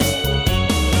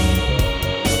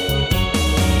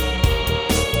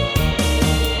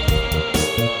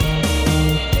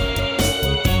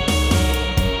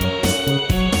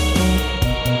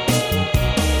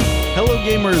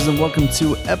gamers, and welcome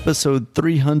to episode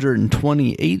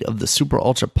 328 of the Super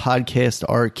Ultra Podcast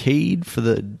Arcade for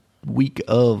the week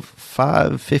of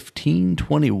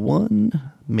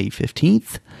 5/15/21, May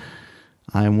 15th.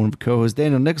 I am one of the co-hosts,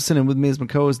 Daniel Nicholson, and with me is my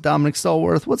co-host, Dominic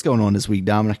Stallworth. What's going on this week,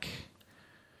 Dominic?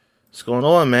 What's going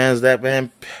on, man? Is that,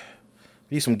 man,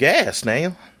 need some gas,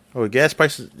 man? Or gas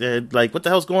prices, like, what the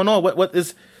hell's going on? What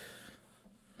is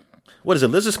it,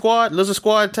 Lizard Squad? Lizard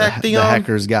Squad attacked the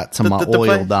hackers got to my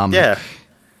oil, Dominic. Yeah.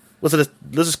 Was it a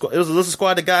Lizard Squad? It was a Lizard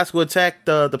Squad, the guys who attacked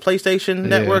the PlayStation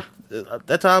Network at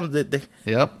that time. Yep.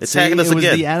 Attacking us again. It was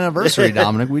again. the anniversary,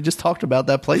 Dominic. We just talked about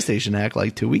that PlayStation hack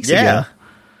like 2 weeks ago.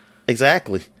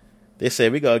 Exactly. They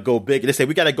said we gotta go big. They said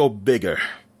we gotta go bigger.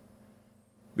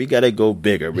 We gotta go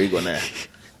bigger. We're gonna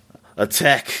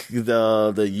attack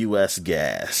the U.S.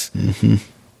 gas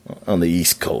on the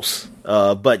East Coast.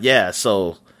 But yeah,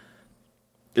 so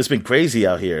it's been crazy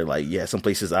out here. Like, yeah, some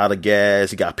places out of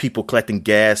gas. You got people collecting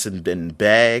gas in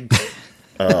bags,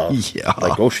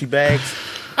 like grocery bags.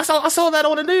 I saw that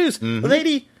on the news. The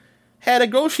lady had a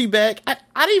grocery bag. I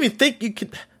didn't even think you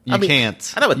could. You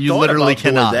can't. I never you thought literally about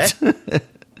cannot.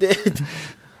 That.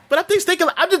 But I'm just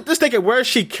thinking, where is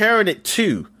she carrying it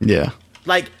to? Yeah.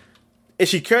 Like, is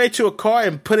she carrying it to a car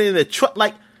and put it in a truck?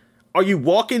 Like, are you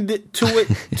walking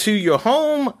to your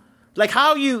home? Like,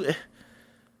 how you?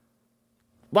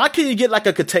 Why can't you get like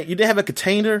a container? You didn't have a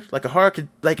container, like a hard,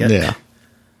 like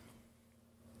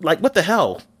what the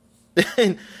hell?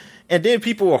 and then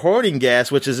people were hoarding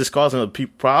gas, which is just causing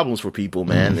problems for people.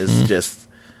 Man, it's just,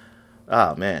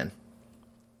 oh man.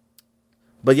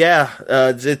 But yeah,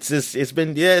 it's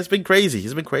been crazy.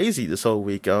 It's been crazy this whole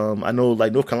week. I know,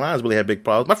 like, North Carolina's really had big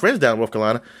problems. My friend's down in North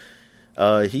Carolina.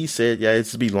 He said, yeah,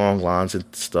 it's be long lines and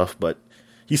stuff. But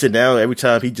he said now every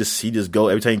time he just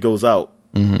every time he goes out,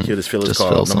 he'll just fill his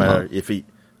car up, no matter if he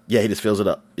just fills it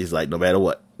up. He's like, no matter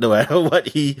what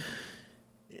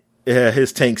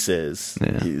his tank says,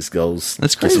 he just goes.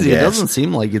 That's crazy. It doesn't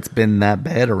seem like it's been that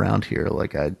bad around here.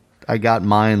 Like I got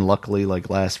mine luckily like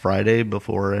last Friday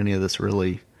before any of this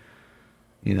really,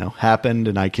 happened,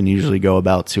 and I can usually go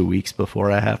about 2 weeks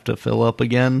before I have to fill up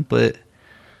again. But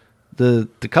the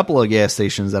couple of gas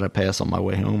stations that I pass on my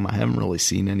way home, I haven't really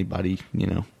seen anybody,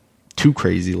 too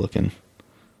crazy looking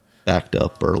backed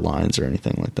up or lines or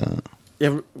anything like that.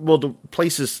 Yeah, well, the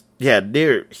places,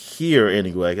 they're here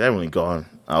anyway. I haven't really gone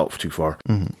out too far.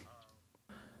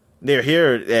 They're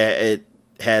here. It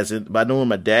hasn't. But I know where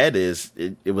my dad is.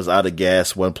 It was out of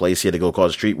gas. One place he had to go across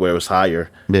the street where it was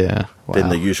higher. Yeah, than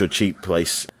the usual cheap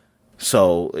place.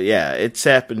 So yeah, it's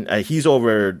happened. He's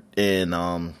over in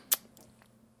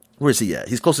where is he at?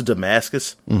 He's close to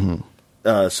Damascus.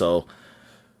 So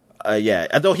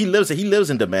although he lives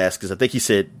in Damascus, I think he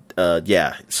said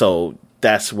So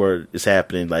that's where it's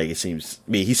happening. Like, it seems.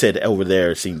 I mean, he said over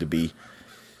there it seemed to be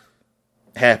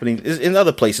happening. In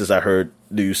other places, I heard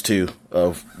news too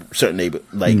of certain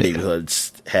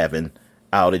neighborhoods having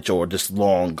outage or just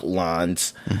long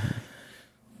lines.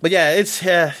 But yeah, it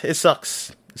sucks.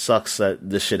 It sucks that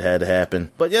this shit had to happen.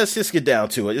 But yeah, let's just get down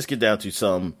to it. Let's get down to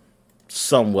some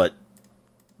somewhat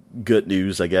good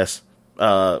news, I guess.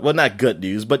 Well, not good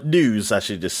news, but news, I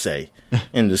should just say,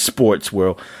 in the sports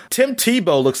world. Tim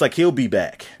Tebow looks like he'll be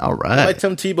back. All right. Like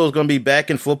Tim Tebow's going to be back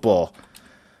in football.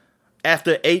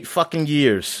 After 8 fucking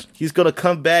years, he's going to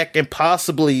come back and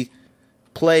possibly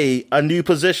play a new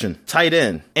position, tight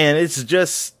end. And it's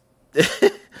just,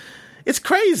 it's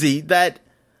crazy that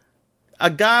a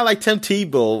guy like Tim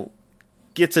Tebow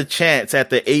gets a chance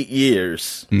after 8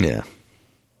 years. Yeah.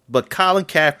 But Colin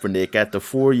Kaepernick, after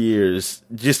 4 years,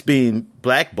 just being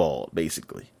blackballed,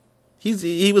 basically.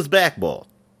 He was blackballed.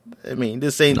 I mean,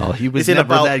 this ain't... No, he was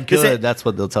never that good. That's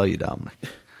what they'll tell you, Dominic.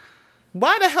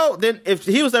 Why the hell, then, if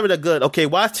he was never that good, okay,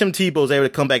 why is Tim Tebow able to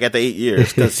come back after 8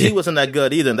 years? Because he wasn't that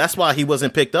good either, and that's why he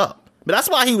wasn't picked up. But that's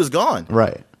why he was gone.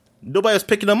 Right. Nobody was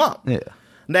picking him up. Yeah.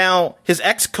 Now, his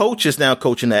ex-coach is now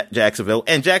coaching at Jacksonville,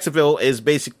 and Jacksonville is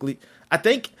basically, I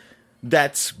think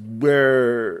that's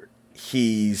where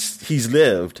he's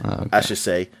lived, I should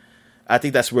say. I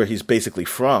think that's where he's basically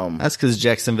from. That's because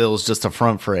Jacksonville is just a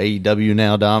front for AEW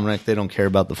now, Dominic. They don't care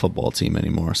about the football team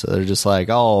anymore. So they're just like,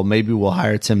 oh, maybe we'll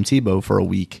hire Tim Tebow for a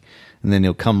week, and then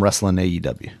he'll come wrestle in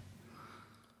AEW.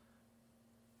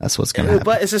 That's what's going to happen.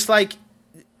 But it's just like,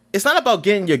 it's not about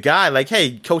getting your guy. Like,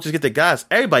 hey, coaches get the guys.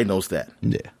 Everybody knows that.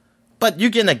 Yeah. But you're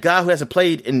getting a guy who hasn't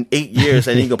played in 8 years,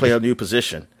 and he's going to play a new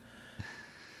position.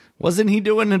 Wasn't he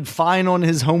doing it fine on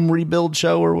his home rebuild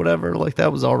show or whatever? Like,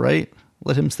 that was all right.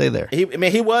 Let him stay there.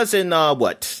 He was in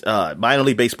minor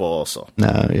league baseball also.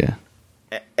 No, yeah.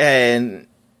 And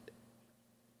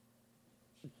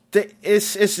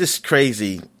it's just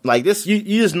crazy. Like this,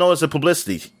 you just know it's a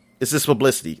publicity. It's just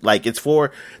publicity. Like it's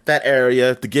for that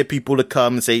area to get people to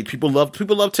come and say people love Tim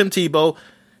Tebow.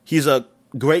 He's a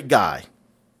great guy.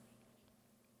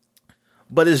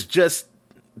 But it's just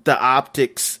the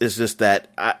optics is just that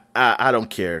I don't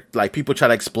care. Like people try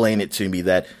to explain it to me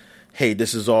that, hey,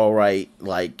 this is all right.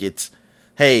 Like it's,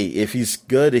 hey, if he's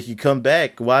good, if he come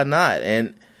back, why not?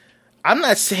 And I'm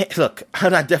not saying, look,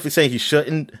 I'm not definitely saying he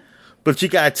shouldn't, but you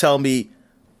gotta tell me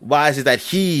why is it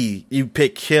that you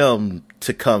pick him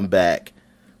to come back,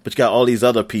 but you got all these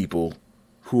other people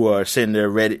who are sitting there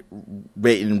ready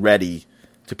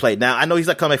to play. Now I know he's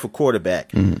not coming back for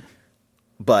quarterback,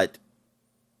 but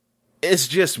it's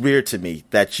just weird to me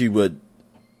that you would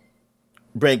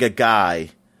bring a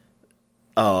guy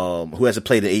who hasn't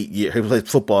played who played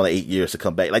football in 8 years to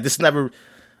come back. Like this never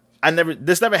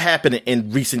happened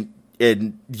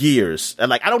in years. And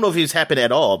like I don't know if it's happened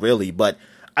at all, really, but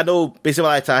I know based on my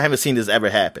lifetime, I haven't seen this ever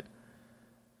happen.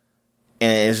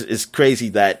 And it's crazy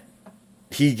that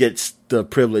he gets the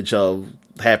privilege of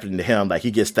happening to him, like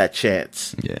he gets that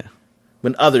chance. Yeah.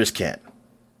 When others can't.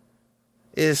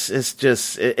 It's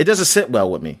just it doesn't sit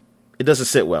well with me. It doesn't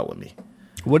sit well with me.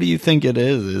 What do you think it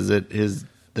is? Is it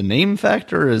the name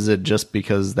factor? Or is it just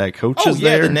because that coach is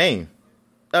there? Oh yeah, the name.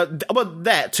 Well,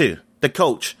 that too. The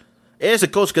coach. It is a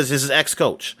coach because it's his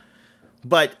ex-coach,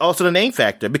 but also the name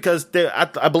factor because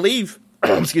I believe.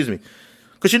 Excuse me,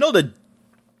 because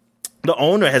the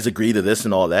owner has agreed to this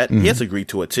and all that. He has agreed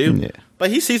to it too. Yeah. But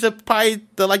he sees probably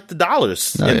the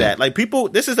dollars in that. Like people,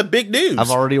 this is a big news. I've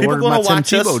already ordered my Tim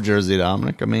Tebow jersey,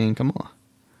 Dominic. I mean, come on.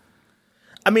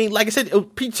 I mean, like I said, Tim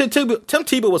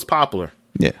Tebow was popular.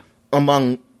 Yeah.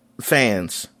 Among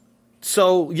fans.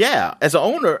 So yeah, as an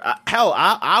owner,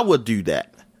 I would do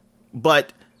that.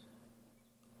 But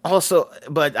I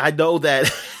know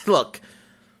that look,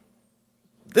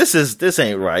 this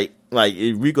ain't right. Like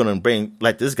if we're gonna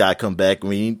let this guy come back,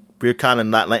 we're kind of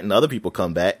not letting other people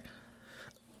come back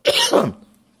to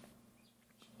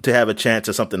have a chance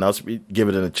or something else. We give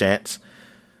it a chance.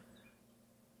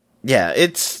 Yeah,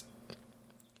 it's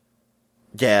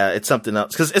something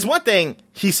else. Because it's one thing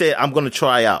he said, I'm going to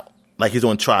try out, like he's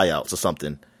doing tryouts or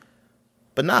something.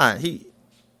 But nah, he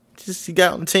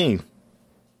got on the team.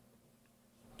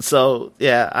 So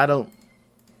yeah, it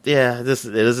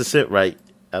doesn't sit right.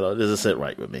 It doesn't sit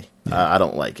right with me. I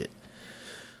don't like it.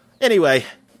 Anyway,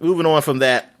 moving on from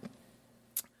that.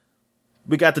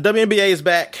 We got the WNBA is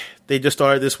back. They just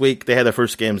started this week. They had their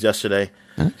first games yesterday.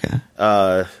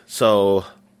 Okay. So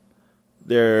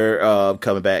they're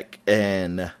coming back,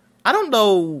 and I don't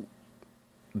know.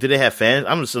 Do they have fans?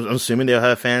 I'm assuming they'll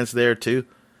have fans there too.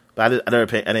 But I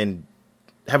didn't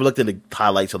haven't looked at the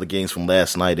highlights of the games from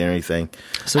last night or anything.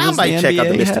 So I might check out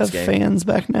the Mystics game. Fans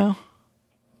back now?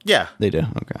 Yeah, they do.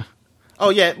 Okay. Oh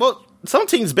yeah. Well, some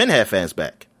teams been have fans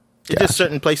back. It's just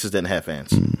certain places didn't have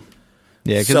fans.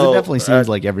 Yeah, because it definitely seems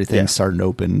like everything's starting to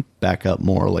open back up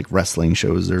more. Like wrestling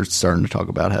shows are starting to talk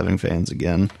about having fans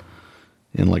again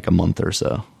in like a month or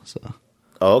so.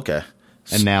 Oh, okay.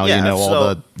 And now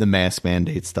all the mask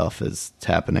mandate stuff is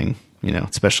happening.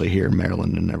 Especially here in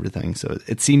Maryland and everything. So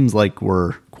it seems like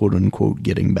we're quote unquote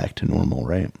getting back to normal,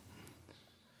 right?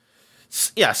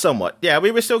 Yeah, somewhat. Yeah,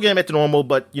 we were still getting back to normal,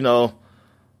 but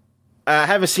I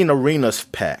haven't seen arenas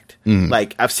packed.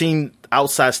 Like I've seen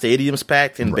outside stadiums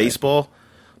packed in baseball,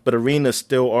 but arenas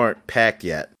still aren't packed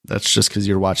yet. That's just because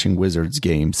you're watching Wizards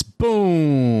games.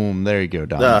 Boom! There you go,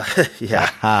 Don. Yeah.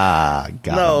 I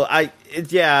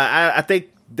think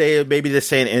they're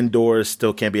saying indoors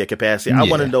still can't be at capacity. I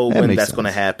want to know when that's going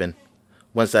to happen.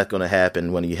 When's that going to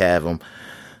happen when you have them?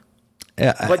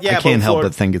 Yeah, I can't help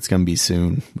but think it's going to be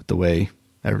soon with the way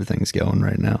everything's going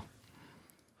right now.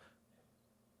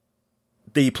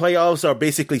 The playoffs are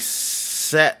basically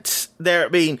set there. I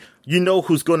mean,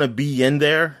 who's going to be in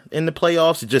there in the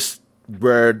playoffs, just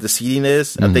where the seeding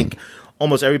is. I think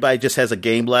almost everybody just has a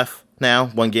game left now,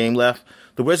 one game left.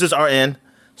 The Wizards are in,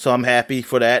 so I'm happy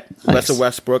for that. Nice. Russell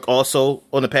Westbrook also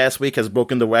on the past week has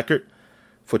broken the record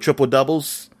for triple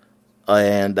doubles,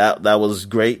 and that was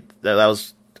great. That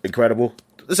was incredible.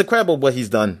 It's incredible what he's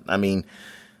done. I mean,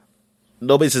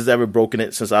 nobody's has ever broken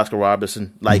it since Oscar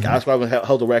Robertson. Like Oscar Robertson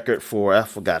held the record for I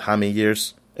forgot how many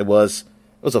years it was.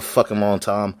 It was a fucking long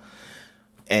time,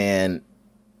 and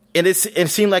it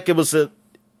seemed like it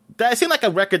seemed like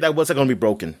a record that wasn't going to be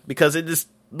broken because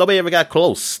nobody ever got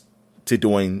close to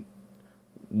doing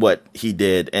what he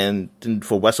did, and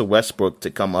for Russell Westbrook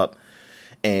to come up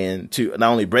and to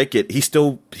not only break it, he's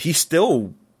still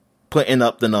putting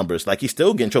up the numbers. Like he's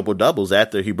still getting triple doubles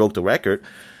after he broke the record,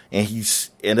 and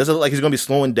it doesn't look like he's going to be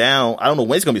slowing down. I don't know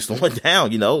when he's going to be slowing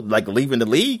down, like leaving the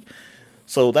league.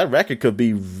 So that record could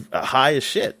be high as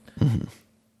shit. Mm-hmm.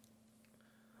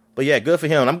 But yeah, good for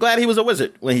him. I'm glad he was a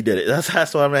Wizard when he did it.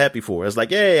 That's what I'm happy for. It's like,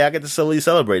 hey, I get to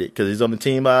celebrate it because he's on the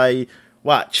team I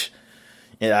watch.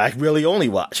 And I really only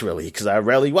watch, because I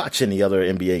rarely watch any other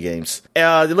NBA games.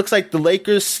 It looks like the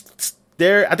Lakers,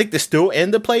 I think they're still in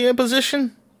the play-in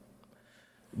position.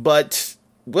 But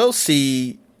we'll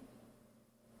see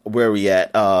where we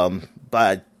at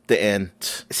by the end.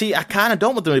 See, I kind of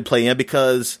don't want them to play in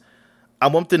because I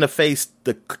want them to face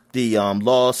the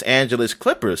Los Angeles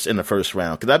Clippers in the first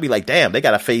round. Because I'd be like, damn, it's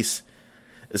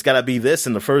got to be this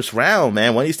in the first round,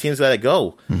 man. One of these teams got to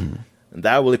go. Mm-hmm. And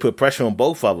that really put pressure on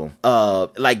both of them.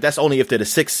 That's only if they're the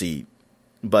 6th seed.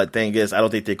 But thing is, I don't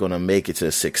think they're going to make it to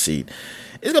the 6th seed.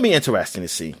 It's going to be interesting to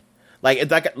see. Like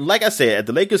I said, if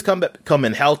the Lakers come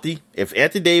in healthy, if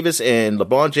Anthony Davis and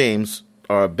LeBron James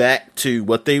are back to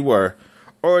what they were,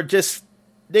 or just,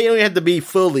 they don't have to be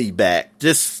fully back,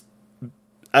 just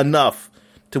enough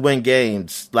to win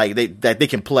games that they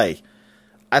can play,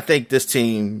 I think this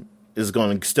team is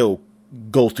going to still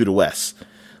go through the West.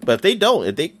 But if they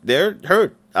don't, they're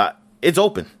hurt, it's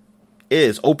open. It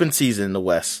is open season in the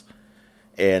West,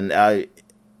 and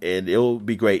it'll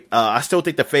be great. I still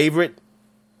think the favorite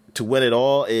to win it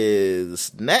all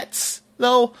is Nets,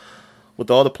 though, with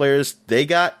all the players they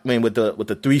got. I mean, with the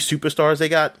 3 superstars they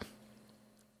got.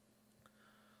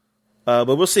 But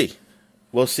we'll see.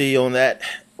 We'll see on that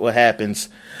what happens.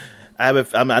 I know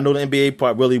the NBA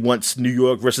part really wants New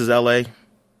York versus LA.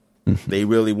 They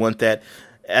really want that.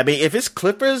 I mean, if it's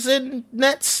Clippers and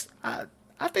Nets, I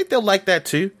think they'll like that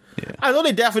too. Yeah. I know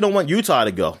they definitely don't want Utah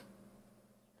to go.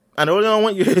 I know they don't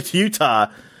want Utah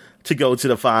to go to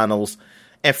the finals.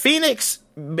 And Phoenix,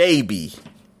 maybe.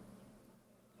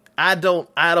 I don't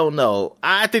know.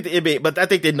 I think the NBA, but I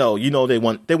think they know. They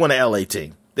want an LA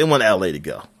team. They want LA to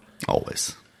go.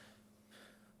 Always.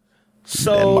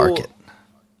 So, market.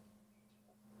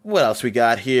 What else we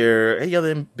got here? Any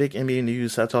other big NBA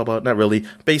news I talk about? Not really.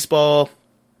 Baseball.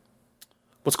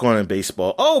 What's going on in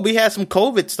baseball? Oh, we had some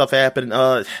COVID stuff happen.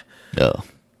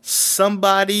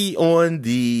 Somebody on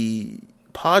the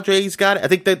Padres got it. I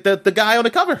think the guy on the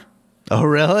cover. Oh,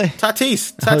 really?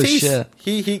 Tatis. Oh, shit.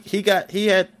 He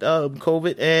had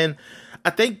COVID, and I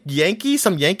think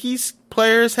some Yankees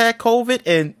players had COVID,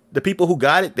 and the people who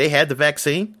got it, they had the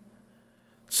vaccine.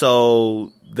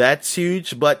 So that's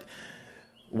huge. But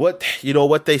what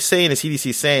they saying, the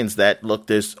CDC saying is that, look,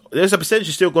 there's a percentage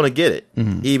you're still going to get it,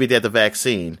 even if you have the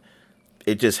vaccine.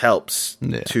 It just helps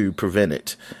to prevent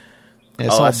it. Yeah,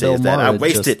 all I say is that I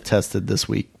wasted. Tested this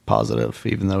week positive,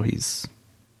 even though he's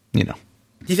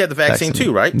had the vaccine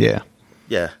too, right?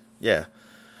 Yeah.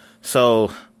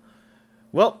 So,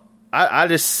 well, I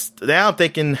just now I'm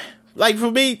thinking, like,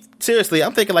 for me, seriously,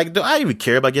 I'm thinking, like, do I even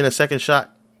care about getting a second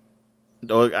shot,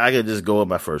 or I could just go with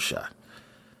my first shot?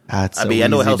 I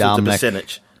know it helps with the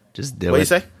percentage. Just do it. What do you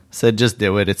say? Said just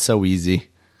do it. It's so easy.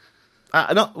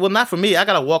 Well, not for me. I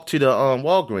gotta walk to the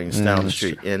Walgreens down the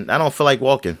street, and I don't feel like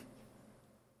walking.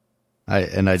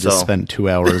 I just spent 2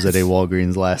 hours at a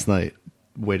Walgreens last night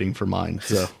waiting for mine.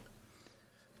 So,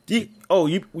 why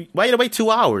you had to wait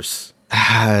 2 hours?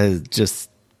 Just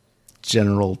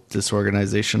general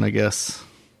disorganization, I guess.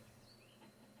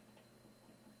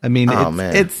 I mean,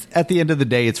 it's at the end of the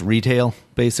day, it's retail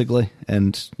basically,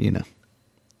 and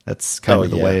that's kind of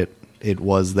the way it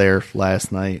was there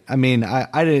last night. I mean,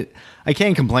 I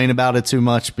can't complain about it too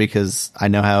much because I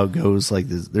know how it goes. Like,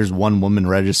 there's one woman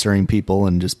registering people,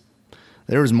 and just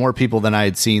there was more people than I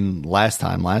had seen last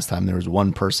time. Last time there was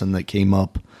one person that came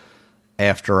up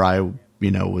after I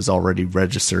was already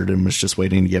registered and was just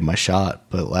waiting to get my shot.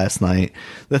 But last night,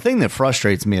 the thing that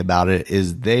frustrates me about it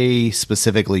is they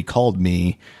specifically called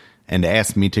me and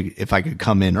asked me if I could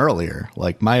come in earlier.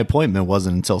 Like, my appointment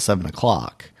wasn't until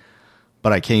 7:00,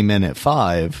 but I came in at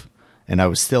 5 and I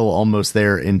was still almost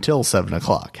there until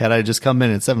 7:00. Had I just come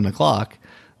in at 7:00,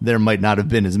 there might not have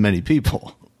been as many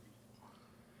people.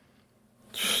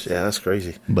 Yeah, that's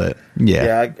crazy. But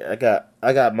yeah,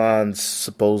 I got mine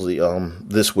supposedly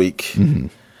this week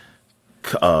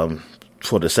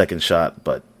for the second shot.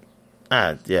 But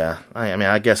I mean,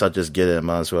 I guess I'll just get it.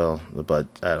 Might as well. But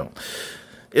I don't.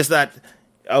 It's not.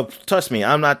 Oh, trust me,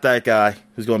 I'm not that guy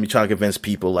who's going to be trying to convince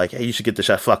people like, hey, you should get the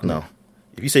shot. Fuck no.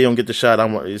 If you say you don't get the shot,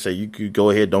 you say you go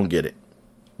ahead, don't get it.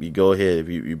 You go ahead if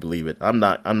you believe it. I'm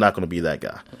not going to be that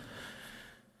guy.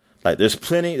 Like, there's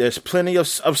plenty of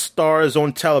stars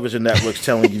on television networks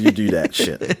telling you to do that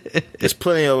shit. There's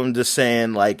plenty of them just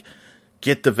saying, like,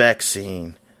 get the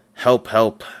vaccine, help,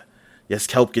 yes,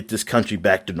 help get this country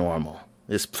back to normal.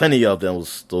 There's plenty of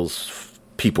those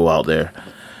people out there.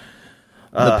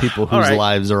 The people whose right.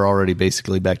 lives are already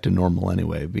basically back to normal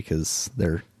anyway because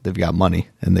they've got money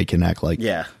and they can act like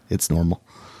it's normal.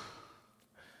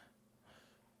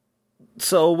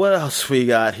 So what else we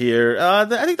got here? I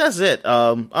think that's it.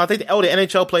 I think the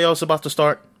NHL playoffs about to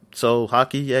start. So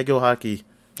hockey, go hockey.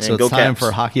 And so it's go time Caps.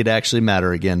 for hockey to actually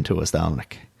matter again to us,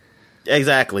 Dominic.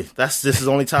 Exactly. This is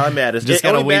the only time it matters. Just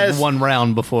gotta wait one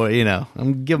round before give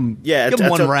them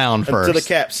one round first. To the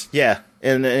Caps,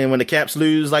 and when the Caps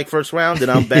lose like first round, then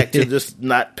I'm back to just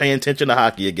not paying attention to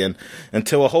hockey again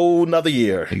until a whole nother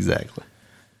year. Exactly.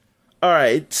 All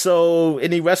right. So,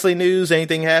 any wrestling news?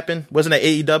 Anything happen? Wasn't an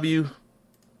AEW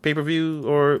pay-per-view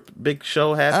or big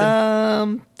show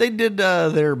happen? They did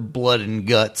their blood and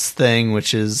guts thing,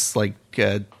 which is like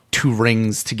 2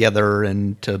 rings together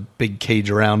and a big cage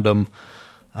around them.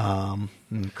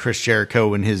 And Chris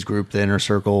Jericho and his group, the Inner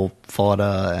Circle, fought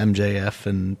MJF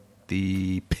and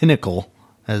the Pinnacle,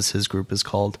 as his group is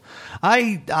called.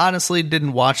 I honestly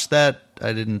didn't watch that.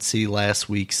 I didn't see last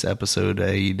week's episode of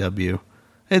AEW.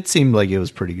 It seemed like it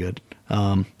was pretty good.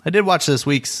 I did watch this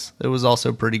week's. It was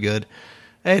also pretty good.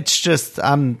 It's just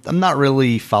I'm not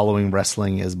really following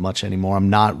wrestling as much anymore. I'm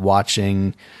not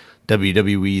watching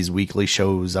WWE's weekly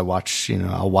shows. I'll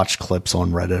watch clips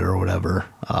on Reddit or whatever.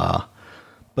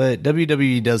 But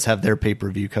WWE does have their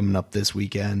pay-per-view coming up this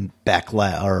weekend,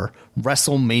 WrestleMania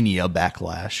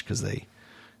Backlash, because they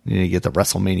need to get the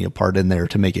WrestleMania part in there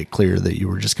to make it clear that you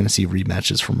were just going to see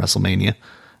rematches from WrestleMania,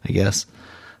 I guess.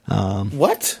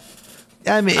 What?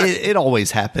 I mean, it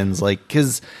always happens, like,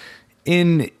 because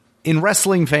in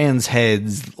wrestling fans'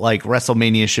 heads, like,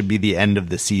 WrestleMania should be the end of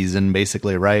the season,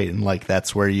 basically, right? And, like,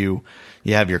 that's where you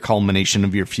have your culmination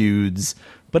of your feuds.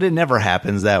 But it never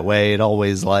happens that way. It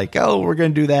always like, oh, we're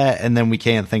going to do that, and then we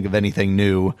can't think of anything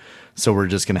new, so we're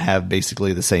just going to have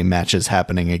basically the same matches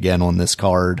happening again on this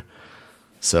card.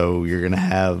 So you're going to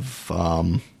have,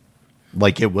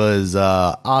 like it was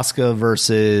Asuka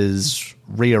versus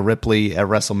Rhea Ripley at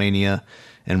WrestleMania,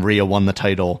 and Rhea won the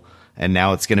title, and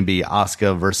now it's going to be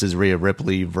Asuka versus Rhea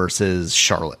Ripley versus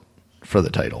Charlotte for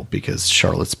the title, because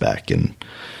Charlotte's back and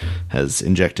has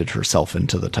injected herself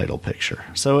into the title picture.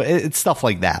 So it's stuff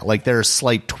like that. Like, there are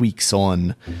slight tweaks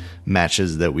on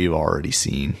matches that we've already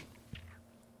seen.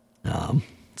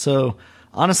 So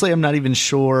honestly, I'm not even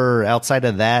sure outside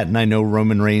of that. And I know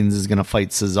Roman Reigns is going to fight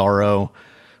Cesaro,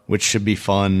 which should be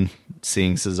fun,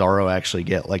 seeing Cesaro actually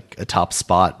get like a top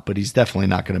spot, but he's definitely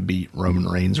not going to beat Roman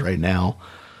Reigns right now.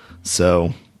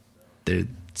 So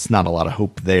it's not a lot of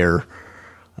hope there.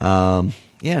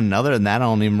 And other than that, I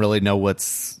don't even really know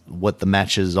what the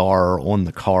matches are on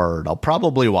the card. I'll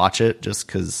probably watch it just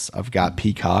because I've got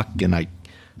Peacock and I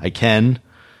can.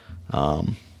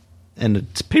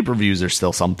 And pay-per-views are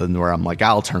still something where I'm like,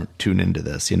 I'll tune into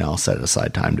this, I'll set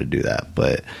aside time to do that.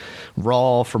 But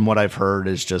Raw, from what I've heard,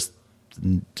 is just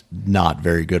not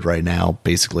very good right now,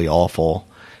 basically awful.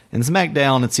 And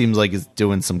SmackDown, it seems like it's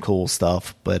doing some cool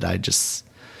stuff, but I'm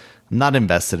not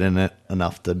invested in it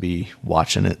enough to be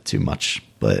watching it too much.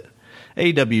 But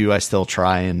AEW, I still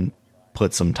try and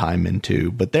put some time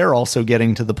into, but they're also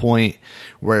getting to the point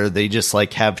where they just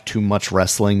like have too much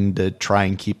wrestling to try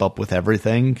and keep up with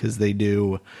everything, because they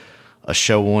do a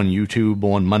show on YouTube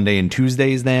on Monday and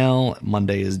Tuesdays now.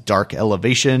 Monday is Dark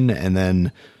Elevation, and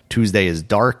then Tuesday is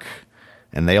Dark,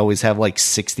 and they always have like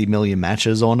 60 million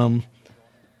matches on them.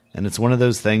 And it's one of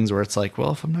those things where it's like,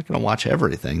 well, if I'm not going to watch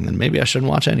everything, then maybe I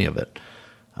shouldn't watch any of it.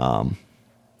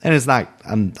 And it's not,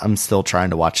 I'm still trying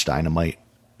to watch Dynamite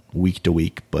week to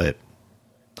week, but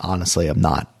honestly, I'm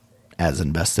not as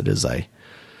invested as I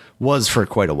was for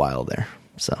quite a while there.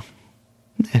 So,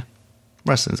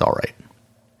 wrestling's all right.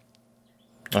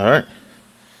 All right.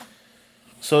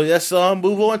 So let's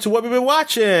move on to what we've been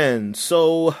watching.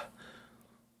 So,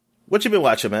 what you been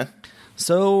watching, man?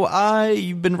 So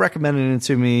you've been recommending it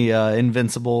to me,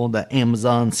 Invincible, the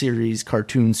Amazon series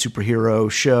cartoon superhero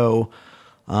show.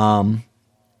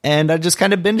 And I just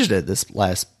kind of binged it this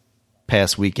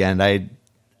past weekend.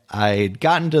 I'd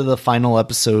gotten to the final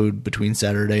episode between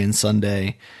Saturday and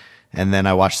Sunday, and then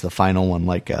I watched the final one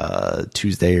like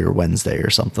Tuesday or Wednesday or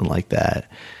something like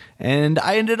that. And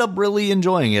I ended up really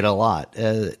enjoying it a lot.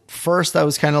 At first, I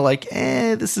was kind of like,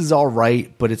 this is all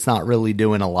right, but it's not really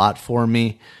doing a lot for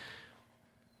me.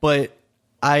 But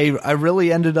I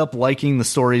really ended up liking the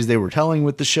stories they were telling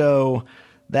with the show.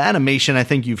 The animation, I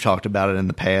think you've talked about it in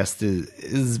the past,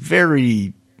 is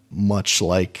very much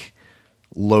like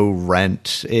low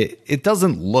rent. It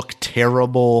doesn't look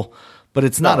terrible, but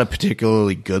it's not a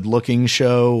particularly good looking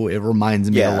show. It reminds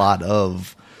me a lot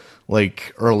of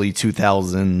like early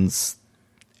 2000s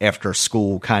after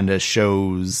school kind of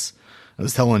shows. I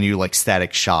was telling you, like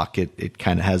Static Shock, it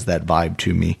kind of has that vibe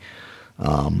to me.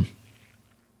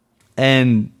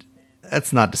 And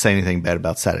that's not to say anything bad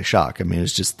about Static Shock. I mean,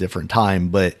 it's just a different time,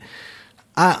 but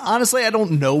honestly, I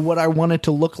don't know what I want it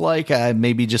to look like.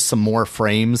 Maybe just some more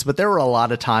frames, but there were a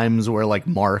lot of times where like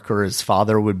Mark or his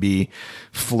father would be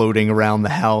floating around the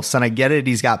house, and I get it,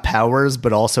 he's got powers,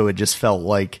 but also it just felt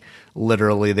like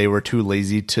literally they were too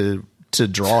lazy to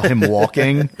draw him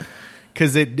walking,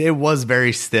 because it was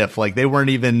very stiff. Like they weren't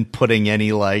even putting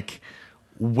any like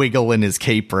wiggle in his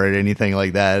cape or anything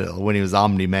like that when he was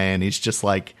Omni-Man. He's just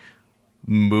like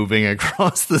moving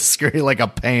across the screen like a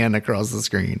pan across the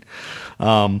screen.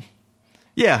 But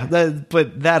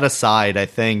that aside, I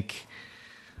think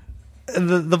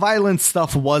the violent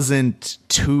stuff wasn't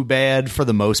too bad for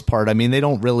the most part. I mean, they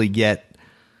don't really get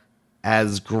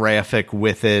as graphic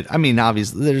with it. I mean,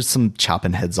 obviously there's some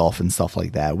chopping heads off and stuff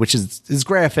like that, which is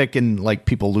graphic and like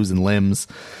people losing limbs.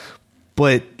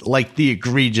 But like the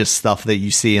egregious stuff that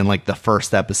you see in like the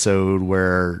first episode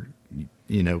where,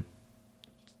 you know,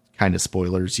 kind of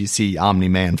spoilers, you see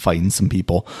Omni-Man fighting some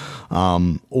people,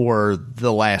 or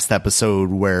the last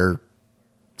episode where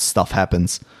stuff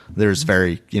happens. There's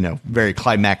very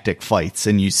climactic fights,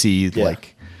 and you see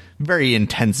like very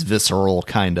intense, visceral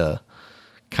kind of.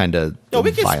 No,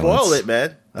 we can spoil it,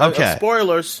 man. Okay,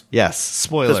 spoilers. Yes,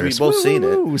 spoilers. We've both seen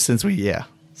it since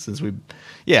we.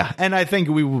 Yeah, and I think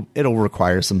it'll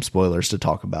require some spoilers to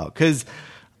talk about, because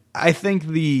I think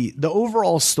the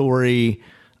overall story,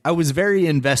 I was very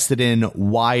invested in.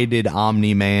 Why did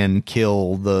Omni-Man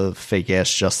kill the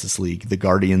fake-ass Justice League, the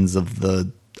Guardians of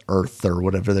the Earth, or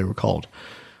whatever they were called?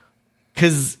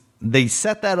 Because they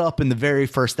set that up in the very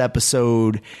first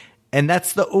episode, and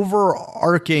that's the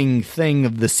overarching thing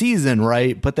of the season,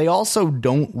 right? But they also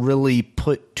don't really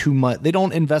put too much. They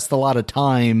don't invest a lot of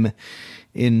time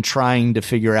in trying to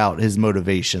figure out his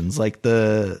motivations. Like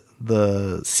the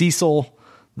Cecil,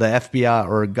 the FBI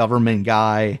or government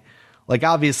guy, like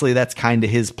obviously that's kind of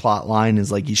his plot line,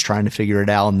 is like he's trying to figure it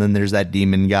out. And then there's that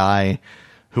demon guy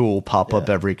who will pop up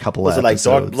every couple of episodes. Was it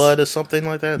like Dark Blood or something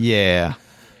like that? Yeah.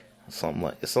 Something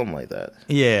like that.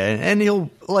 Yeah. And he'll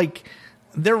like,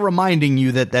 they're reminding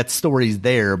you that story's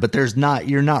there, but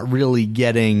you're not really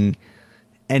getting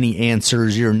any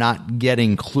answers. You're not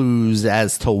getting clues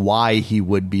as to why he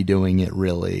would be doing it,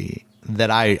 really, that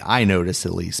I notice,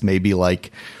 at least. Maybe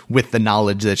like with the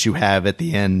knowledge that you have at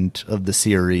the end of the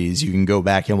series, you can go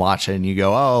back and watch it and you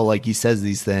go, oh, like he says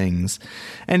these things.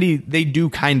 And they do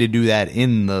kind of do that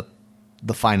in the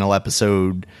final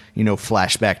episode,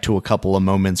 flashback to a couple of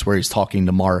moments where he's talking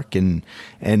to Mark and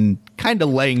kind of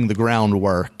laying the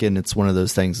groundwork. And it's one of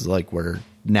those things like where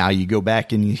now you go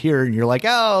back and you hear and you're like,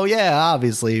 oh yeah,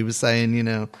 obviously he was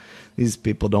saying, these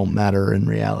people don't matter in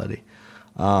reality.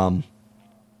 But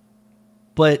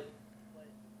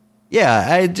yeah,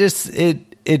 I just,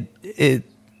 it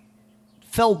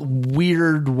felt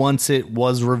weird once it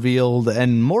was revealed,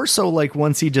 and more so like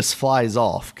once he just flies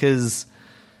off, because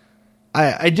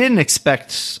I didn't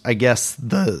expect, I guess,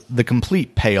 the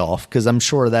complete payoff, because I'm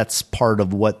sure that's part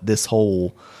of what this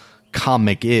whole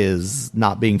comic is.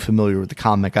 Not being familiar with the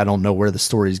comic, I don't know where the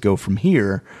stories go from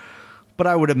here, but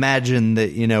I would imagine that,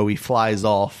 he flies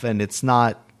off and it's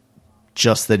not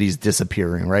just that he's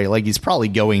disappearing, right? Like he's probably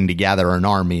going to gather an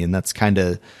army, and that's kind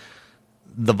of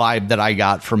the vibe that I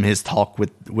got from his talk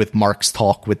with Mark's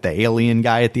talk with the alien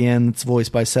guy at the end. It's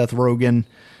voiced by Seth Rogen.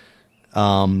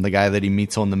 The guy that he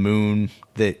meets on the moon,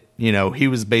 that, he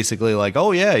was basically like,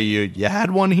 oh yeah, you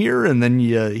had one here and then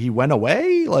he went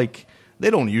away. Like they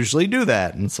don't usually do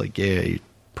that. And it's like, yeah, he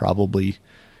probably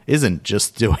isn't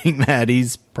just doing that.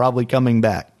 He's probably coming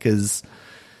back. 'Cause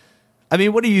I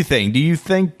mean, what do you think? Do you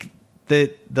think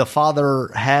that the father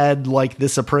had like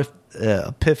this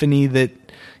epiphany that,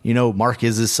 Mark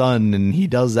is his son and he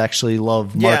does actually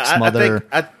love Mark's mother?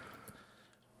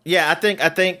 I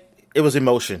think it was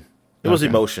emotion. It was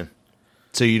emotion.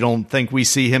 So you don't think we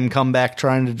see him come back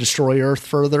trying to destroy Earth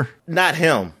further? Not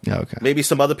him. Okay. Maybe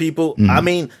some other people. Mm-hmm. I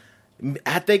mean,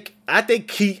 I think I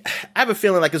have a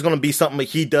feeling like it's going to be something that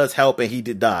he does help and he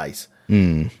dies.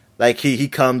 Mm. Like he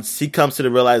comes to the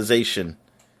realization,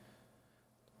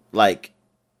 like,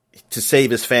 to save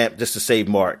his just to save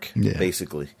Mark,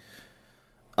 basically.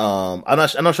 I'm not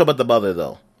sure about the mother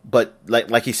though, but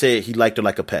like he said, he liked her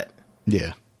like a pet.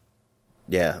 Yeah.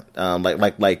 Yeah,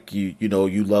 like you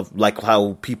love, like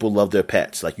how people love their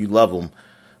pets. Like you love them,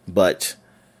 but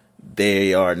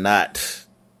they are not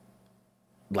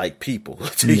like people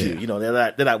to you.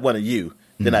 They're not one of you.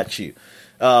 They're not you.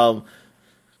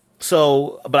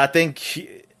 So, but I think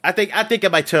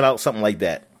it might turn out something like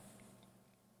that.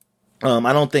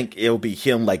 I don't think it'll be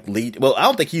him like lead. Well, I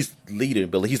don't think he's leading,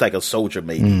 but he's like a soldier,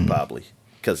 maybe probably,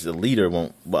 because the leader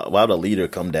won't. Why would a leader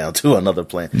come down to another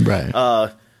planet? Right.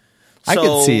 I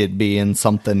could see it being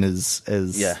something as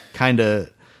kind of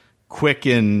quick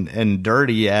and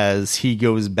dirty as he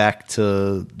goes back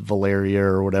to Valeria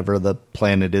or whatever the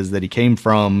planet is that he came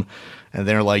from, and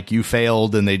they're like, "You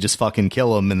failed," and they just fucking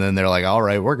kill him, and then they're like, "All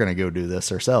right, we're gonna go do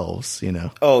this ourselves," you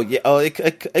know? Oh yeah. Oh,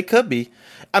 it could be.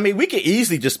 I mean, we could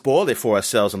easily just spoil it for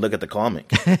ourselves and look at the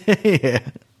comic.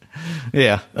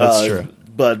 yeah, that's true.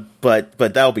 But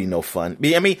that would be no fun.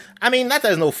 I mean, not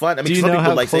that it's no fun. I mean, do you know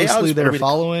how closely they're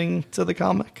following to the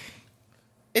comic?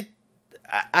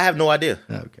 I have no idea.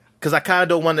 Okay, because I kind of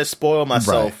don't want to spoil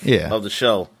myself of the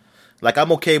show. Like,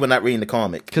 I'm okay with not reading the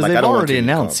comic because they've already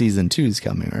announced season 2 is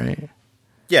coming, right?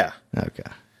 Yeah. Okay.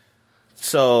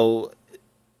 So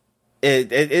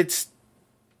it's.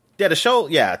 Yeah, the show.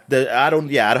 Yeah, I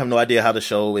don't have no idea how the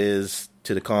show is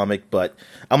to the comic, but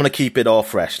I'm gonna keep it all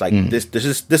fresh. Like this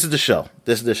is the show.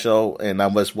 This is the show, and I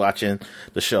was watching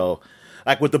the show.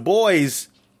 Like with The Boys,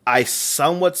 I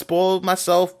somewhat spoiled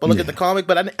myself by looking at the comic,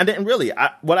 but I didn't really.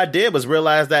 What I did was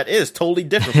realize that it is totally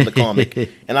different from the comic,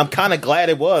 and I'm kind of glad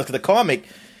it was, because the comic,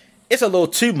 it's a little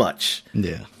too much.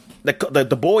 Yeah,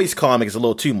 the Boys comic is a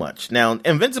little too much. Now,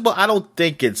 Invincible, I don't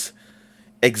think it's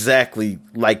exactly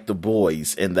like The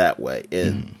Boys in that way.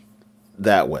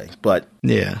 But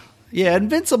yeah,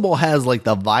 Invincible has like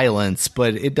the violence,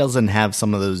 but it doesn't have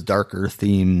some of those darker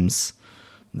themes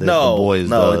that The Boys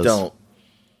does. It don't.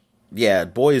 Yeah,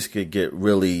 Boys could get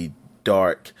really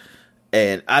dark,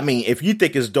 and I mean, if you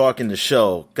think it's dark in the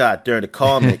show, God, during the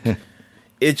comic,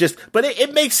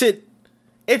 it makes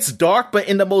it's dark, but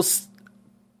in the most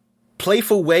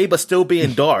playful way, but still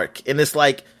being dark, and it's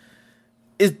like.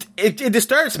 It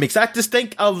disturbs me, because I just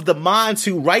think of the minds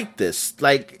who write this.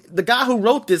 Like, the guy who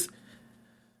wrote this,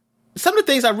 some of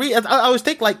the things I read, I always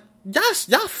think, like,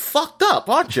 y'all fucked up,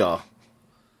 aren't y'all?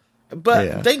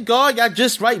 But thank God y'all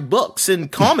just write books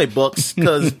and comic books,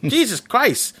 because Jesus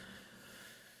Christ,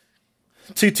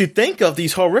 to think of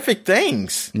these horrific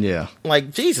things. Yeah. Like,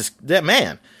 Jesus, that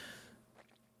man.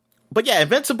 But yeah,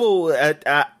 Invincible,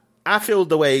 I feel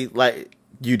the way, like,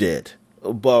 you did.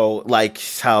 Well, like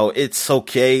how it's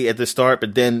okay at the start,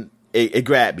 but then it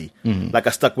grabbed me. Like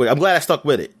I'm glad I stuck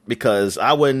with it, because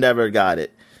I would never got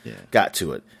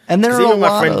to it. And there are a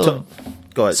lot of.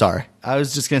 Go ahead. Sorry, I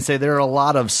was just gonna say there are a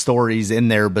lot of stories in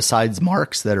there besides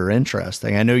Mark's that are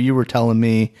interesting. I know you were telling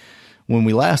me when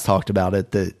we last talked about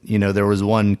it that there was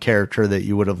one character that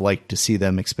you would have liked to see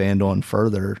them expand on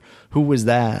further. Who was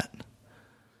that?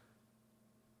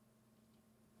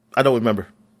 I don't remember.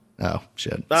 Oh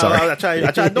shit! Sorry. I'm trying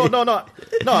to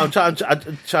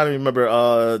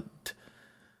remember.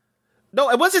 No,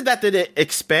 it wasn't that they didn't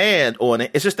expand on it.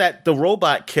 It's just that the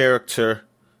robot character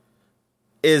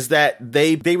is that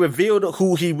they revealed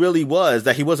who he really was.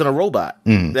 That he wasn't a robot.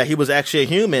 That he was actually a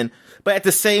human. But at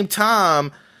the same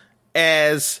time,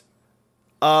 as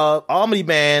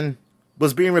Omni-Man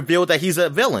was being revealed that he's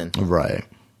a villain, right,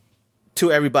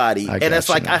 to everybody, and it's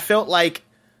like I felt like.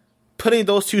 Putting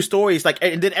those two stories, like,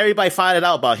 and then everybody find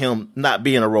out about him not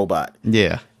being a robot.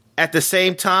 Yeah. At the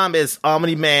same time as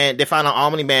Omni-Man, they find out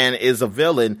Omni-Man is a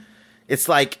villain. It's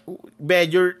like,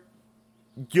 man, you're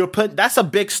putting, that's a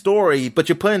big story, but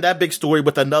you're putting that big story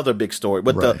with another big story,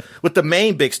 with the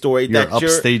main big story. You're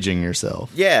upstaging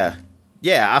yourself. Yeah.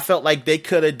 I felt like they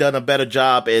could have done a better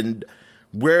job in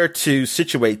where to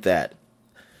situate that.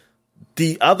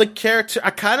 The other character,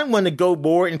 I kind of want to go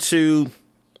more into.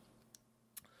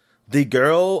 The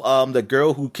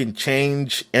girl who can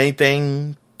change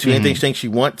anything to anything she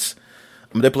wants,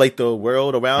 manipulate the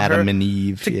world around her. Adam and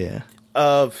Eve,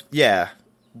 yeah.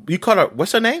 You call her,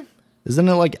 what's her name? Isn't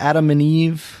it like Adam and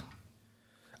Eve?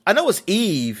 I know it's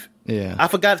Eve. Yeah. I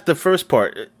forgot the first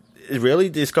part. Really?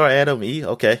 It's called Adam and Eve?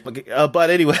 Okay. But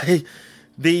anyway,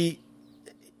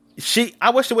 I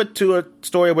wish they went to a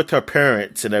story with her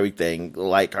parents and everything,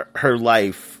 like her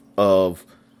life of,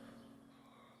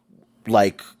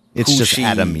 like, it's just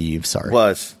Adam Eve, sorry.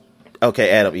 Was. Okay,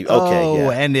 Adam Eve. Okay,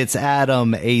 oh, and it's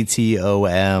Adam,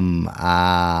 Atom.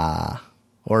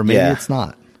 Or maybe it's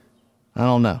not. I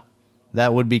don't know.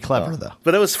 That would be clever, though.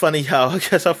 But it was funny how, I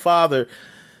guess her father,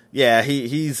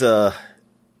 he's a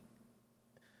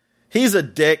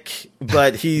dick,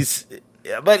 but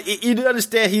you do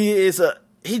understand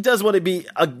he does want to be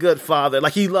a good father.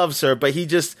 Like, he loves her, but he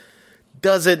just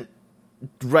doesn't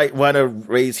want to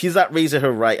raise. He's not raising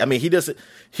her right. I mean,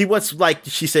 he wants, like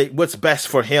she said, what's best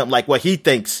for him, like what he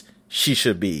thinks she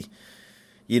should be,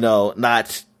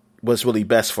 not what's really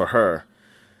best for her.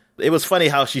 it was funny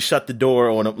how she shut the door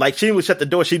on him. Like, she didn't even shut the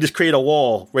door. She just created a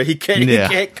wall where he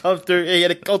can't come through. He had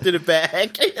to come through the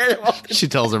back. She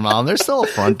tells her mom, there's still a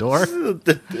front door.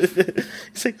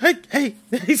 He's like, hey.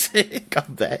 He said,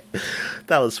 come back.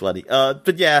 That was funny.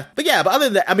 But other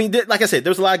than that, I mean, like I said,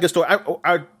 there was a lot of good story.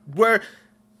 Where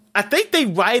I think they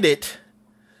write it,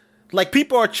 like,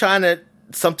 people are trying to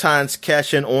sometimes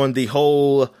cash in on the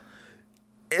whole,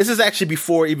 this is actually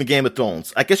before even Game of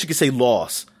Thrones. I guess you could say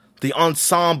Lost. The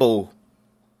ensemble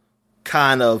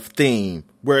kind of theme,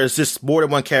 where it's just more than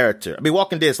one character. I mean,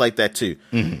 Walking Dead is like that too.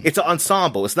 Mm-hmm. It's an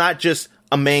ensemble. It's not just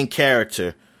a main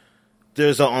character.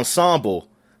 There's an ensemble.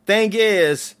 Thing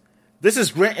is, this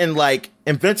is written like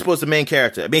Invincible is the main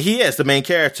character. I mean, he is the main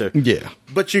character. Yeah.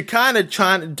 But you're kind of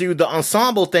trying to do the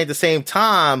ensemble thing at the same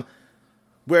time,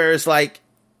 where it's like,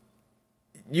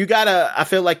 I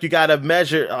feel like you gotta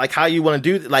measure like how you want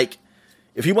to do, like,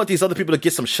 if you want these other people to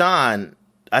get some shine,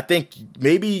 I think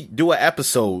maybe do an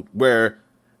episode where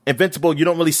Invincible, you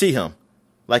don't really see him.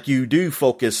 Like, you do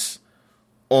focus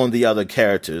on the other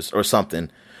characters or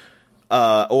something.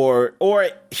 Or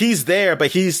he's there,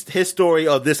 but his story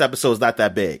of this episode is not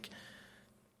that big.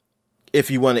 If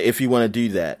you want to do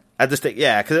that. I just think,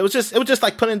 because it was just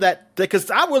like putting that, because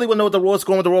I really want to know what the world's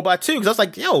going with the robot too, because I was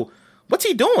like, yo, what's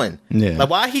he doing? Yeah. Like,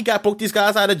 why he broke these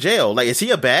guys out of jail? Like, is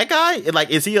he a bad guy? Like,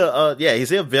 is he is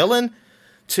he a villain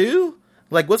too?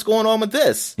 Like, what's going on with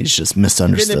this? He's just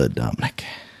misunderstood, Dominic.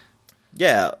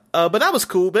 Yeah, but that was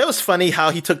cool. But it was funny how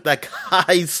he took that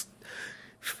guy's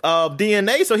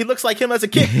DNA, so he looks like him as a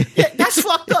kid. Yeah, that's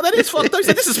fucked up. That is fucked up. He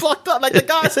said, this is fucked up. Like, the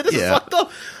guy said, this is fucked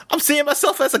up. I'm seeing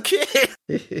myself as a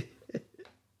kid.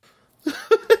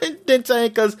 Then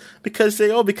saying because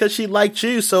she liked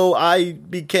you, so I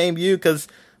became you because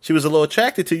she was a little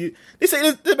attracted to you. They say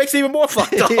it makes it even more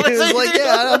fucked up. He was like,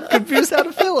 I'm confused how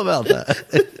to feel about Yeah.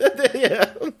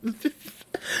 that.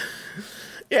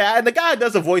 Yeah, and the guy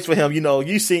does a voice for him. You know,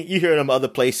 you hear him other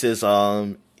places.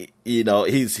 You know,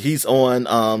 he's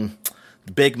on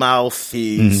Big Mouth.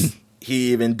 He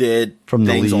even did From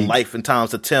things the on Life and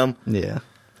Times of Tim. Yeah.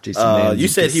 You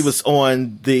said he was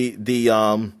on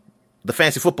the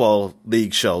Fantasy Football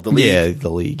League show. The League. Yeah, the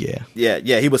League. Yeah.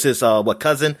 Yeah. He was his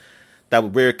cousin.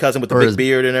 That weird cousin with the big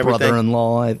beard and everything.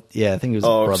 Brother-in-law. I think it was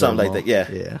brother-in-law. Something like that. Yeah.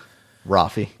 Yeah.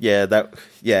 Rafi. Yeah. That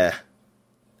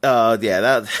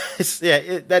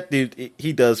dude.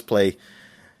 He does play.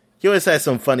 He always has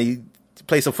some funny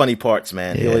parts,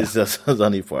 man. Yeah. He always does some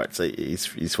funny parts.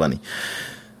 He's funny.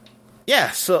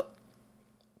 Yeah. So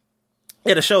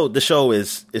yeah, the show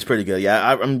is pretty good.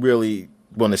 Yeah, I'm really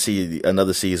want to see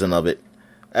another season of it.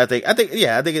 I think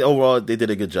overall they did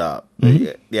a good job.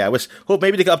 Mm-hmm. Yeah, I hope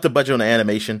maybe they got up the budget on the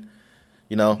animation.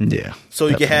 You know, so yeah,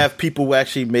 definitely. You can have people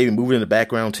actually maybe moving in the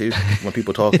background too when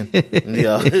people talking. Like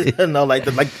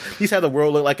these have the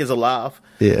world look like it's alive.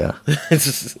 Yeah. It's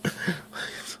just,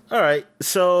 all right.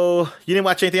 So you didn't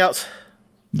watch anything else?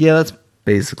 Yeah, that's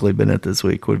basically been it this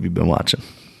week. What have you been watching?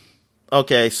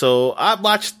 Okay, so I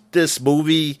watched this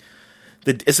movie.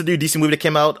 It's a new DC movie that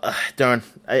came out. Darn,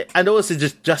 I know it's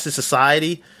just Justice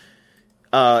Society.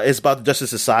 It's about the Justice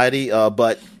Society,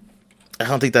 but I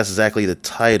don't think that's exactly the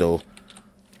title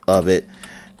of it.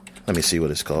 Let me see what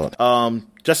it's called.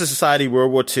 Justice Society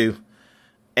World War II.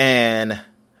 And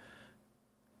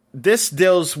this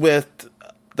deals with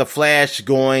the Flash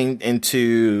going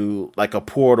into like a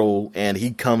portal, and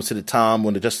he comes to the time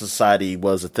when the Justice Society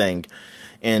was a thing,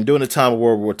 and during the time of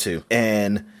World War II.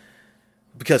 And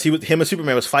because him and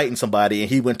Superman was fighting somebody, and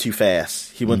he went too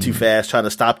fast. He went too fast trying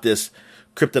to stop this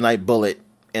kryptonite bullet,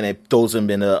 and it throws him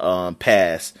in a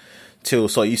pass.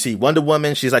 So you see Wonder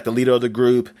Woman, she's like the leader of the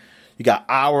group. You got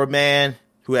Our Man,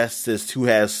 who has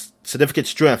significant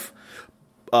strength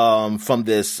from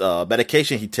this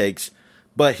medication he takes,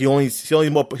 but he's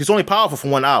only powerful for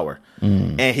 1 hour,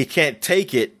 and he can't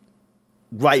take it.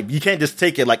 Right, you can't just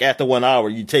take it like after 1 hour.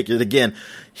 You take it again,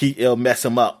 it'll mess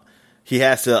him up. He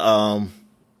has to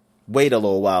wait a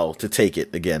little while to take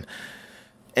it again.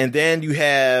 And then you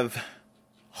have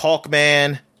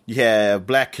Hawkman, you have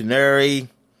Black Canary,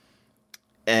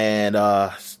 and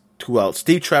who else?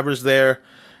 Steve Trevor's there,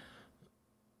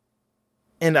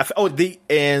 and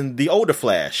the older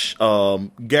Flash,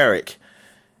 Garrick,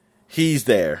 he's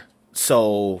there.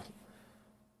 So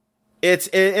it's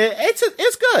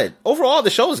good overall. The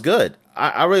show is good.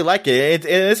 I really like it.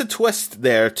 It's a twist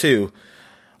there too,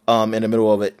 in the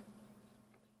middle of it.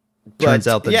 But, turns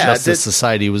out the Justice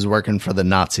Society was working for the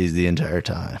Nazis the entire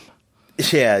time.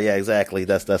 Yeah, exactly.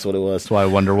 That's what it was. That's why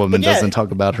Wonder Woman doesn't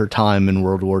talk about her time in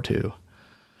World War II.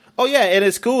 Oh yeah, and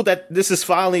it's cool that this is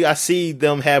finally, I see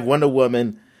them have Wonder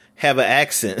Woman have an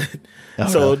accent.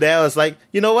 So now it's like,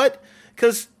 you know what?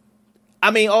 Because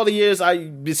I mean, all the years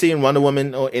I've been seeing Wonder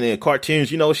Woman in the cartoons,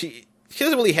 she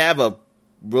doesn't really have a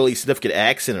really significant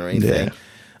accent or anything.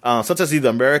 Yeah. Sometimes either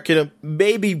American,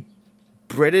 maybe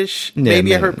British. Yeah,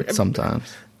 maybe I heard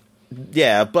sometimes.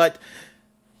 Yeah, but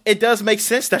it does make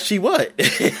sense that she would,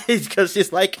 because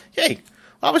it's like, hey,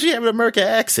 why would she have an American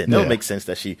accent? It don't make sense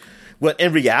that she. Well,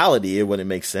 in reality, it wouldn't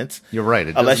make sense. You're right.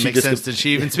 It doesn't make sense that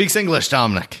she even speaks English,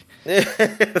 Dominic.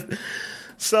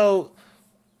 So,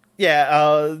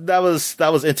 yeah, that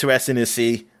was interesting to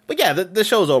see. But yeah, the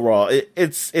show's overall,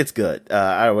 it's good.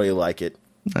 I really like it.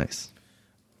 Nice.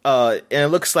 And it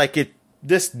looks like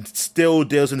this still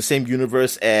deals in the same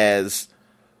universe as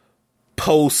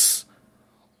post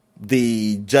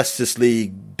the Justice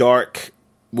League Dark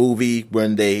movie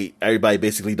when everybody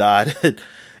basically died,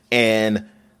 and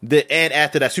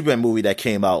after that Superman movie that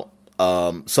came out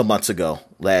some months ago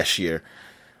last year.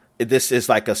 This is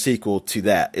like a sequel to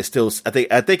that. It's still, I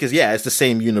think it's the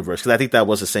same universe, because I think that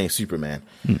was the same Superman.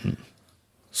 Mm-hmm.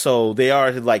 So they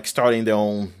are like starting their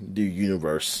own new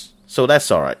universe. So that's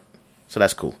all right. So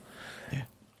that's cool.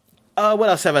 Yeah. What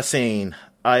else have I seen?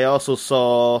 I also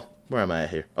saw, where am I at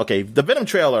here? Okay, the Venom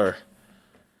trailer.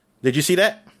 Did you see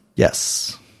that?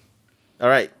 Yes. All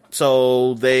right.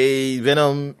 So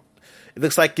Venom, it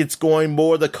looks like it's going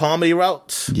more the comedy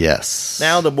route. Yes.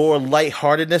 Now the more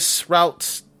lightheartedness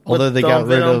route. Although they got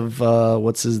rid of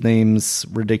what's his name's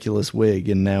ridiculous wig,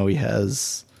 and now he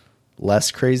has less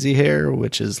crazy hair,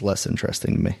 which is less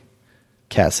interesting to me.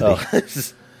 Cassidy. Oh.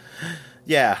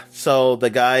 Yeah, so the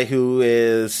guy who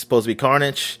is supposed to be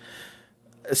Carnage.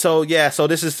 So yeah, so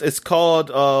it's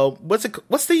called what's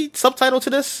the subtitle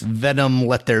to this? Venom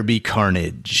Let There Be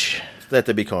Carnage. Let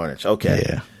There Be Carnage. Okay.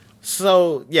 Yeah.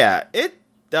 So yeah, it's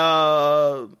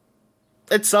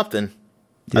something.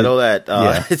 I know that.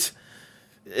 It's.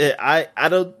 I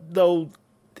don't know.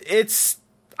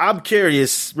 I'm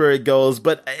curious where it goes,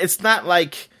 but it's not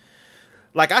like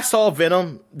I saw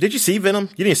Venom. Did you see Venom?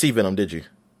 You didn't see Venom, did you?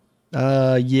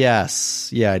 Yes.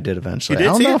 Yeah, I did eventually. I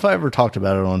don't know if I ever talked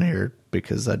about it on here,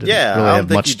 because I didn't really have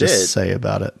much to say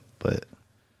about it, but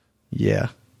yeah.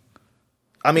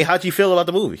 I mean, how'd you feel about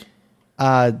the movie?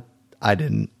 I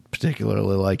didn't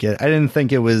particularly like it. I didn't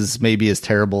think it was maybe as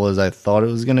terrible as I thought it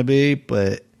was going to be,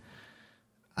 but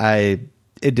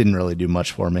it didn't really do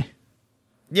much for me.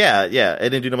 Yeah, it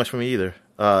didn't do much for me either.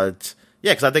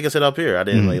 Because I think I said up here, I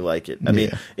didn't really like it. I mean,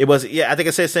 it was, I think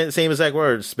I said same exact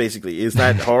words, basically. It's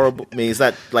not horrible. I mean, it's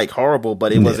not like horrible,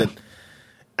 but it wasn't,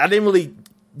 I didn't really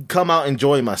come out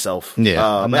enjoying myself. Yeah.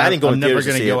 I didn't go I'm never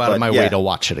going to go out of my way to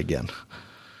watch it again.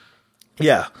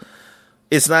 Yeah.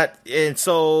 It's not,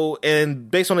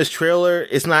 and based on this trailer,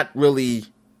 it's not really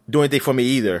doing anything for me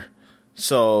either.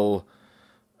 So,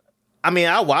 I mean,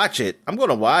 I'll watch it. I'm going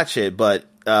to watch it, but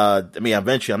I mean,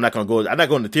 eventually, I'm not going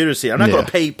to the theater to see it. I'm not going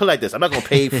to pay. Put it like this: I'm not going to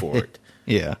pay for it.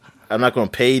 Yeah, I'm not going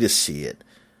to pay to see it.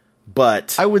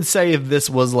 But I would say if this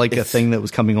was like a thing that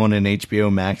was coming on in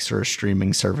HBO Max or a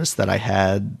streaming service that I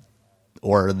had,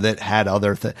 or that had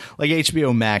other things like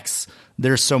HBO Max,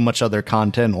 there's so much other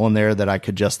content on there that I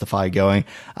could justify going.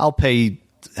 I'll pay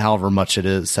however much it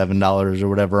is, $7 or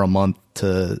whatever a month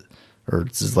or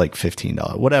it's just like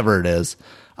 $15, whatever it is.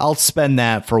 I'll spend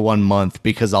that for 1 month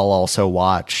because I'll also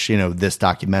watch, this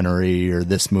documentary or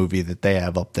this movie that they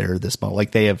have up there this month.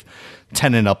 Like they have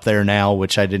Tenet up there now,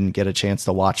 which I didn't get a chance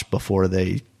to watch before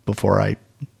I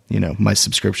my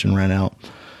subscription ran out.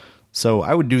 So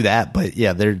I would do that, but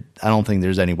yeah, I don't think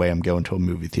there's any way I'm going to a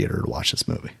movie theater to watch this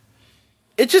movie.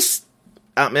 It just,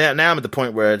 now I'm at the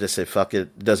point where I just say, fuck it,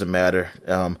 it doesn't matter.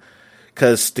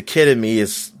 Because the kid in me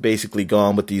is basically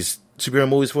gone with these superhero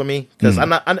movies for me. Because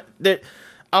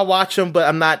I'll watch them, but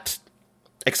I'm not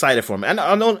excited for them. And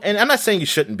I'm not saying you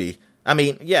shouldn't be. I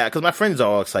mean, yeah, because my friends are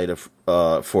all excited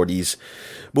for these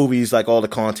movies, like all the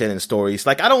content and stories.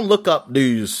 Like, I don't look up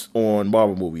news on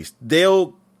Marvel movies.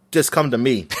 They'll just come to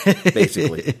me,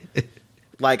 basically.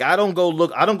 Like, I don't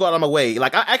go out of my way.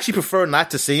 Like, I actually prefer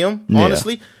not to see them,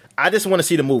 honestly. Yeah. I just want to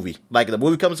see the movie. Like, if the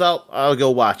movie comes out, I'll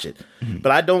go watch it. Mm-hmm.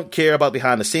 But I don't care about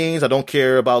behind the scenes. I don't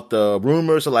care about the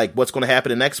rumors or, like, what's going to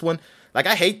happen in the next one. Like,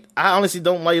 I honestly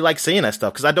don't really like seeing that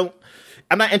stuff because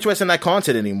I'm not interested in that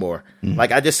content anymore. Mm-hmm.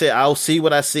 Like, I just said, I'll see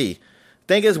what I see.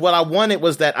 Thing is, what I wanted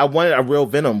was that I wanted a real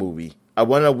Venom movie. I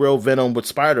wanted a real Venom with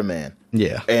Spider-Man.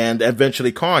 Yeah. And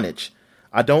eventually Carnage.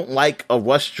 I don't like a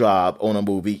rush job on a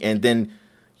movie and then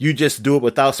you just do it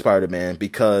without Spider-Man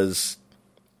because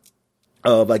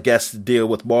of, I guess, the deal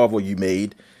with Marvel you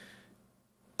made.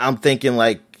 I'm thinking,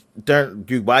 like,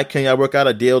 why can't y'all work out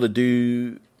a deal to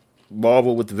do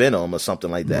Marvel with Venom or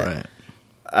something like that?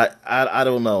 Right. I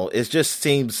don't know. It just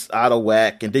seems out of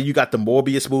whack. And then you got the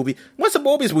Morbius movie. When's the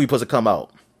Morbius movie supposed to come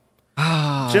out?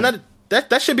 Shouldn't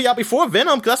that should be out before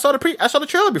Venom, because I saw the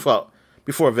trailer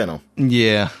before Venom.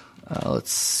 Yeah.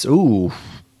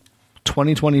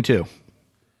 2022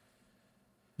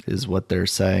 is what they're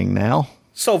saying now.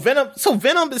 So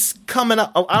Venom is coming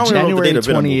out. I don't know January the date of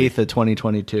 28th of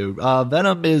 2022.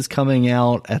 Venom is coming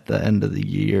out at the end of the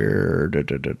year,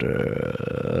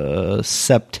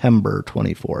 September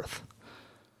 24th.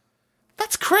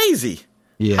 That's crazy.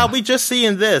 Yeah. How we just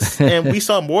seeing this, and we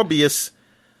saw Morbius.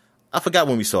 I forgot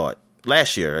when we saw it.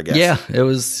 Last year, I guess. Yeah, it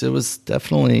was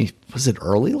definitely, was it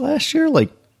early last year?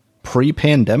 Like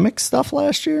pre-pandemic stuff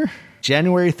last year?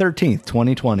 January 13th,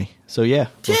 2020. So yeah,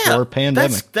 before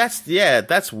pandemic.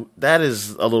 That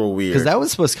is a little weird. Because that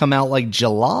was supposed to come out like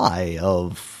July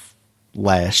of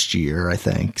last year, I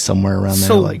think. Somewhere around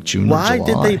there, like June or July. Why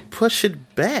did they push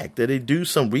it back? Did they do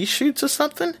some reshoots or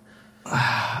something?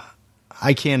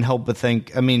 I can't help but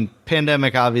think, I mean,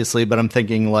 pandemic obviously, but I'm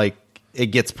thinking like it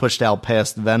gets pushed out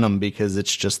past Venom because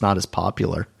it's just not as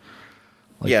popular.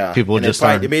 Like, people just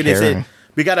aren't caring.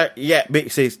 We gotta,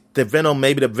 say the Venom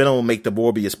will make the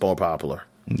Morbius more popular.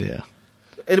 Yeah.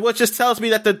 And what just tells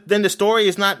me that then the story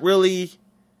is not really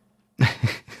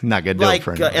not good like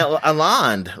for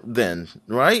aligned then,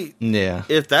 right? Yeah.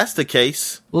 If that's the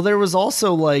case. Well, there was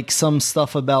also like some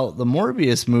stuff about the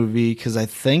Morbius movie, because I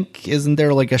think, isn't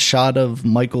there like a shot of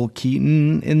Michael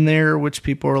Keaton in there, which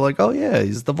people are like, oh yeah,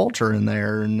 he's the Vulture in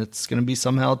there, and it's going to be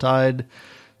somehow tied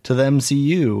to the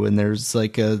MCU, and there's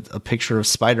like a picture of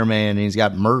Spider-Man, and he's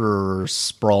got murderers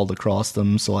sprawled across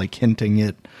them, so like hinting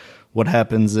at what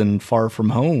happens in Far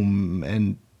From Home.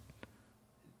 And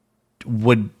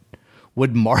would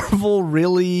Marvel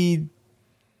really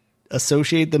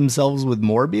associate themselves with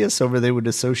Morbius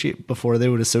before they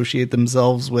would associate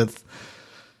themselves with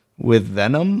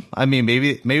Venom? I mean,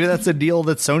 maybe that's a deal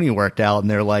that Sony worked out, and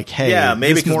they're like, hey,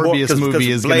 maybe this Morbius movie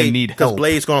is going to need help. Because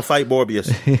Blade's going to fight Morbius.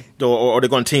 or they're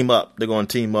going to team up. They're going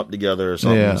to team up together or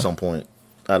something at some point.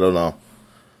 I don't know.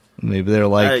 Maybe they're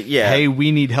like, hey,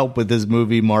 we need help with this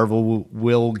movie. Marvel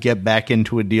will get back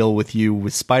into a deal with you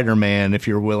with Spider-Man if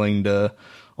you're willing to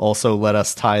also let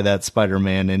us tie that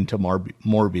Spider-Man into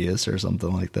Morbius or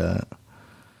something like that.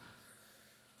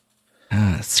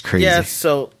 It's crazy.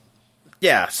 So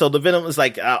the Venom is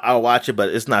like, I'll watch it,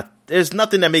 but there's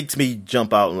nothing that makes me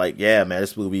jump out and like, yeah, man,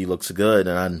 this movie looks good,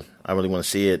 and I really want to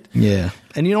see it. Yeah.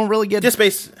 And you don't really get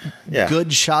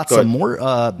good shots of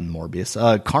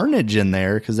Morbius, Carnage in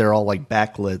there, because they're all like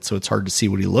backlit, so it's hard to see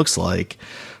what he looks like.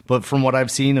 But from what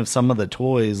I've seen of some of the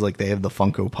toys, like they have the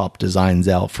Funko Pop designs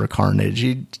out for Carnage,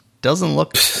 he doesn't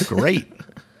look great.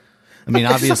 I mean,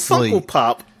 obviously, Funko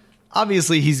Pop.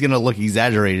 Obviously, he's going to look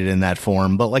exaggerated in that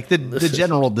form, but like the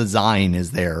general design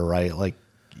is there, right? Like,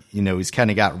 you know, he's kind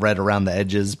of got red around the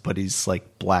edges, but he's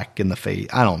like black in the face.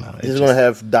 I don't know. He's going to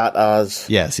have dot eyes.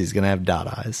 Yes, he's going to have dot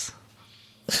eyes.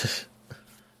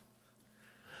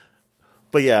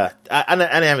 But yeah, I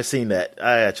haven't seen that.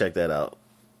 I gotta check that out.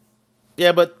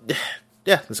 Yeah, but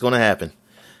yeah, it's going to happen.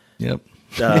 Yep.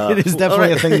 It is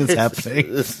definitely a thing that's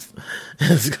happening.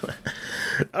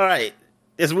 All right.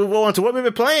 Let's move on to what we've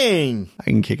been playing. I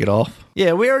can kick it off.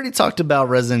 Yeah, we already talked about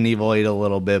Resident Evil 8 a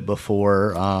little bit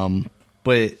before,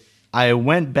 but I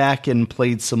went back and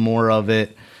played some more of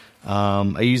it.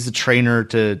 I used the trainer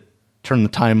to turn the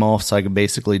time off so I could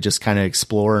basically just kind of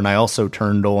explore, and I also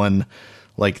turned on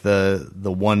like the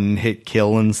one-hit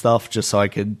kill and stuff just so I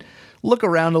could look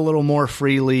around a little more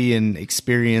freely and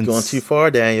experience. Going too far,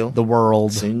 Daniel. The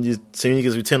world. Soon you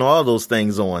can turn all those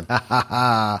things on.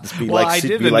 I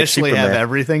did initially have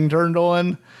everything turned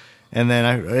on, and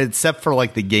then except for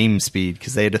like the game speed,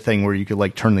 because they had a thing where you could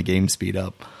like turn the game speed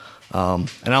up. And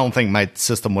I don't think my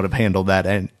system would have handled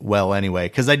that well anyway,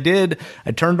 because I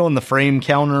turned on the frame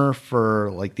counter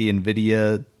for like the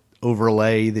NVIDIA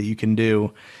overlay that you can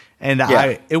do. And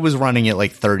it was running at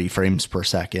like 30 frames per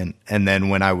second. And then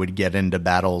when I would get into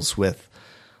battles with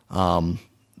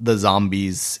the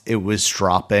zombies, it was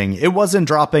dropping. It wasn't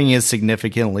dropping as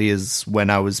significantly as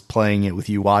when I was playing it with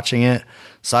you watching it.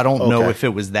 So I don't know if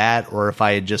it was that or if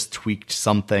I had just tweaked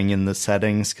something in the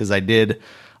settings, because I did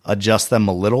adjust them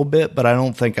a little bit, but I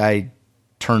don't think I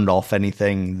turned off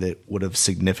anything that would have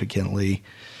significantly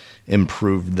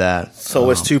improved that.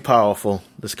 So it's too powerful.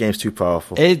 This game's too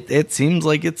powerful. It seems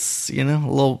like it's, a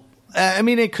little, I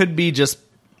mean, it could be just,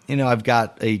 I've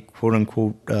got a quote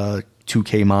unquote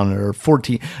 2K monitor,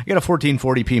 I got a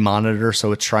 1440p monitor,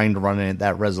 so it's trying to run it at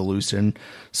that resolution.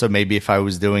 So maybe if I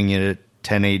was doing it at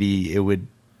 1080, it would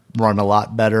run a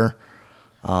lot better.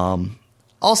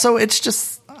 Also, it's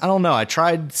just, I don't know. I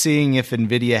tried seeing if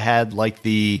NVIDIA had like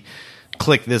the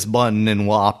click this button and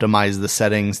we'll optimize the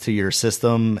settings to your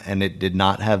system, and it did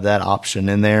not have that option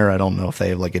in there. I don't know if they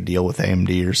have like a deal with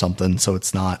AMD or something, so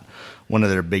it's not one of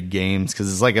their big games.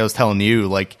 Because it's like I was telling you,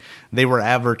 like they were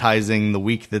advertising the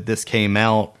week that this came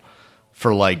out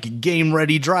for like game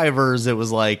ready drivers. It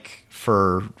was like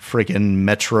for freaking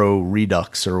Metro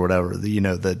Redux or whatever,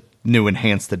 the new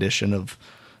enhanced edition of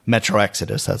Metro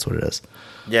Exodus. That's what it is.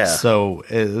 Yeah. So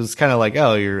it was kind of like,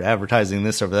 oh, you're advertising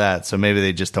this over that. So maybe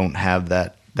they just don't have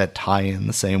that tie in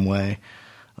the same way.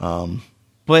 But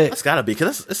that's gotta be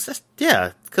because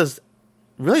because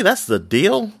really that's the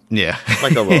deal. Yeah.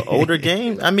 Like an older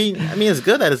game. I mean, it's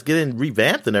good that it's getting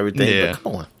revamped and everything. Yeah. But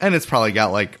come on. And it's probably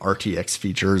got like RTX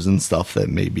features and stuff that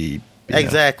maybe.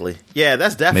 Exactly. Yeah,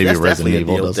 that's definitely a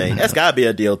deal thing. That's gotta be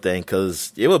a deal thing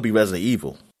because it would be Resident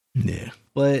Evil. Yeah.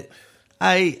 But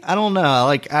I don't know.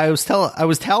 Like I was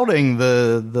touting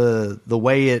the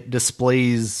way it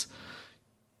displays,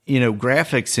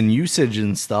 graphics and usage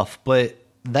and stuff, but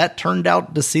that turned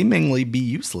out to seemingly be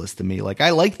useless to me. Like I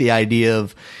like the idea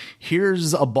of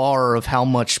here's a bar of how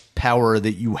much power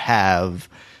that you have,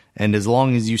 and as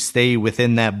long as you stay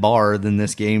within that bar, then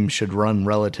this game should run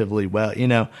relatively well.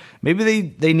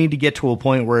 Maybe they need to get to a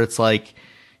point where it's like,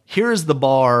 here's the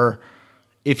bar.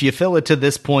 If you fill it to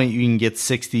this point, you can get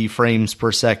 60 frames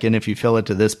per second. If you fill it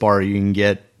to this bar, you can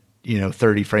get,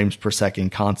 30 frames per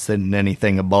second constant, and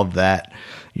anything above that,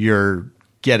 you're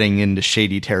getting into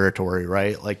shady territory,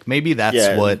 right? Like maybe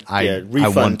that's what I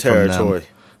want territory.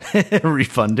 From them.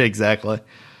 Refund, exactly.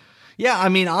 Yeah, I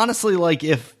mean, honestly, like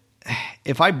if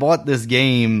I bought this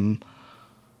game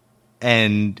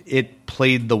and it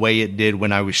played the way it did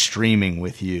when I was streaming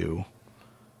with you,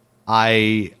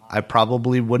 I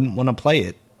probably wouldn't want to play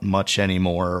it much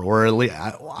anymore, or at least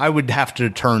I would have to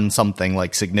turn something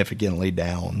like significantly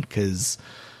down because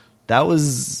that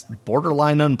was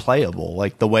borderline unplayable.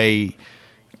 Like the way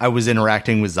I was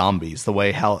interacting with zombies, the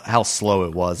way how slow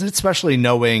it was, especially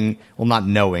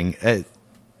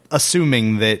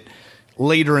assuming that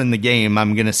later in the game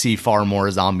I'm going to see far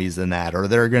more zombies than that, or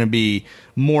there are going to be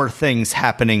more things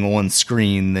happening on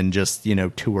screen than just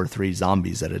 2 or 3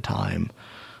 zombies at a time.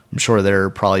 I'm sure there are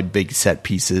probably big set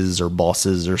pieces or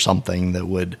bosses or something that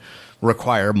would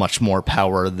require much more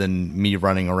power than me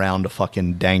running around a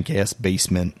fucking dank-ass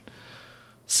basement.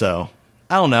 So,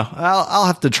 I don't know. I'll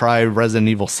have to try Resident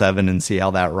Evil 7 and see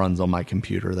how that runs on my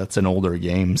computer. That's an older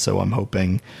game, so I'm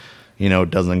hoping, it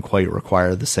doesn't quite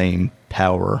require the same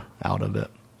power out of it.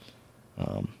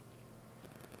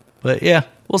 But yeah,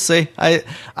 we'll see. I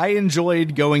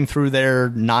enjoyed going through there,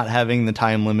 not having the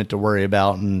time limit to worry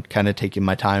about, and kind of taking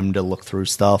my time to look through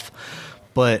stuff.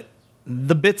 But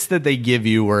the bits that they give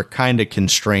you are kind of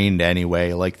constrained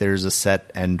anyway. Like there's a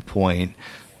set end point.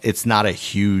 It's not a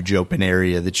huge open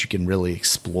area that you can really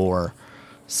explore.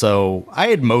 So I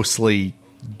had mostly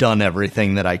done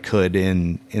everything that I could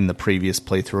in the previous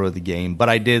playthrough of the game. But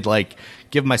I did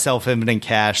give myself infinite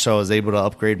cash, so I was able to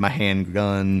upgrade my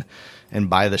handgun and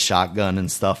buy the shotgun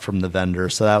and stuff from the vendor.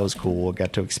 So that was cool. I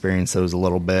got to experience those a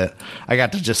little bit. I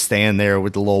got to just stand there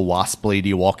with the little wasp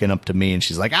lady walking up to me, and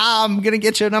she's like, I'm going to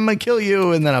get you and I'm going to kill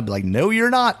you. And then I'd be like, no, you're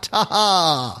not.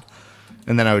 Ha-ha.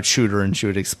 And then I would shoot her and she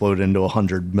would explode into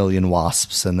 100 million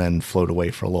wasps and then float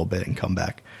away for a little bit and come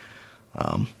back.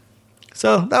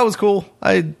 So that was cool.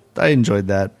 I enjoyed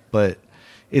that, but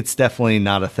it's definitely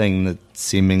not a thing that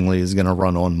seemingly is going to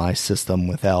run on my system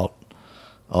without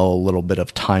a little bit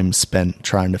of time spent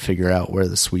trying to figure out where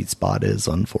the sweet spot is,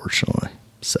 unfortunately.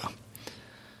 So,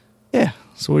 yeah.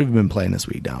 So what have you been playing this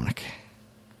week, Dominic?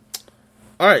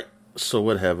 All right. So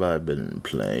what have I been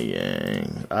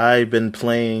playing? I've been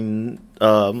playing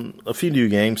a few new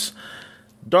games.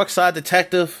 Dark Side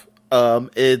Detective.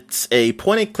 It's a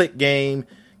point-and-click game.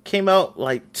 Came out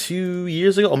 2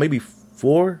 years ago, or maybe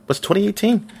 4. Was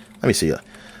 2018? Let me see.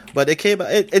 But it came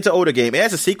out. It's an older game. It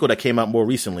has a sequel that came out more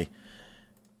recently.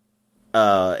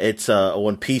 It's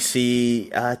on PC,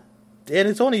 and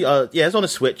it's only it's on the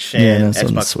Switch and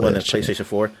Xbox One and PlayStation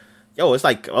 4. Yo, it's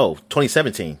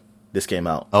 2017 this came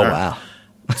out. Oh wow.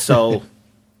 So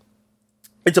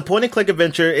it's a point and click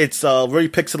adventure. It's very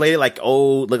pixelated, like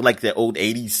the old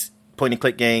 80s point and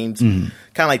click games. Mm-hmm.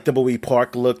 Kind of like Thimbleweed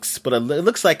Park looks, but it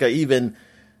looks like even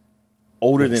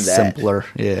older than that. Simpler,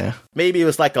 yeah. Maybe it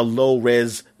was like a low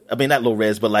res. I mean, not low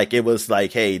res, but it was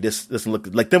hey, this look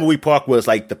like Thimbleweed Park was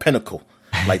the pinnacle.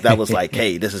 That was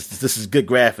hey, this is good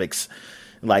graphics.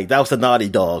 That was the Naughty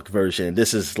Dog version.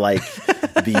 This is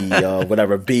the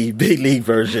whatever big league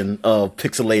version of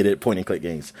pixelated point and click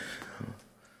games.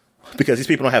 Because these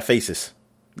people don't have faces.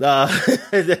 But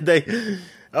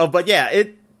yeah,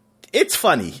 it's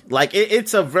funny. Like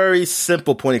it's a very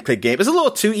simple point and click game. It's a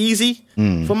little too easy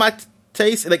for my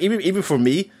taste. Like even for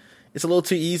me, it's a little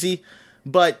too easy.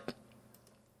 But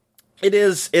it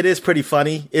is pretty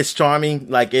funny. It's charming.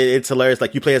 Like it's hilarious.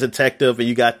 Like you play as a detective and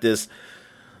you got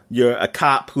you're a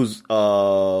cop who's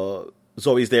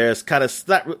always there. It's kind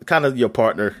of your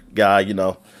partner guy, you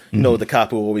know. You know, the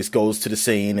cop who always goes to the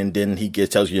scene and then he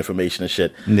tells you information and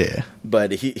shit. Yeah.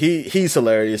 But he's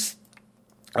hilarious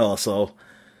also.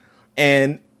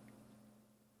 But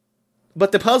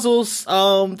the puzzles,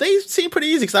 they seem pretty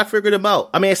easy because I figured them out.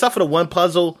 I mean, except for the one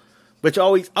puzzle, which I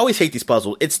always hate these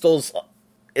puzzles.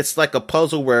 It's like a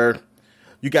puzzle where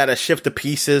you got to shift the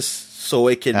pieces so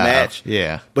it can match.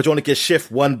 Yeah. But you only can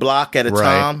shift one block at a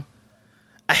time.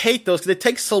 I hate those because it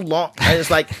takes so long. And it's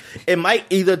like it might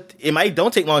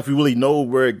don't take long if you really know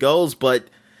where it goes, but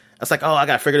it's like, oh, I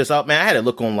gotta figure this out, man. I had to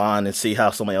look online and see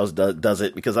how somebody else does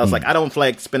it because I was like, I don't feel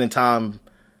like spending time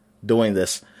doing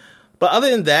this. But other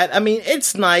than that, I mean,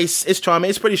 it's nice, it's charming,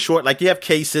 it's pretty short. Like you have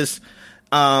cases.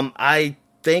 I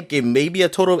think it may be a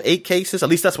total of 8 cases. At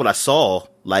least that's what I saw,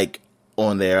 like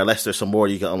on there. Unless there's some more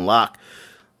you can unlock.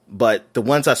 But the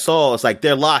ones I saw, it's like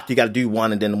they're locked. You got to do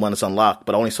one, and then the one is unlocked.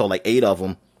 But I only saw like 8 of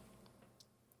them.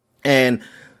 And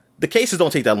the cases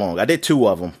don't take that long. I did 2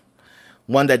 of them.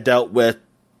 One that dealt with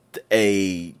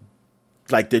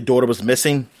like their daughter was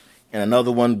missing, and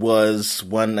another one was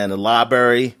one in the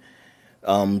library.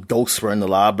 Ghosts were in the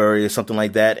library or something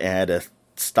like that, and I had to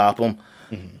stop them.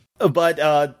 Mm-hmm. But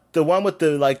the one with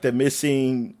the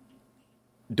missing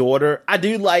daughter, I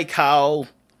do like how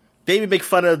they even make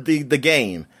fun of the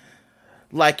game.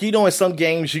 Like, you know, in some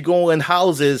games, you go in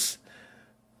houses.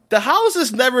 The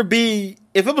houses never be...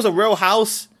 If it was a real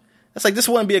house, it's like, this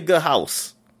wouldn't be a good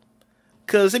house.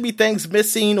 Because there'd be things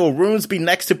missing or rooms be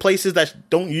next to places that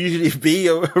don't usually be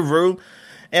a room.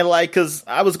 And, like, because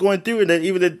I was going through and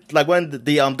even when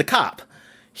the cop,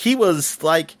 he was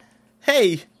like,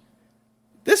 hey,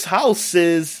 this house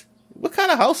is... What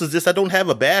kind of house is this? I don't have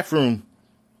a bathroom.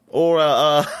 Or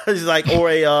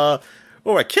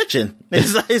or a kitchen.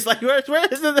 It's like where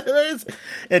is it?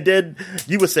 And then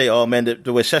you would say, "Oh man,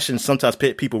 the recession sometimes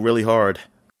hit people really hard."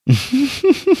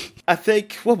 I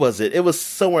think what was it? It was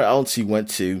somewhere else you went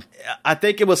to. I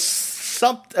think it was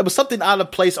something out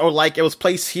of place, or like it was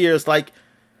placed here. It's like,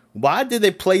 why did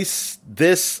they place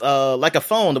this like a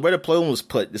phone? Where the phone was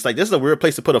put? It's like this is a weird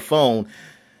place to put a phone.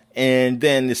 And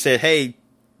then it said, "Hey,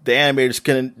 the animators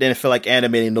didn't feel like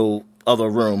animating no other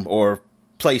room or."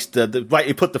 Place right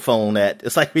you put the phone at.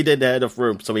 It's like we didn't have enough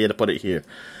room, so we had to put it here.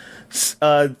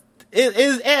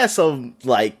 It has some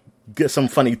some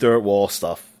funny third wall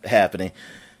stuff happening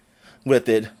with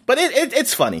it, but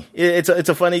it's funny. It's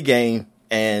a funny game,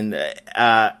 and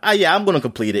I'm going to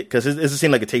complete it because it doesn't seem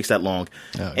like it takes that long.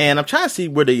 Oh. And I'm trying to see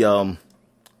where the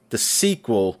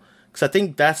sequel, because I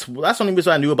think that's the only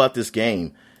reason I knew about this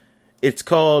game. It's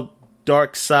called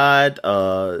Dark Side.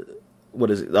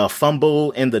 What is it?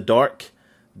 Fumble in the Dark.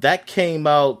 That came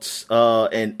out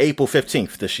in April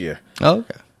 15th this year. Oh,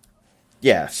 okay.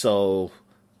 Yeah, so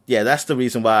that's the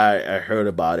reason why I heard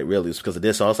about it. Really, is because of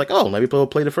this. So I was like, oh, let me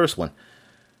play the first one.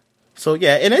 So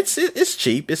yeah, and it's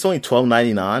cheap. It's only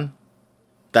 $12.99.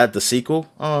 That the sequel.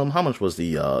 How much was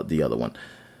the other one?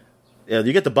 Yeah,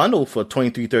 you get the bundle for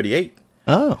 $23.38.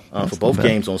 Oh, for both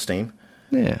games on Steam.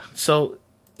 Yeah. So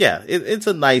yeah, it's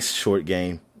a nice short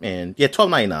game, and yeah,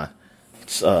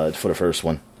 $12.99 for the first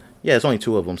one. Yeah, it's only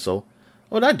 2 of them, so...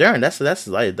 Oh, not darn, that's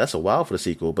a while for the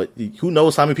sequel, but who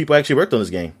knows how many people actually worked on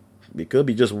this game? It could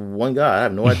be just one guy, I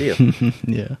have no idea.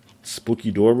 Yeah.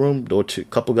 Spooky door room,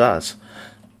 couple guys.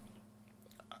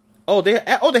 Oh, they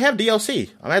have DLC.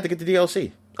 I'm gonna have to get the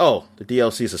DLC. Oh, the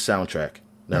DLC is a soundtrack.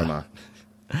 Never mind.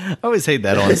 I always hate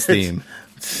that on Steam.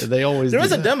 They always There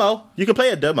is a demo. You can play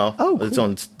a demo. Oh,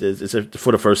 cool. It's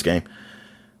for the first game.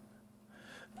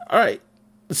 All right.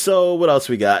 So what else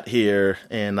we got here?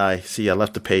 And I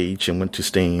left the page and went to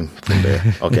Steam from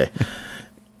there. Okay.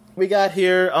 We got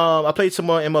here, I played some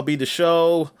more MLB The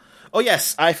Show. Oh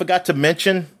yes, I forgot to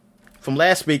mention from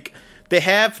last week, they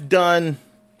have done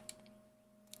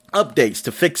updates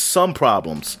to fix some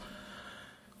problems.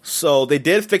 So they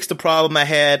did fix the problem I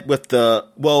had with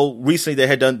recently they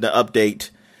had done the update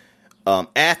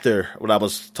after what I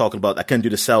was talking about. I couldn't do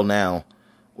the sell now,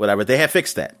 whatever. They had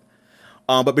fixed that.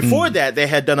 But before that, they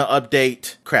had done an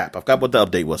update. Crap, I forgot what the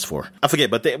update was for. I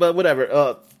forget, but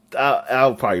whatever.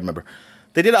 I'll probably remember.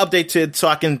 They did an update to it so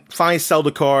I can finally sell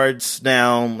the cards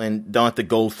now and don't have to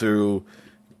go through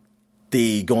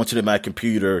going to my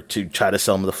computer to try to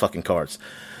sell them the fucking cards.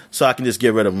 So I can just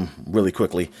get rid of them really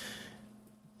quickly.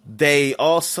 They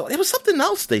also, it was something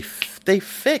else they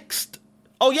fixed.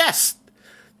 Oh yes,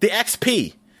 the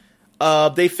XP.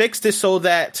 They fixed it so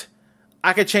that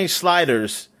I can change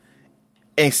sliders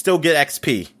and still get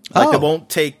XP. Like, they won't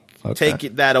take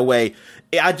that away.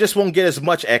 I just won't get as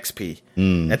much XP.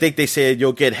 I think they said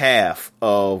you'll get half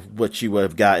of what you would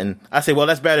have gotten. I say, well,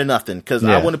 that's better than nothing, because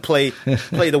I want to play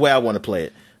the way I want to play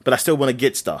it, but I still want to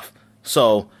get stuff.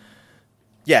 So,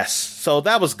 yes. So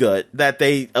that was good that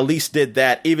they at least did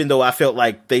that, even though I felt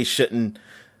like they shouldn't.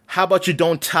 How about you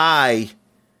don't tie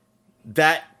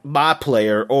that my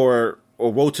player or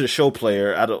Road to the Show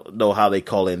player? I don't know how they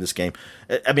call it in this game.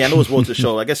 I mean, I know it's Road to the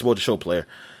Show. I guess Road to the Show player.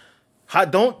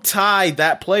 Don't tie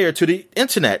that player to the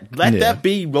internet. Let that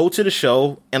be Road to the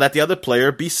Show, and let the other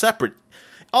player be separate.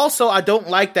 Also, I don't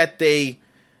like that they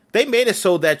made it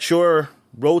so that your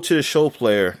Road to the Show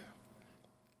player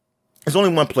is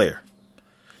only one player.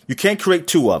 You can't create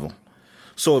two of them.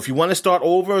 So if you want to start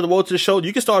over the Road to the Show,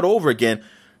 you can start over again.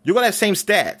 You're going to have the same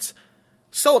stats.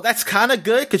 So that's kind of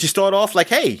good, because you start off like,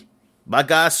 hey, my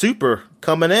guy's super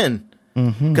coming in.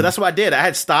 Because that's what I did. I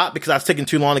had stopped because I was taking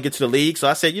too long to get to the league. So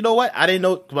I said, you know what? I didn't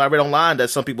know, because I read online that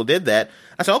some people did that.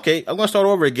 I said, okay, I'm going to start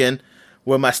over again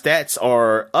where my stats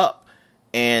are up.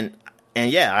 And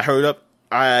yeah,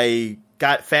 I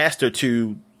got faster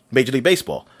to Major League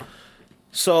Baseball.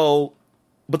 So,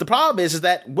 but the problem is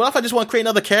that what if I just want to create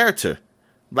another character?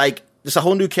 Like, just a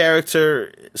whole new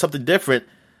character, something different.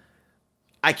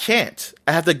 I can't.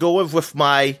 I have to go in with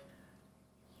my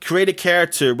created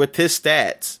character with his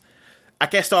stats. I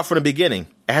can't start from the beginning.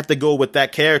 I have to go with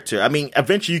that character. I mean,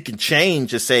 eventually you can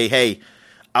change and say, hey,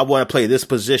 I want to play this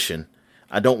position.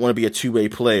 I don't want to be a two-way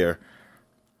player.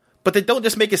 But they don't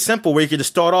just make it simple where you can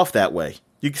just start off that way.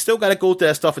 You still got to go through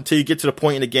that stuff until you get to the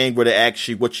point in the game where they ask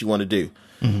you what you want to do.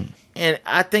 And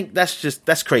I think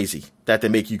that's crazy that they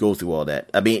make you go through all that.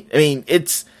 I mean,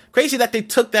 it's crazy that they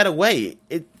took that away.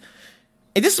 And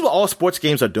this is what all sports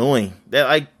games are doing.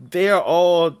 They are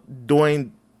all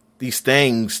doing these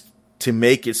things to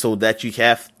make it so that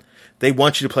they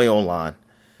want you to play online.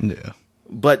 Yeah.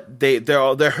 But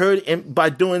they're hurting by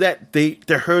doing that.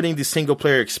 They're hurting the single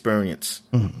player experience,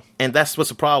 and that's what's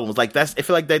the problem. It's like I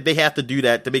feel like they have to do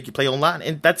that to make you play online,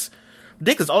 and that's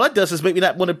ridiculous. All that does is make me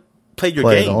not want to play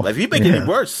your game. Like, if you make it any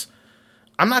worse,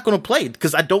 I'm not going to play it,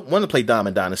 because I don't want to play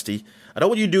Diamond Dynasty. I don't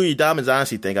want you to do your Diamond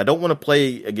Dynasty thing. I don't want to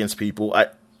play against people.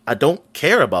 I don't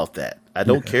care about that. I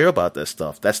don't care about that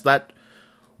stuff. That's not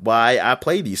why I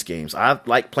play these games. I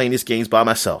like playing these games by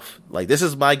myself. Like, this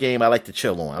is my game I like to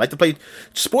chill on. I like to play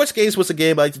sports games. Was a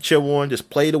game I like to chill on, just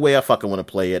play the way I fucking want to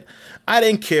play it. I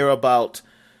didn't care about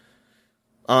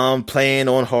playing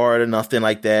on hard or nothing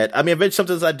like that. I mean, eventually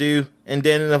sometimes I do, and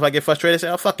then if I get frustrated, I say,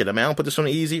 oh, fuck it, I mean, I'll put this on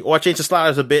easy, or I change the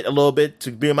sliders a little bit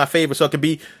to be in my favor, so it can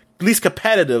be at least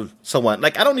competitive somewhat.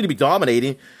 Like, I don't need to be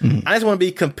dominating. I just want to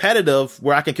be competitive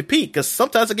where I can compete, because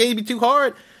sometimes the game be too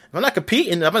hard. If I'm not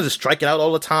competing, I'm just striking out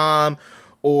all the time,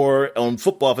 or on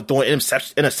football, if I'm throwing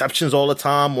interceptions all the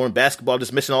time, or in basketball,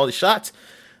 just missing all the shots.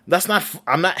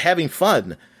 I'm not having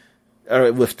fun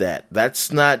with that.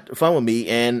 That's not fun with me,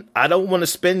 and I don't want to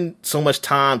spend so much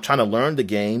time trying to learn the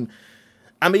game.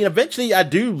 I mean, eventually I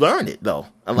do learn it, though.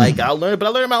 I'll learn it, but I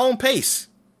learn at my own pace.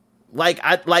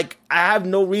 I have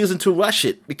no reason to rush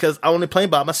it, because I only play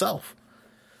by myself.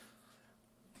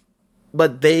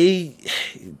 But they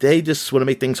just want to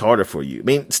make things harder for you. I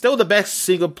mean, still the best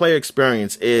single player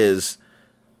experience is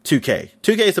 2K.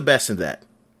 2K is the best in that.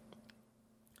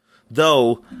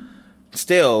 Though,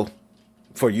 still,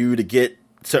 for you to get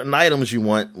certain items you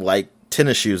want, like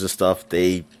tennis shoes and stuff,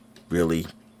 they really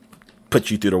put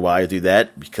you through the wire through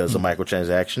that because of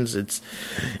microtransactions.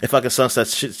 It fucking sucks that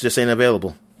shit just ain't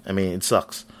available. I mean, it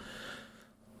sucks.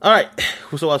 All right,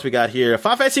 so what else we got here?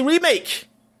 Final Fantasy Remake.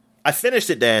 I finished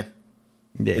it, Dan.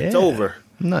 Yeah. It's over.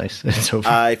 Nice. It's over.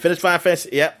 I finished Final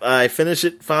Fantasy. Yep, I finished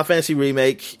it. Final Fantasy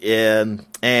Remake, and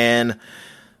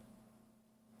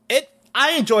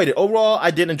I enjoyed it. Overall,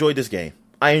 I did enjoy this game.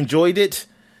 I enjoyed it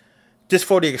just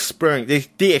for the experience.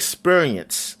 The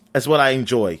experience is what I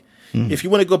enjoy. If you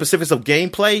want to go specifics of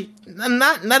gameplay, I'm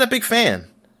not a big fan.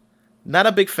 Not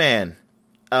a big fan.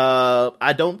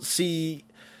 I don't see.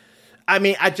 I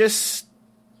mean, I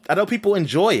know people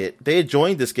enjoy it. They're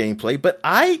enjoying this gameplay, but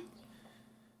I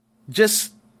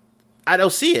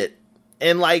don't see it.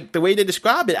 And like the way they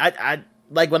describe it, I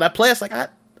like when I play, it's like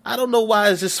I don't know why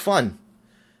it's just fun.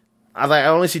 I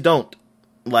honestly don't.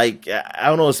 Like, I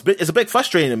don't know. It's a bit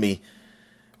frustrating to me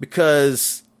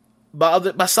because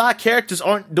my side characters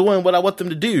aren't doing what I want them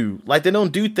to do. Like, they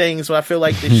don't do things where I feel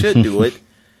like they should do it.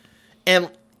 And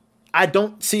I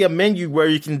don't see a menu where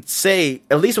you can say,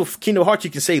 at least with Kingdom Hearts,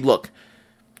 you can say, look,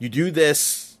 you do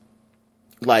this,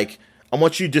 like, I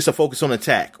want you just to focus on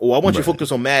attack, or I want you to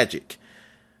focus on magic.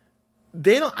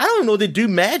 they don't. I don't know they do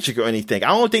magic or anything. I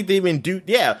don't think they even do.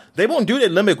 Yeah, they won't do their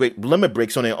limit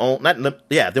breaks on their own.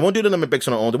 They won't do the limit breaks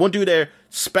on their own. They won't do their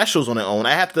specials on their own.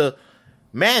 I have to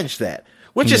manage that,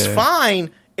 which is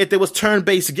fine if there was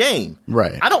turn-based game.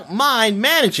 Right. I don't mind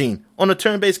managing on a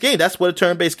turn-based game. That's what a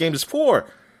turn-based game is for.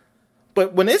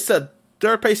 But when it's a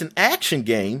third-person action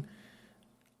game,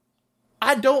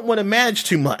 I don't want to manage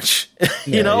too much.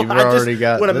 You've already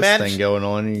got this thing going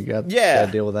on. You got to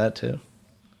deal with that too.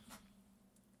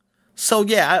 So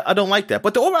yeah, I don't like that.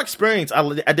 But the overall experience,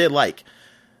 I did like.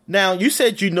 Now you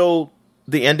said you know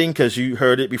the ending because you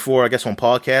heard it before, I guess on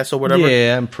podcasts or whatever.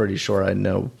 Yeah, I'm pretty sure I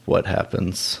know what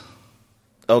happens.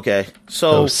 Okay,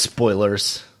 so those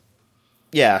spoilers.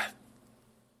 Yeah,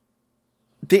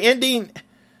 the ending.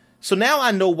 So now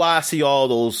I know why I see all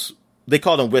those. They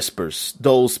call them whispers.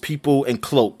 Those people in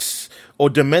cloaks or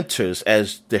Dementors,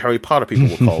 as the Harry Potter people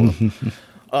will call them.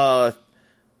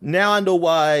 Now I know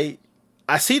why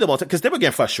I see them all the time because they were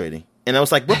getting frustrating, and I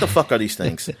was like, "What the fuck are these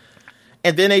things?"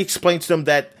 And then they explained to them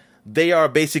that they are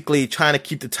basically trying to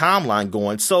keep the timeline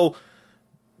going. So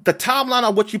the timeline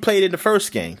on what you played in the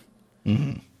first game,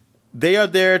 they are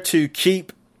there to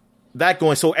keep that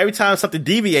going. So every time something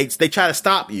deviates, they try to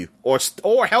stop you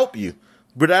or help you,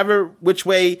 whatever which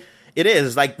way it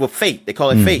is. Like with Fate, they call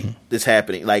it Fate. That's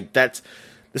happening. Like this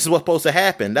is what's supposed to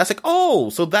happen. That's like, oh,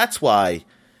 so that's why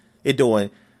it's doing.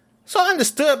 So I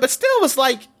understood, but still was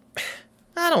like,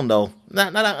 I don't know.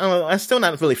 I'm still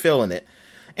not really feeling it.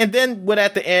 And then when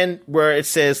at the end where it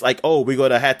says like, oh, we're going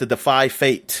to have to defy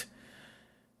fate.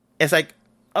 It's like,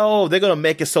 oh, they're going to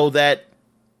make it so that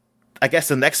I guess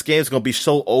the next game is going to be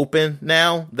so open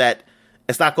now that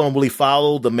it's not going to really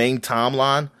follow the main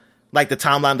timeline, like the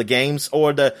timeline of the games, it's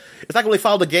not going to really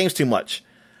follow the games too much.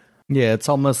 Yeah, it's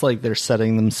almost like they're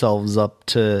setting themselves up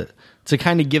to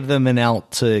kind of give them an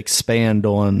out to expand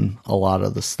on a lot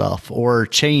of the stuff or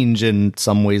change in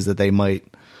some ways that they might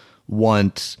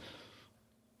want,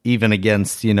 even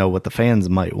against, what the fans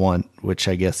might want, which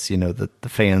I guess, the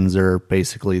fans are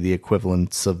basically the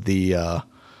equivalents of the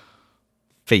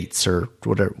fates or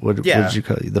whatever. What did you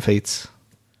call it? The fates?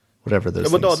 Whatever those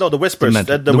things. No, the whispers.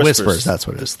 The whispers, that's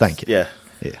what it is. Thank you. Yeah.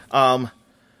 Yeah.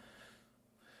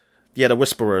 Yeah, the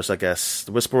whisperers, I guess.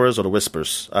 The whisperers or the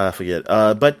whispers. I forget.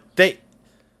 But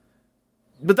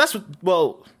that's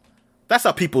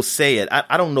how people say it.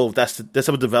 I don't know if that's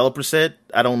what developers said.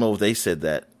 I don't know if they said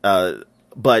that.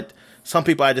 But some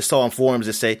people I just saw on forums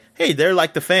that say, hey, they're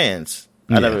like the fans.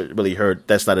 I never really heard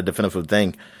that's not a definitive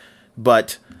thing.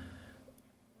 But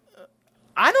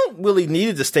I don't really need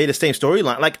it to stay the same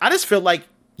storyline. Like, I just feel like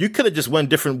you could have just went a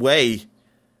different way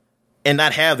and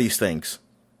not have these things.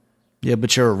 Yeah,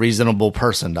 but you're a reasonable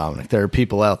person, Dominic. There are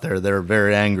people out there that are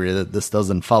very angry that this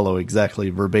doesn't follow exactly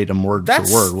verbatim word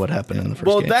for word what happened in the first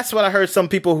game. Well, that's what I heard some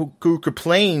people who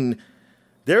complain.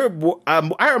 I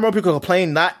remember people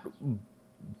complain not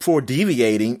for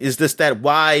deviating. Is just that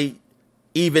why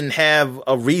even have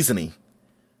a reasoning?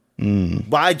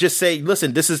 Why just say,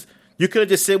 listen, you could have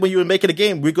just said when you were making a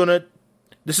game,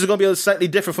 this is going to be slightly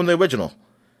different from the original.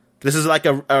 This is like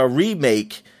a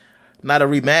remake, not a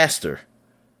remaster.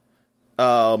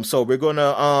 So we're going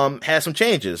to have some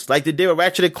changes, like they did with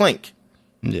Ratchet & Clank.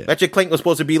 Yeah. Ratchet & Clank was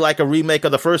supposed to be like a remake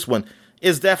of the first one.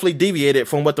 It's definitely deviated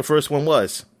from what the first one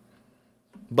was.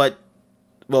 But,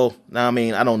 well, I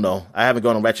mean, I don't know. I haven't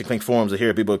gone on Ratchet & Clank forums to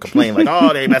hear people complain like,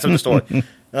 oh, they messed up the story.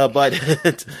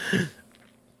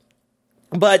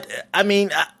 But I mean,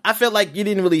 I feel like you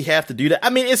didn't really have to do that. I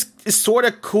mean, it's sort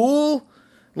of cool,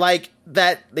 like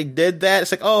that they did that.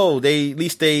 It's like, oh, at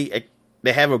least they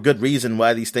have a good reason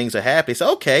why these things are happening.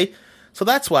 So okay, so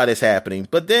that's why this happening.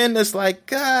 But then it's like,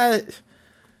 God,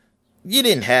 you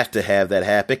didn't have to have that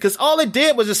happen because all it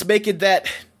did was just make it that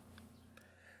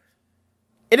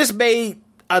it just made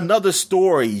another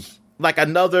story, like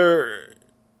another.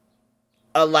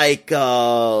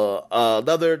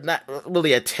 Another, not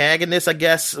really antagonist, I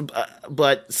guess,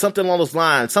 but something along those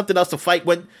lines, something else to fight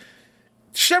when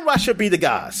Shinra should be the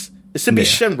guys. It should be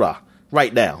Shinra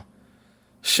right now.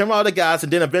 Shinra are the guys,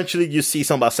 and then eventually you see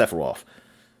something about Sephiroth.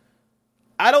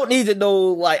 I don't need to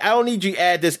know, I don't need you to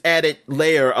add this added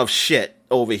layer of shit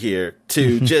over here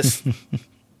to just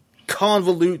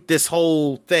convolute this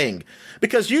whole thing.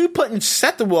 Because you putting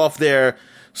Sephiroth there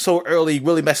so early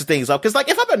really messes things up. Because,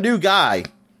 if I'm a new guy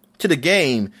to the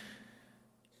game,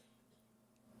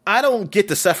 I don't get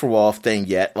the Sephiroth thing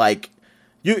yet.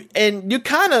 You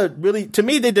kind of really, to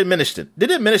me, they diminished it. They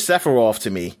diminished Sephiroth to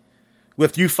me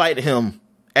with you fighting him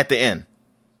at the end.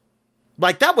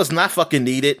 That was not fucking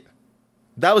needed.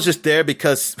 That was just there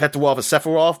because Sephiroth is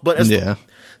Sephiroth. But the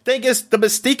thing is, the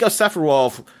mystique of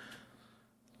Sephiroth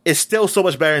is still so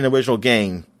much better in the original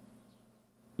game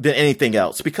than anything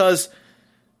else, because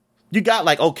you got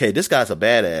like, okay, this guy's a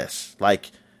badass,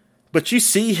 like, but you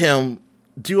see him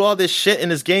do all this shit in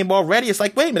this game already. It's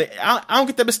like, wait a minute, I don't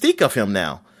get the mystique of him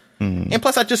now. And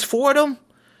plus, I just fought him.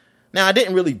 Now, I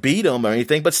didn't really beat him or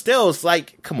anything, but still, it's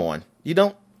like, come on, you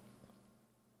don't.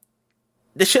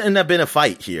 There shouldn't have been a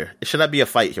fight here. It should not be a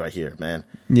fight right here, man.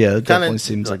 Yeah, it definitely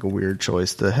seems like a weird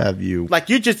choice to have you. Like,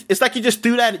 it's like you just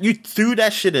threw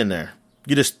that shit in there.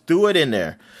 You just threw it in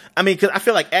there. I mean, because I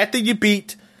feel like after you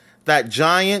beat that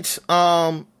giant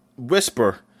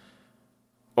Whisper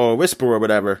or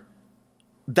whatever,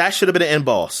 that should have been an end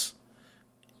boss.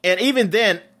 And even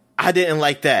then, I didn't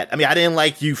like that. I mean, I didn't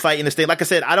like you fighting this thing. Like I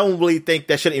said, I don't really think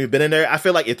that should have even been in there. I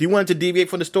feel like if you wanted to deviate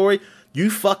from the story, you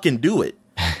fucking do it.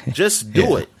 Just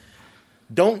do it.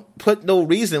 Don't put no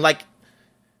reason. Like,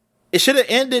 it should have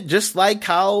ended just like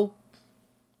how.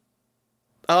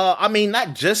 I mean,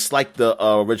 not just like the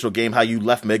original game, how you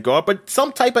left Midgard, but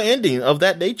some type of ending of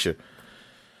that nature.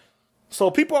 So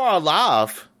people are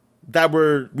alive that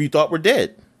we thought were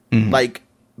dead. Like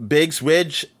Biggs,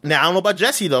 Wedge. Now I don't know about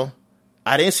Jesse though.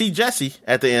 I didn't see Jesse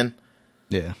at the end.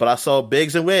 Yeah, but I saw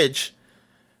Biggs and Wedge.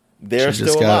 They're still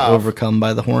alive. She just got overcome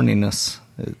by the horniness.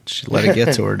 She let it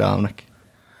get to her, Dominic.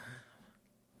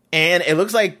 And it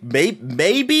looks like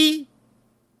maybe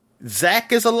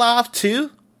Zach is alive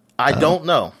too. I don't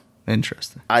know.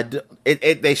 Interesting.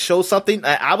 They show something.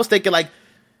 I was thinking like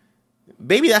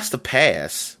maybe that's the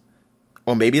past,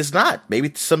 or maybe it's not.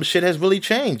 Maybe some shit has really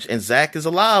changed, and Zach is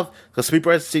alive because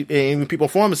people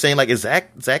forums saying like, is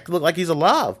Zach look like he's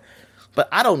alive? But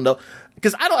I don't know,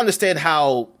 because I don't understand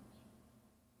how.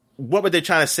 What were they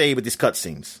trying to say with these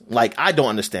cutscenes? Like, I don't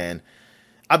understand.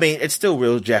 I mean, it's still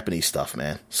real Japanese stuff,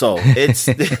 man. So it's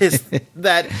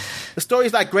that the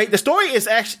story's not great. The story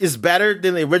is better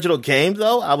than the original game,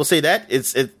 though. I will say that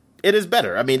it is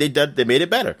better. I mean, they made it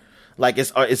better. Like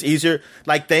it's easier.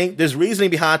 Like there's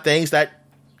reasoning behind things that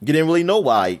you didn't really know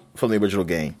why from the original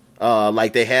game.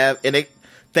 Like they have, and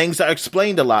things are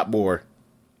explained a lot more,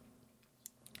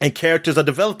 and characters are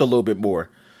developed a little bit more.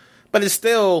 But it's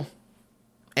still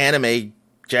anime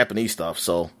Japanese stuff,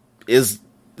 so it's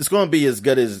going to be as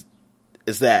good as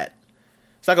that.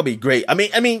 It's not going to be great. I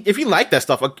mean, if you like that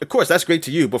stuff, of course that's great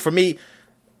to you. But for me,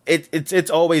 it's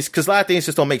always, because a lot of things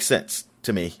just don't make sense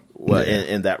to me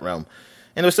in that realm,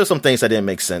 and there's still some things that didn't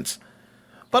make sense.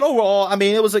 But overall, I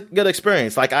mean, it was a good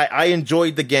experience. Like I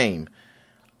enjoyed the game.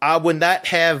 I would not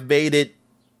have made it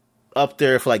up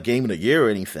there for like Game of the Year or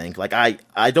anything. Like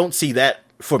I don't see that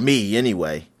for me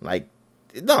anyway. Like,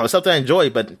 no, it's something I enjoy,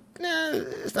 but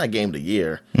it's not Game of the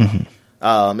Year.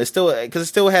 It's still, because it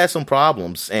still has some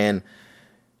problems, and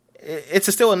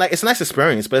it's still it's a nice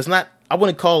experience, but it's not. I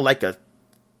wouldn't call it like a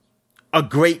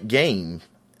great game.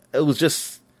 It was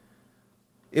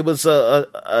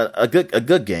a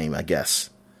good game, I guess.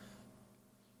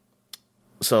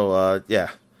 So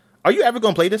yeah, are you ever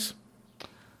going to play this?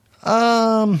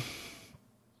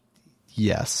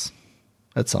 Yes,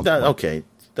 at some point. Okay,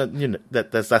 that's a no.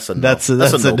 That's a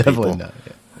no, definitely no.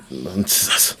 Yeah.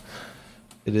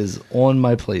 It is on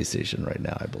my PlayStation right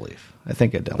now, I believe. I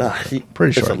think I downloaded it.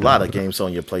 Pretty sure. There's a lot of games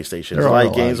on your PlayStation. There's a lot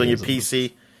of games on your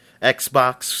PC,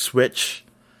 Xbox, Switch.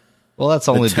 Well, that's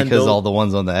only Nintendo, because all the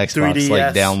ones on the Xbox 3DS.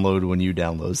 Like download when you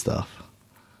download stuff.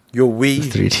 Your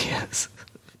Wii. The 3DS.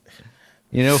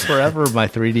 You know, forever my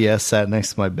 3DS sat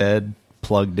next to my bed,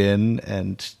 plugged in,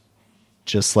 and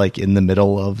just like in the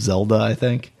middle of Zelda, I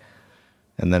think.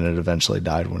 And then it eventually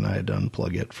died when I had to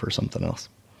unplug it for something else.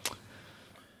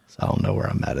 So I don't know where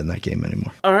I'm at in that game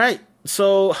anymore. All right.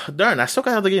 So, darn, I still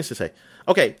got other games to say.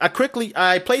 Okay, I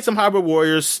played some Hyrule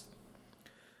Warriors.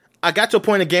 I got to a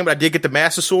point in the game where I did get the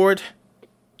Master Sword.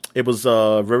 It was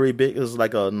very big. It was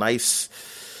like a nice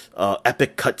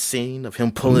epic cutscene of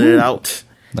him pulling it out,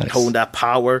 nice. Holding that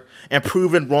power, and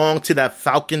proving wrong to that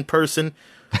Falcon person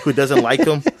who doesn't like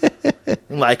him.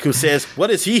 Like, who says, what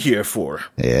is he here for?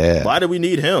 Yeah. Why do we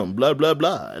need him? Blah, blah,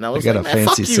 blah. And I was like, man,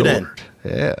 fuck you sword. Then.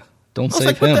 Yeah. Don't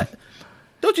save him.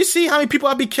 Don't you see how many people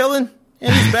I be killing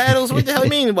in these battles? What the hell do you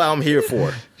mean what I'm here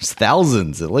for? There's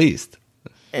thousands, at least.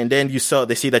 And then they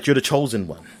see that you're the chosen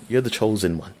one. You're the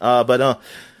chosen one.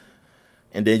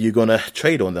 And then you're going to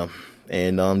trade on them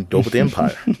and go with the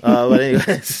Empire. But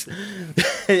anyways.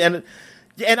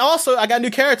 And also, I got a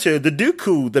new character, the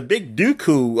big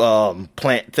Dooku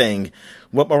plant thing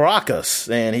with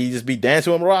maracas. And he just be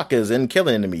dancing with maracas and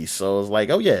killing enemies. So I was like,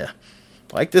 oh yeah,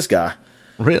 I like this guy.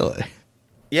 Really?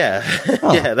 Yeah.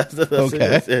 Oh, yeah. That's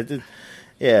okay.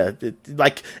 Yeah.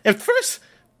 Like, at first,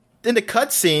 in the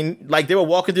cutscene, like, they were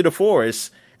walking through the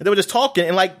forest, and they were just talking,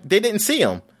 and, like, they didn't see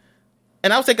him.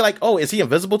 And I was thinking like, oh, is he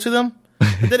invisible to them?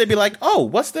 And then they'd be like, oh,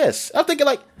 what's this? I'm thinking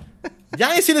like,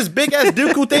 y'all ain't see this big ass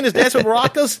Dooku thing that's dancing with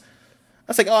maracas?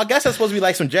 I was like, oh, I guess that's supposed to be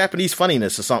like some Japanese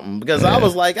funniness or something. Because I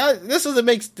was like, this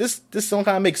don't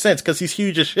kind of make sense because he's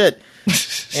huge as shit.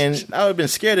 And I would have been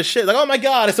scared as shit. Like, oh my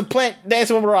God, it's a plant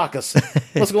dancing with maracas.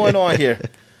 What's going on here?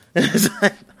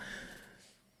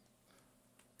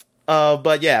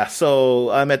 But yeah,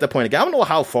 so I'm at the point again. I don't know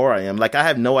how far I am. Like, I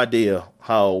have no idea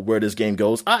where this game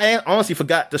goes. I honestly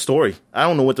forgot the story. I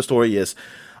don't know what the story is.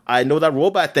 I know that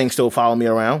robot thing still following me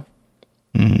around.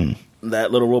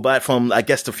 That little robot from, I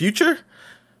guess, the future.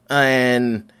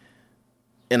 And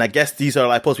I guess these are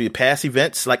like supposed to be past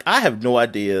events. Like, I have no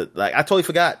idea. Like, I totally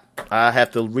forgot. I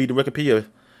have to read the Wikipedia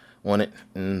on it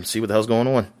and see what the hell's going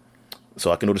on, so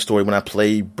I can know the story when I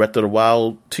play Breath of the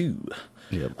Wild 2.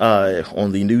 Yep.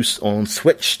 On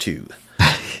Switch 2. All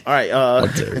right.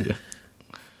 What dare you?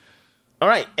 All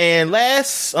right, and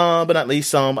last but not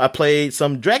least, I played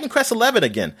some Dragon Quest XI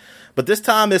again, but this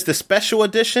time it's the special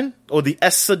edition or the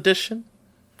S edition,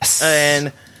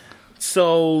 and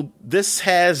so this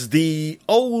has the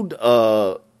old,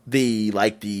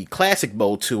 the classic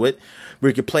mode to it, where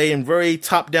you can play in very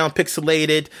top-down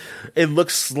pixelated. It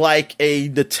looks like a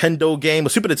Nintendo game,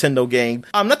 a Super Nintendo game.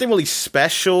 Nothing really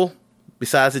special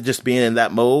besides it just being in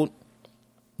that mode,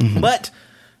 but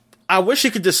I wish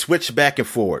you could just switch back and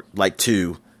forward, like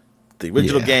to the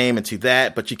original game and to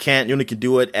that, but you can't. You only can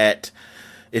do it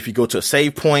if you go to a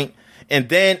save point, and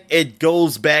then it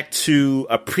goes back to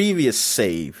a previous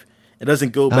save. It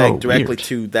doesn't go back directly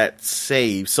to that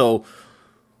save. So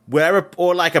wherever,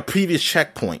 or like a previous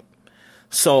checkpoint.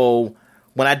 So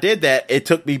when I did that, it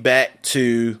took me back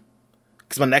to,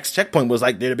 because my next checkpoint was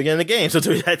like near the beginning of the game. So to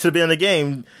the beginning of the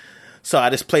game. So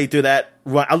I just played through that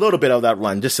run, a little bit of that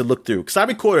run, just to look through. Because I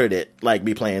recorded it, like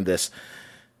me playing this.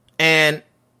 And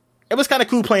it was kind of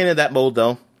cool playing in that mode,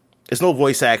 though. There's no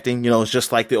voice acting, it's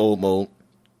just like the old mode.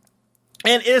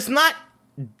 And it's not...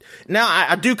 Now,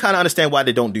 I do kind of understand why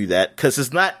they don't do that, because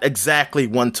it's not exactly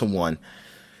one-to-one.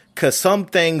 Because some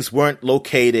things weren't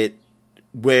located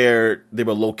where they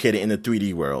were located in the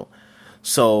 3D world.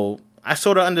 So I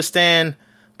sort of understand,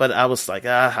 but I was like,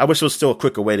 I wish there was still a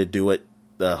quicker way to do it.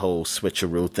 The whole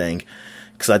switcheroo thing,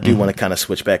 because I do want to kind of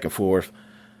switch back and forth.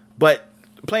 But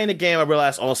playing the game, I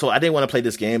realized also I didn't want to play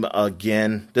this game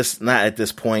again. Not at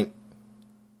this point.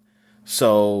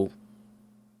 So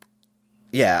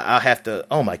yeah, I'll have to.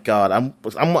 Oh my God,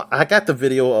 I got the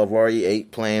video of RE8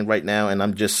 playing right now, and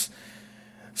I'm just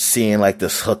seeing like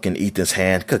this hook in Ethan's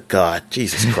hand. Good God,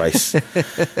 Jesus Christ,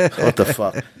 what the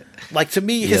fuck? Like, to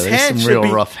me, his hand some should real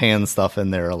be rough hand stuff in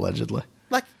there, allegedly.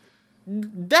 like.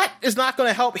 That is not going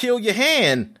to help heal your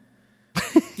hand.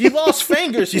 You lost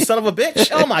fingers, you son of a bitch.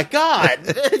 Oh my God.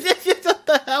 What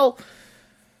the hell?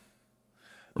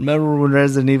 Remember when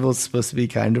Resident Evil was supposed to be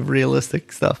kind of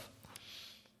realistic stuff?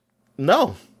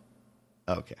 No.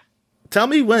 Okay. Tell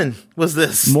me, when was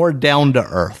this? More down to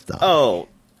earth, though. Oh.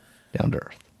 Down to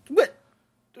earth. What?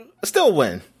 Still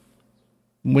when?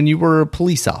 When you were a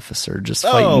police officer just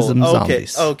fighting some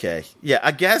zombies. Okay. Yeah,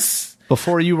 I guess.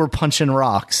 Before you were punching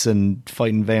rocks and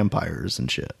fighting vampires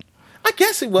and shit. I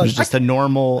guess it was. It was just a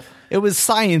normal... It was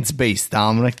science-based,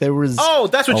 Dominic. There was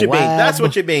that's what you mean. That's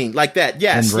what you mean. Like that.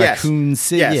 Yes, and Raccoon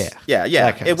City.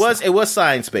 Yeah. It was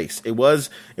science-based. It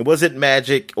wasn't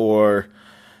magic or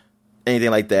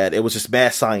anything like that. It was just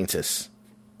mad scientists.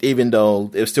 Even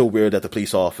though it was still weird that the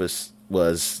police office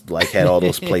was like had all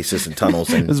those places and tunnels.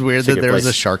 And it was weird that there was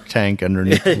a shark tank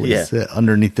underneath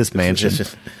underneath this mansion.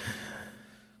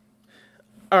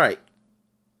 All right.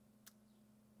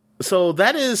 So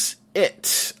that is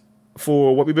it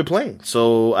for what we've been playing.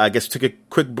 So I guess we took a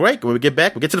quick break. When we get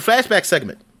back, we'll get to the flashback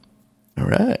segment. All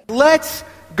right. Let's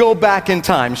go back in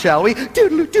time, shall we?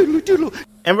 Doodle, doodle, doodle.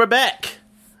 And we're back.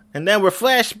 And then we're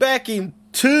flashbacking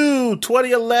to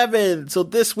 2011. So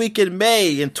this week in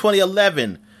May in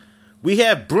 2011, we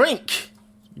have Brink.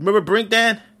 Remember Brink,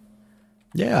 Dan?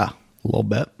 Yeah, a little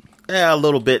bit. Yeah, a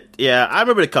little bit. Yeah, I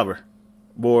remember the cover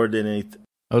more than anything.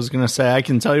 I was going to say, I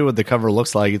can tell you what the cover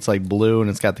looks like. It's like blue, and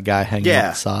it's got the guy hanging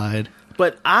outside.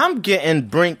 But I'm getting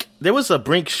Brink. There was a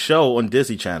Brink show on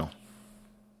Disney Channel.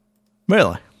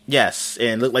 Really? Yes,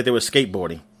 and it looked like they were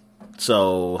skateboarding.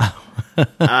 So,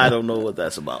 I don't know what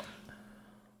that's about.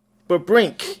 But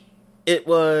Brink,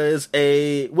 was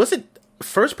it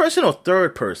first person or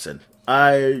third person?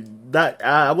 I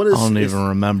don't even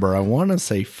remember. I want to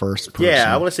say first person.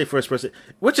 Yeah, I want to say first person,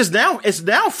 which is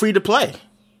now free to play.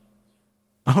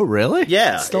 Oh, really?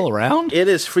 Yeah. It's still around? It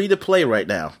is free to play right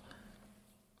now.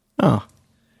 Oh.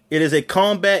 It is a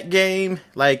combat game,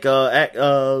 like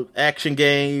action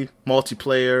game,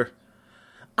 multiplayer.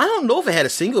 I don't know if it had a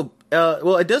single.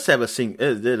 Well, it does have a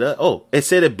single. It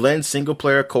said it blends single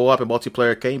player, co-op, and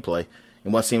multiplayer gameplay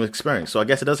in one seamless experience. So I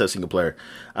guess it does have single player.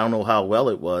 I don't know how well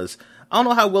it was. I don't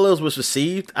know how well it was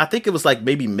received. I think it was like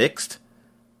maybe mixed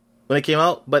when it came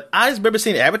out. But I just remember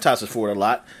seeing advertisements for it a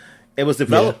lot. It was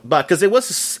developed by, because it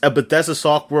was a Bethesda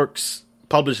Softworks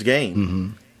published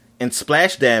game, and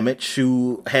Splash Damage,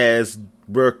 who has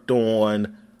worked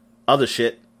on other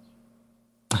shit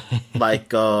like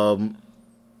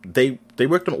they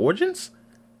worked on Origins.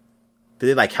 Did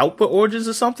they like help with Origins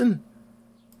or something?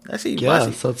 I see.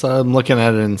 Yeah, so that's, I'm looking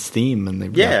at it in Steam, and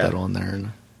they've got that on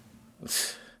there.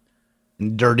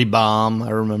 And Dirty Bomb,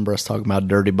 I remember us talking about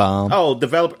Dirty Bomb. Oh,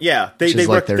 developer, yeah, they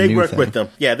work with them.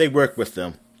 Yeah, they work with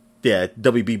them. Yeah,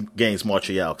 WB Games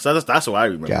Montreal. So that's what I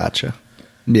remember. Gotcha.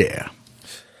 Yeah.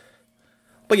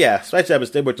 But yeah, Splash Damage,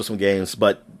 they worked on some games,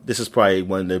 but this is probably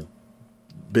one of the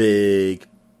big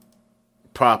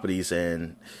properties,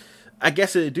 and I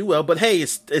guess it do well. But hey,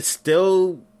 it's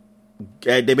still,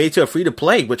 they made it to a free to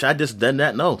play, which I just did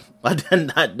not know. I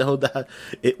did not know that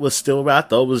it was still around. I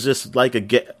thought it was just like a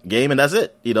game, and that's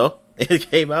it. You know, it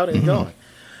came out and gone.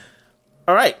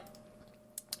 All right,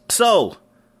 so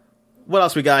what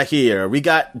else we got here? We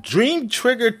got Dream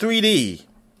Trigger 3D.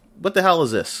 What the hell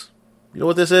is this? You know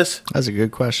what this is? That's a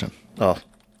good question. Oh,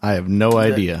 I have no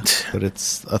idea, but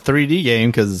it's a 3D game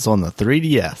because it's on the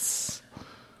 3DS.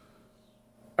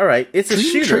 All right, it's a Dream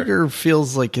shooter. Trigger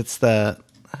feels like it's that.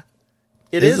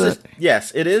 It is.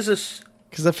 Yes, it is a.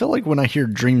 Because I feel like when I hear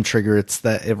Dream Trigger, it's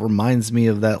that it reminds me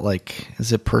of that. Like,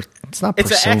 is it? It's not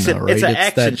Persona, right? It's an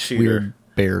action that shooter. Weird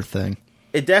bear thing.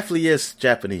 It definitely is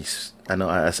Japanese. I know.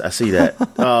 I see that.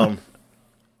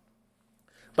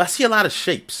 But I see a lot of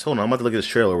shapes. Hold on, I'm about to look at this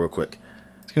trailer real quick.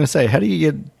 I was gonna say, where do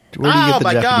you get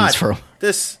the Japanese from?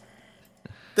 This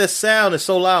sound is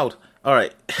so loud. All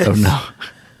right. Oh no.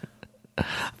 I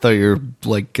thought you were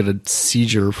like get a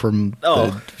seizure from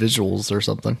the visuals or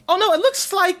something. Oh no, it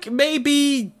looks like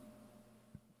maybe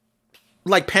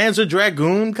like Panzer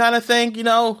Dragoon kind of thing, you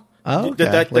know? Oh,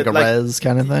 okay. Like a res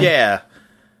kind of thing? Yeah.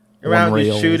 Around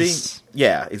you shooting.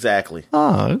 Yeah, exactly.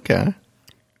 Oh, okay.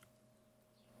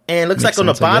 And it looks like on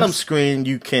the bottom screen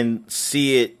you can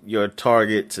see it, your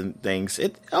targets and things.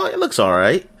 It looks all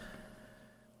right.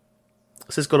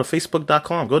 It says go to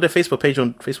Facebook.com. Go to the Facebook page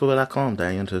on Facebook.com,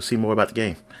 Daniel, to see more about the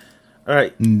game. All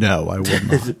right. No, I will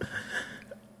not.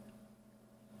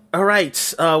 All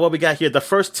right. What we got here? The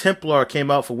first Templar came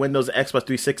out for Windows and Xbox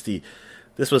 360.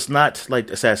 This was not like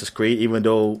Assassin's Creed, even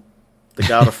though the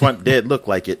guy on the front did look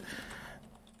like it.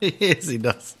 Yes, he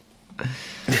does.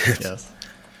 Yes.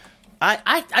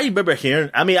 I remember hearing.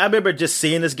 I remember just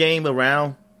seeing this game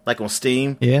around, like on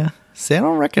Steam. Yeah. See, I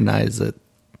don't recognize it.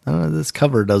 I don't know. This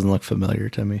cover doesn't look familiar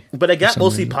to me. But it got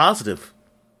mostly positive.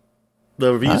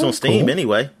 The reviews on Steam,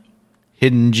 anyway.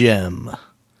 Hidden gem.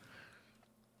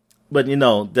 But you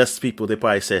know, that's people. They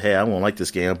probably said, "Hey, I won't like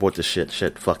this game. I bought this shit.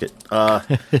 Fuck it." Let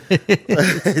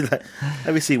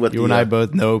me see what you and I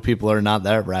both know. People are not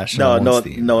that rational. No,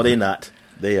 they're not.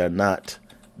 They are not.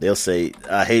 They'll say,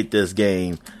 "I hate this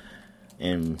game."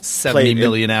 And 70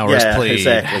 million hours played.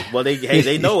 Exactly. Well,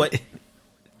 they know it.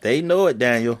 They know it,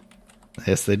 Daniel.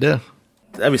 Yes, they do.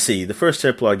 Let me see. The first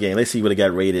Templar game. Let's see what it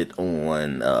got rated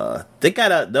on. They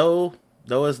got a no,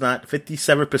 it's not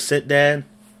 57%, Dan,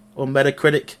 on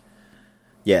Metacritic.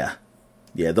 Yeah.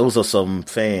 Those are some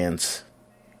fans.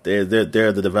 They're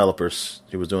the developers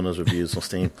who was doing those reviews on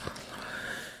Steam.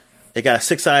 It got a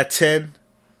 6 out of 10,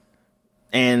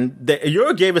 and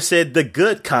your gamer said the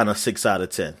good kind of 6 out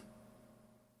of 10.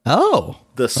 Oh,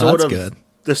 that's good.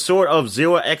 The sort of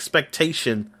zero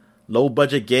expectation, low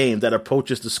budget game that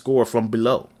approaches the score from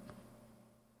below.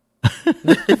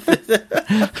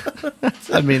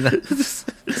 I mean, that's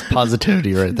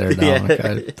positivity right there, Dominic.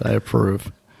 Yeah. I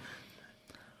approve.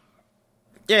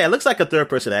 Yeah, it looks like a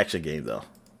third-person action game, though.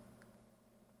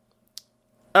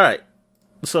 All right.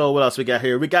 So what else we got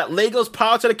here? We got Lego's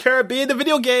Pirates of the Caribbean, the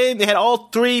video game. They had all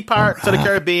 3 Pirates of the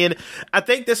Caribbean. I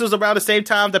think this was around the same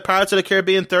time the Pirates of the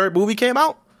Caribbean 3rd movie came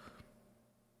out.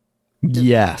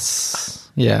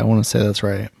 Yes. Yeah, I want to say that's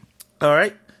right. All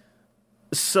right.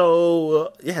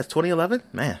 So, it's 2011?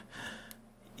 Man.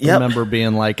 Yep. I remember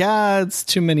being like, it's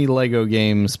too many Lego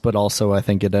games, but also I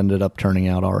think it ended up turning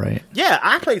out all right. Yeah,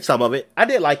 I played some of it. I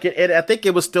did like it, and I think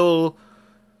it was still...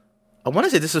 I want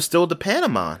to say this is still the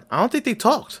Panama. I don't think they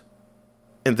talked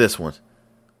in this one.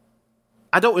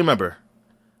 I don't remember.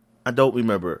 I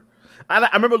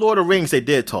remember Lord of the Rings, they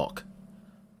did talk.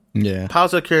 Yeah.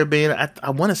 Pirates of the Caribbean,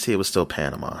 I want to say it was still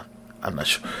Panama. I'm not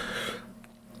sure.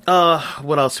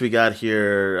 What else we got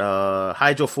here?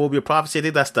 Hydrophobia Prophecy. I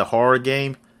think that's the horror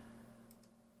game.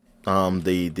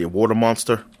 The water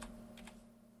monster.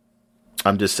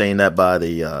 I'm just saying that by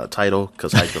the title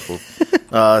because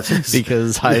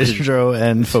because hydro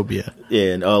and phobia.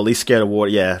 Yeah, and least scared of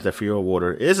water. Yeah, the fear of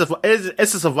water. It's a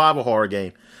survival horror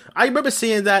game. I remember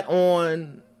seeing that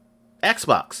on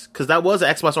Xbox because that was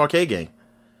an Xbox arcade game.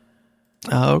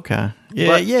 Oh, okay.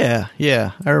 Yeah,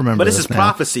 yeah. I remember. But this is now.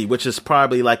 Prophecy, which is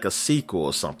probably like a sequel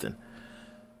or something.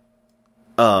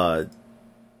 Because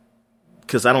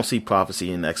I don't see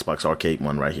Prophecy in the Xbox arcade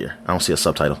one right here. I don't see a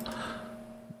subtitle.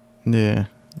 Yeah.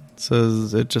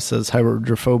 It just says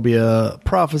Hydrophobia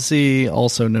Prophecy,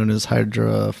 also known as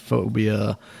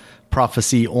Hydrophobia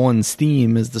Prophecy on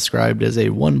Steam, is described as a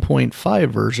 1.5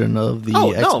 version of the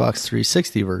Xbox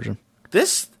 360 version.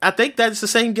 I think that's the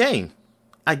same game.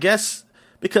 I guess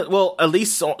because at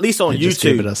least on they YouTube, just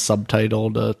gave it a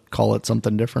subtitle to call it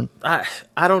something different. I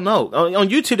don't know. On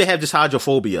YouTube they have just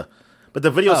Hydrophobia, but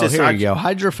the video says here you go.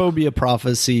 Hydrophobia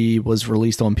Prophecy was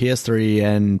released on PS3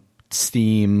 and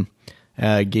Steam.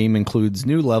 Game includes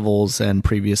new levels and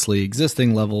previously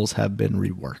existing levels have been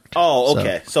reworked. Oh,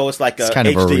 okay. So it's like a kind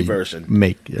HD of a version.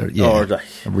 Or a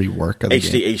rework of the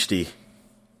game. HD.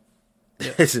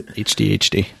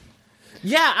 HD.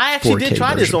 Yeah, I actually did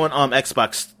try version. this on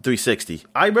Xbox 360.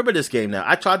 I remember this game now.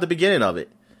 I tried the beginning of it.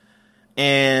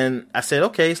 And I said,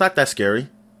 okay, it's not that scary.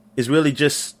 It's really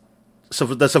just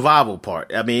the survival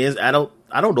part. I mean, I don't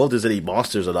know if there's any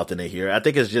monsters or nothing in here. I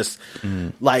think it's just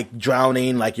like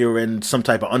drowning, like you're in some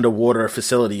type of underwater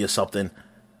facility or something.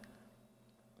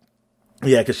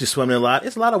 Yeah, because you're swimming a lot.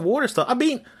 It's a lot of water stuff. I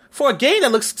mean, for a game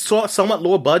that looks somewhat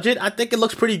lower budget, I think it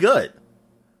looks pretty good.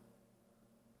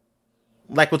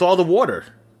 Like with all the water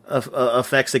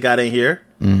effects they got in here.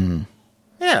 Mm-hmm.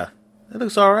 Yeah, it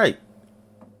looks all right.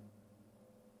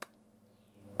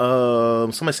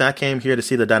 Somebody said I came here to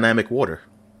see the dynamic water.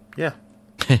 Yeah.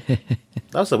 That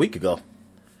was a week ago.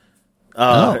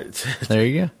 There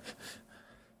you go.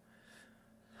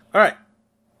 All right.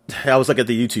 I was looking at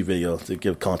the YouTube video to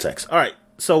give context. All right.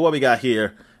 So what we got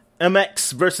here?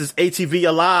 MX versus ATV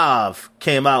Alive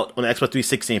came out on the Xbox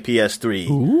 360 and PS3.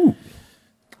 Ooh.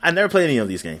 I never played any of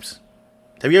these games.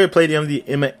 Have you ever played any of the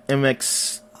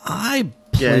MX I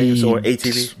played games or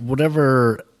ATV?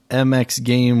 Whatever MX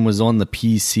game was on the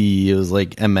PC. It was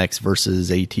like MX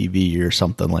versus ATV or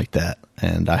something like that.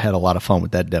 And I had a lot of fun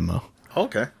with that demo.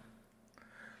 Okay.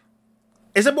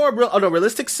 Is it more of a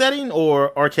realistic setting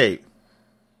or arcade?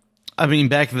 I mean,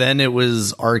 back then it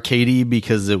was arcadey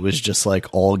because it was just like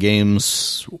all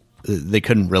games. They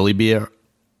couldn't really be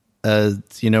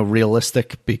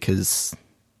realistic because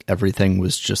everything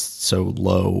was just so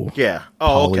low. Yeah.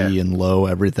 Poly okay. and low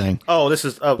everything. Oh, this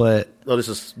is. This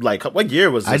is like what year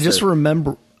was this? I just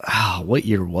remember. What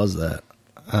year was that?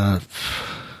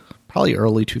 Probably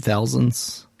early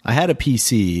 2000s. I had a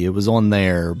PC. It was on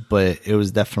there, but it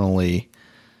was definitely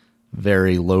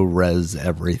very low res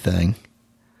everything.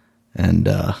 And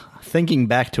thinking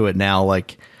back to it now,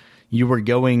 like you were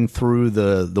going through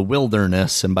the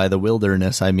wilderness, and by the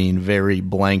wilderness I mean very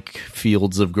blank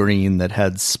fields of green that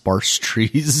had sparse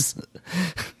trees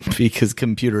because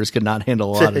computers could not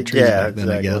handle a lot of trees back then,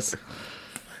 I guess.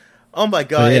 Oh my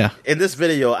god! Yeah. In this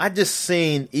video, I just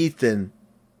seen Ethan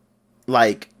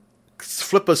like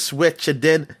flip a switch, and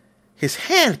then his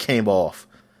hand came off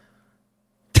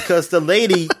because the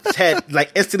lady had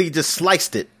like instantly just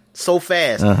sliced it so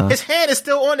fast. Uh-huh. His hand is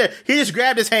still on there. He just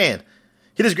grabbed his hand.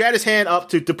 He just grabbed his hand up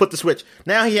to put the switch.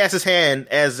 Now he has his hand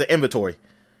as the inventory.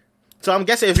 So I'm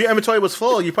guessing if your inventory was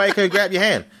full, you probably couldn't grab your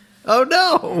hand. Oh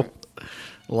no!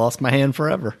 Lost my hand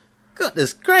forever.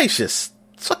 Goodness gracious.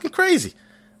 It's fucking crazy.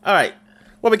 All right.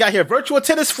 What we got here? Virtua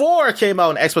Tennis 4 came out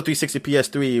on Xbox 360,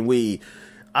 PS3, and Wii.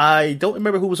 I don't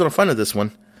remember who was on the front of this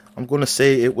one. I'm going to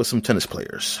say it was some tennis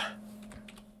players.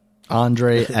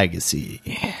 Andre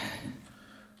Agassi.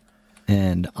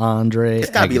 And Andre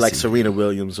It's got to be like Agassi. Serena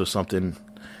Williams or something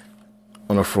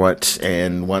on the front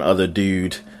and one other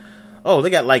dude. Oh,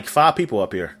 they got like 5 people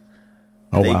up here.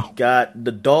 Oh, They wow. got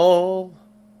Nadal.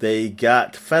 They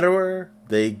got Federer.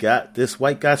 They got this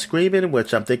white guy screaming,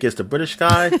 which I'm thinking is the British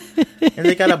guy. And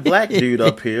they got a black dude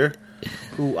up here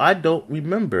who I don't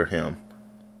remember him.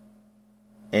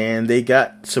 And they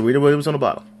got Serena Williams on the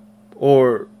bottom.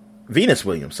 Or Venus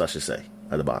Williams, I should say,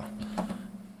 at the bottom.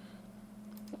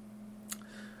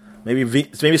 Maybe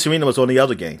Serena was on the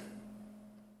other game.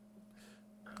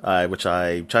 Which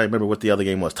I try to remember what the other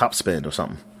game was. Top Spin or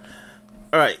something.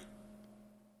 All right.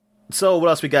 So what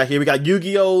else we got here? We got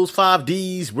Yu-Gi-Oh's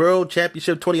 5D's World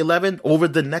Championship 2011 over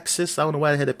the Nexus. I don't know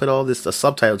why they had to put all this a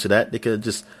subtitle to that. They could have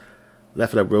just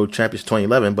left it up World Championship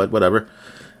 2011, but whatever.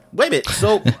 Wait a minute.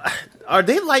 So are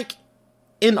they like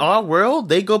in our world?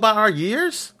 They go by our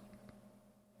years?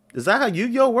 Is that how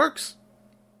Yu-Gi-Oh works?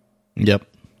 Yep,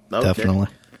 Okay. definitely.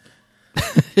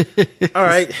 All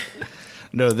right.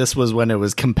 No, this was when it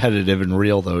was competitive and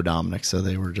real, though, Dominic. So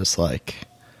they were just like,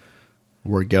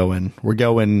 we're going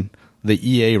the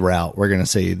EA route. We're going to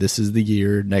say this is the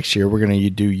year. Next year, we're going to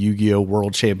do Yu-Gi-Oh!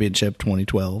 World Championship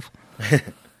 2012.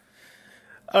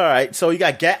 All right. So you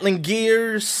got Gatling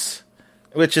Gears,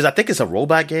 which is, I think it's a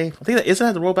robot game. Isn't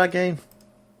that the robot game?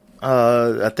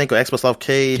 I think on Xbox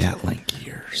Arcade. Gatling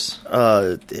Gears.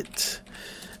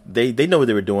 They know what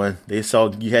they were doing. They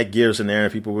saw you had gears in there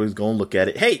and people were going to look at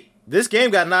it. Hey, this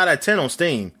game got 9 out of 10 on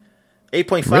Steam.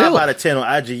 8.5 Really? out of 10 on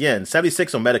IGN.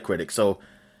 76 on Metacritic. So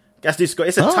that's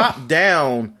it's a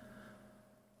top-down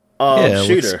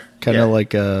shooter. Kind of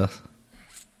like a...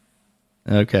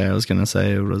 Okay, I was going to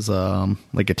say it was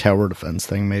like a tower defense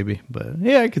thing maybe. But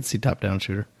yeah, I could see top-down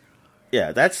shooter.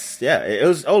 Yeah, it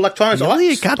was Electronic Arts.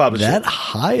 Really? It got published that it.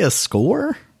 high a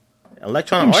score?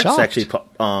 Electronic I'm Arts shocked. actually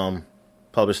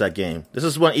published that game. This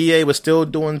is when EA was still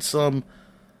doing some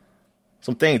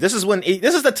things. This is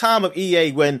the time of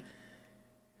EA when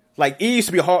like EA used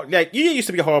to be EA used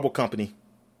to be a horrible company.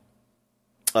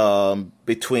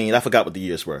 Between I forgot what the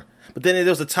years were, but then there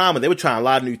was a time when they were trying a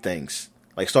lot of new things,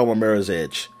 like Star Wars Mirror's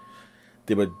Edge.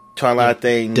 They were trying a lot of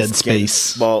things. Dead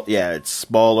Space. It's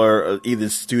smaller. Either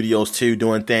studios too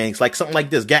doing things like something like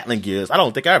this. Gatling Gears. I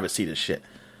don't think I ever see this shit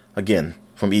again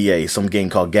from EA. Some game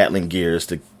called Gatling Gears,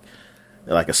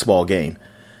 like a small game.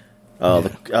 Maybe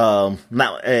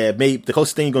the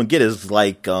closest thing you're gonna get is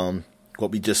like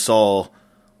what we just saw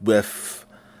with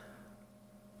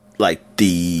like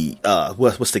the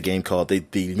what's the game called? The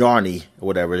Yarny or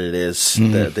whatever it is.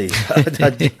 Something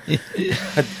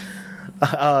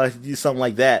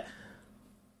like that.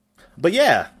 But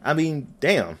yeah, I mean,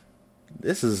 damn,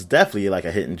 this is definitely like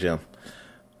a hidden gem.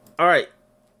 All right,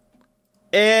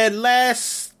 and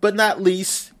last but not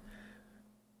least,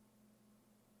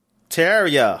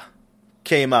 Terraria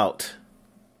came out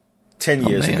 10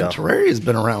 years ago. Terraria's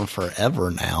been around forever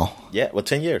now. Yeah, well,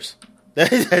 10 years. Yeah.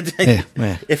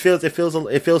 It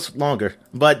feels longer,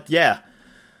 but yeah,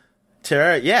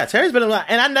 Terraria's been around,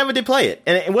 and I never did play it.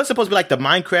 And it was supposed to be like the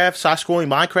Minecraft, side-scrolling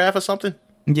Minecraft or something.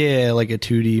 Yeah, like a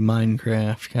 2D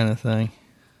Minecraft kind of thing.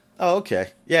 Oh,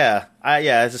 okay. Yeah,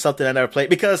 it's just something I never played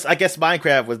because I guess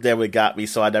Minecraft was there what got me,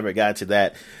 so I never got to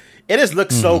that. It just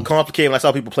looks so complicated when I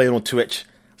saw people playing on Twitch.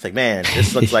 It's like, man,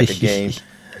 this looks like a game.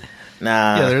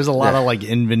 Nah. Yeah, there's a lot of like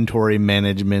inventory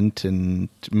management and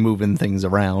moving things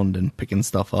around and picking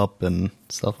stuff up and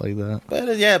stuff like that.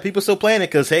 But yeah, people still playing it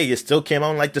because, hey, it still came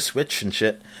on like the Switch and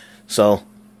shit. So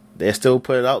they still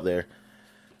put it out there.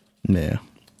 Yeah.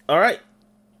 All right.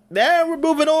 Now we're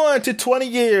moving on to 20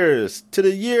 years, to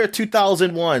the year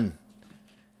 2001.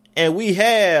 And we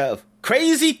have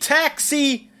Crazy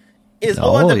Taxi is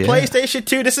on the PlayStation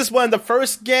 2. This is one of the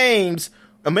first games,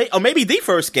 or maybe the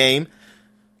first game,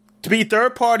 to be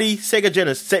third-party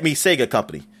Sega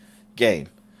company game,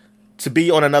 to be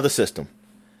on another system.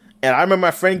 And I remember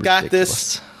my friend got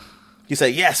this. He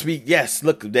said, yes,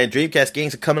 look, that Dreamcast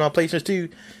games are coming on PlayStation 2.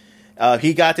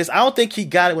 He got this. I don't think he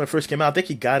got it when it first came out. I think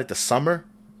he got it the summer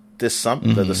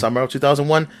of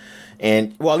 2001.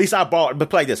 And, well, at least I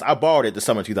borrowed it the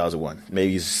summer of 2001.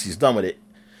 Maybe he's done with it.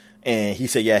 And he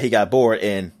said, yeah, he got bored.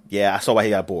 And, yeah, I saw why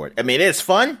he got bored. I mean, it's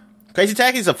fun. Crazy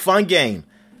Taxi is a fun game.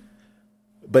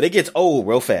 But it gets old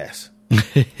real fast.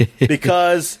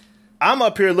 Because I'm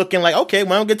up here looking like, okay,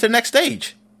 when I'll get to the next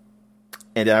stage.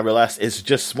 And then I realized it's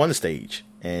just one stage.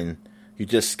 And you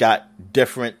just got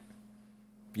different,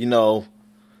 you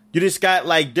just got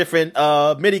like different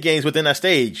mini games within that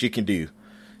stage you can do.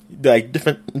 Like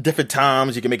different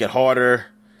times, you can make it harder.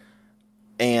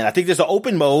 And I think there's an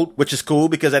open mode, which is cool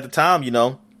because at the time,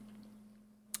 it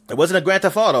wasn't a Grand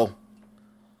Theft Auto.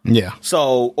 Yeah.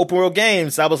 So open world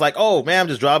games, I was like, oh man, I'm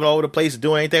just driving all over the place,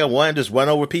 doing anything I want, just run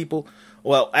over people.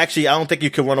 Well, actually, I don't think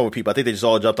you can run over people. I think they just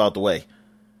all jumped out the way.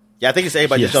 Yeah, I think it's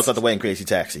everybody just jumped out the way in Crazy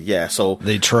Taxi. Yeah, so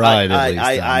they tried.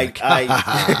 I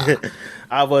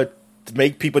would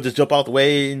make people just jump out the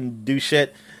way and do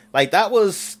shit. Like that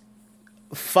was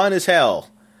fun as hell.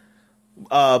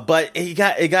 But it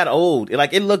got old.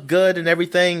 It looked good and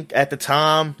everything at the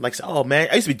time. Like, oh man,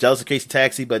 I used to be jealous of Crazy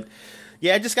Taxi, but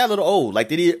yeah, it just got a little old. Like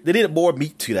they needed more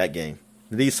meat to that game.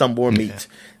 They need some more meat.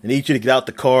 They need you to get out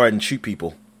the car and shoot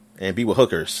people and be with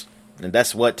hookers. And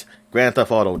that's what Grand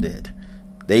Theft Auto did.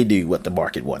 They do what the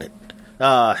market wanted.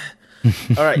 All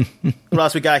right. What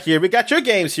else we got here? We got your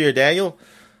games here, Daniel.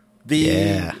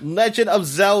 The Legend of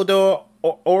Zelda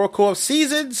Oracle of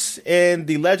Seasons and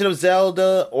the Legend of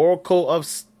Zelda Oracle of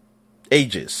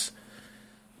Ages.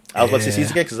 I was about to say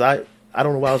seasons again because I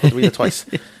don't know why I was about to read it twice.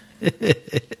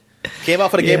 Came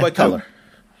out for the Game Boy Color.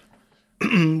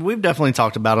 We've definitely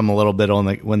talked about them a little bit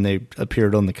when they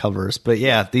appeared on the covers, but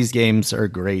yeah, these games are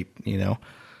great.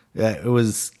 It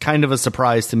was kind of a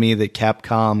surprise to me that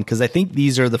Capcom, because I think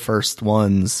these are the first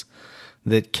ones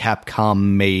that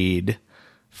Capcom made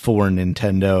for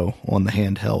Nintendo on the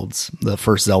handhelds, the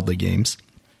first Zelda games,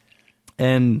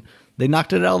 and they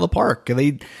knocked it out of the park.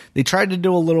 They tried to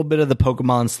do a little bit of the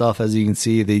Pokemon stuff. As you can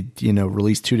see, they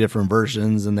released 2 different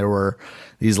versions, and there were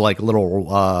these like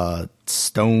little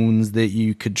stones that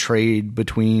you could trade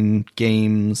between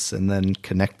games and then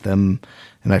connect them.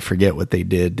 And I forget what they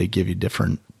did. They give you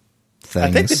different things.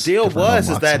 I think the deal was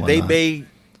that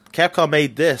Capcom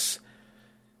made this,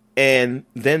 and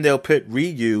then they'll put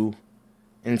Ryu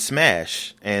in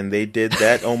Smash, and they did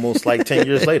that almost like 10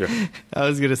 years later. I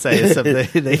was gonna say, except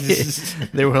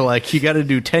they were like, you got to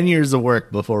do 10 years of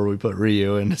work before we put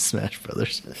Ryu into Smash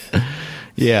Brothers.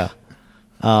 Yeah.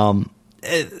 The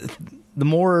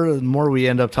more we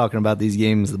end up talking about these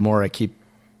games, the more I keep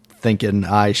thinking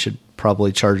I should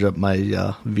probably charge up my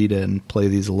Vita and play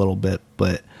these a little bit.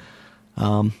 But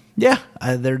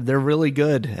they're really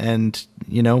good, and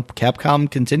Capcom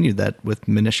continued that with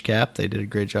Minish Cap. They did a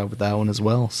great job with that one as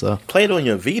well. So play it on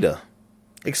your Vita.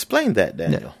 Explain that,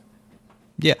 Daniel.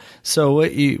 Yeah. So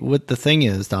what the thing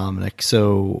is, Dominic,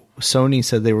 so Sony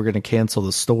said they were going to cancel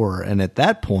the store. And at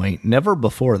that point, never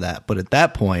before that, but at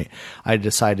that point, I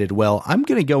decided, well, I'm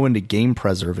going to go into game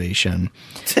preservation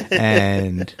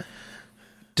and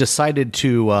decided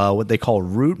to what they call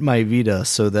root my Vita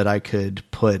so that I could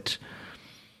put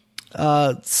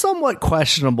somewhat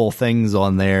questionable things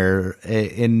on there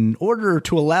in order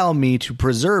to allow me to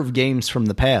preserve games from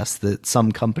the past that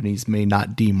some companies may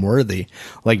not deem worthy,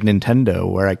 like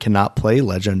Nintendo, where I cannot play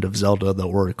Legend of Zelda: The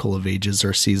Oracle of Ages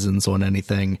or Seasons on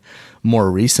anything more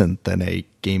recent than a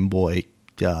Game Boy,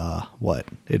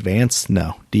 Advance?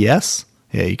 No. DS?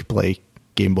 Yeah, you could play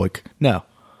Game Boy. No.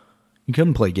 You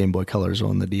couldn't play Game Boy Colors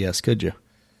on the DS, could you?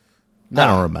 I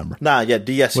don't remember.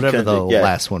 DS. Whatever the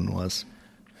last one was.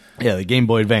 Yeah, the Game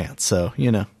Boy Advance. So,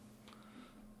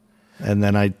 and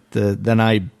then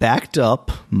I backed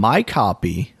up my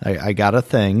copy. I got a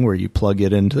thing where you plug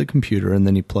it into the computer and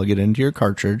then you plug it into your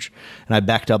cartridge. And I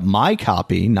backed up my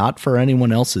copy, not for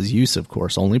anyone else's use, of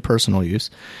course, only personal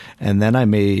use. And then I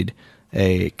made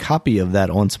a copy of that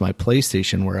onto my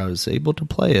PlayStation where I was able to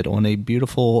play it on a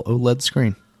beautiful OLED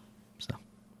screen. So,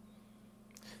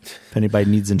 if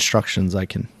anybody needs instructions, I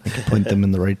can point them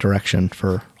in the right direction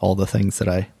for all the things that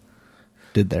I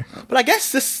did there. But I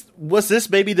guess this was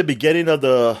maybe the beginning of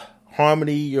the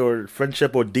harmony or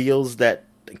friendship or deals that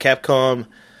Capcom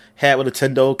had with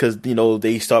Nintendo, because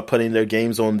they start putting their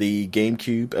games on the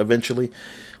GameCube eventually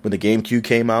when the GameCube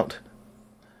came out.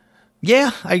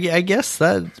 Yeah, I guess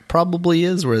that probably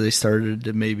is where they started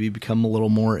to maybe become a little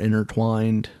more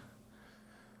intertwined.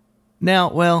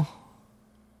 Now, well,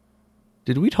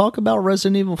 did we talk about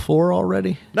Resident Evil 4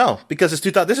 already? No, because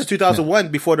this is 2001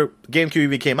 before the GameCube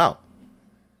even came out.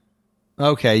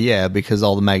 Okay, yeah, because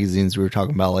all the magazines we were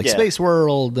talking about, like Space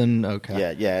World and and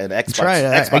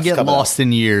Xbox. I get lost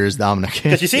in years, Dominic.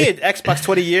 Because you see it, Xbox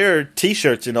 20-year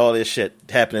T-shirts and all this shit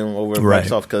happening over at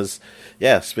Microsoft. Because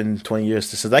it's been 20 years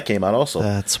since that came out. Also,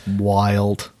 that's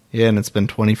wild. Yeah, and it's been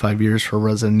 25 years for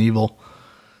Resident Evil,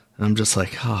 and I'm just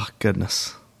like, oh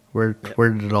goodness, where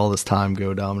did all this time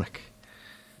go, Dominic?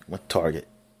 What Target?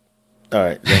 All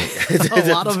right.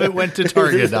 A lot of it went to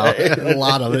Target. A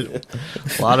lot of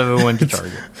it went to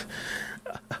Target.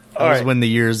 That was when the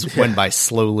years went by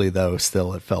slowly, though.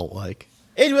 Still, it felt like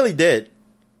it really did.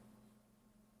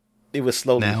 It was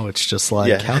slowly. Now it's just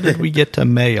like, how did we get to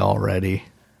May already?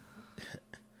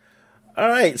 All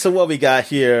right. So what we got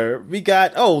here? We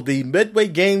got the Midway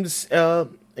Games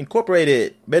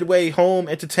Incorporated, Midway Home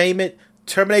Entertainment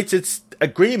terminates its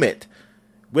agreement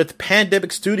with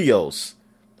Pandemic Studios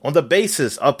on the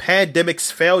basis of Pandemic's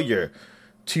failure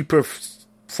to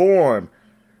perform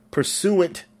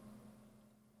pursuant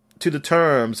to the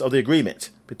terms of the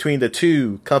agreement between the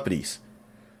two companies.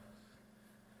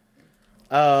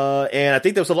 And I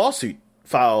think there was a lawsuit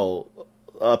filed.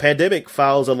 Pandemic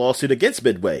files a lawsuit against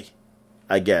Midway,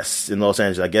 I guess, in Los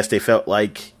Angeles. I guess they felt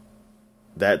like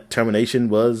that termination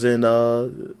was in...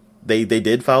 They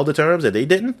did file the terms and they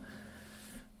didn't?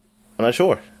 I'm not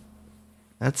sure.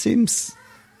 That seems...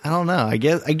 I don't know. I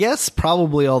guess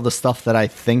probably all the stuff that I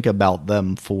think about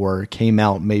them for came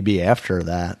out maybe after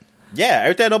that. Yeah,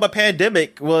 everything I know about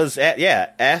Pandemic was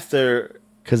after.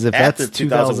 Because if that's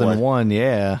 2001,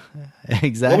 yeah,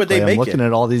 exactly. What were they I'm looking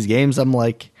at all these games. I'm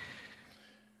like,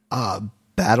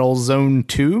 Battlezone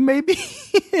 2, maybe,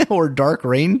 or Dark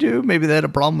Reign 2. Maybe they had a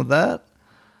problem with that.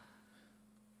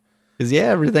 Because, yeah,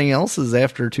 everything else is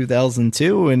after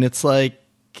 2002, and it's like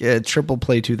Triple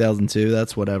Play 2002,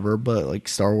 that's whatever. But like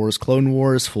Star Wars Clone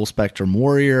Wars, Full Spectrum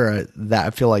Warrior, I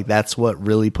feel like that's what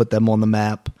really put them on the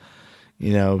map.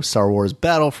 You know, Star Wars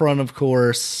Battlefront, of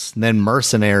course, and then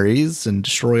Mercenaries and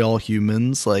Destroy All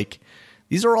Humans. Like,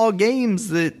 these are all games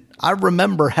that I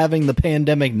remember having the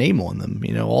Pandemic name on them,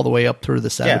 you know, all the way up through the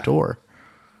Saboteur.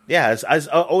 Yeah, I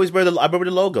always remember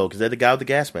the logo because they're the guy with the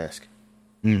gas mask.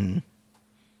 Mm-hmm.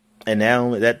 And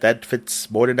now that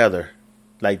fits more than ever.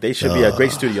 Like, they should be a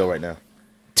great studio right now.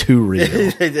 Too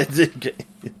real.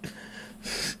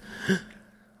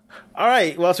 All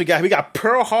right, what else we got? We got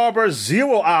Pearl Harbor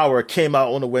 0 Hour came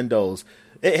out on the Windows.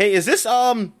 Hey, is this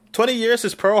 20 years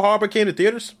since Pearl Harbor came to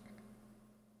theaters?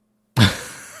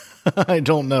 I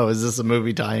don't know. Is this a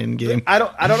movie tie-in game? I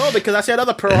don't know, because I see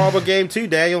another Pearl Harbor game too,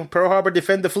 Daniel. Pearl Harbor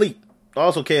Defend the Fleet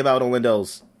also came out on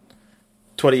Windows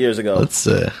 20 years ago. Let's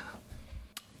see.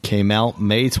 Came out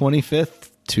May 25th,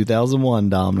 2001,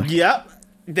 Dominic. Yep.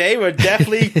 They were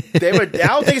definitely. I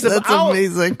don't think it's That's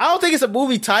amazing. I don't think it's a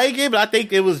movie tie-in game, but I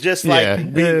think it was just like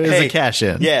it was a cash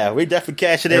in. Yeah, we definitely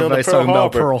cashing in Everybody's on the talking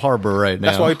about Pearl Harbor right now.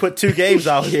 That's why we put 2 games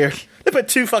out here. They put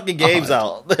 2 fucking games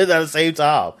out at the same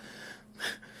time.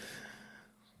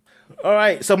 All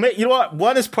right, so you know what?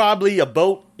 One is probably a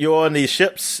boat. You're on these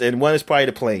ships, and one is probably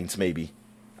the planes. Maybe.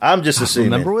 I'm just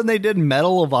assuming. Remember when they did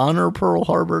Medal of Honor Pearl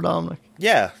Harbor, Dominic?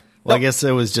 Yeah. Well, I guess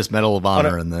it was just Medal of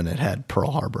Honor, and then it had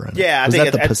Pearl Harbor in it. Yeah, was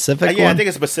that the Pacific one? Yeah, I think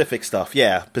it's Pacific stuff.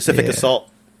 Yeah, Pacific Assault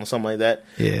or something like that.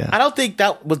 Yeah. I don't think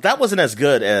that wasn't as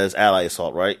good as Allied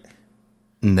Assault, right?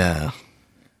 No.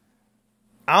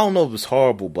 I don't know if it was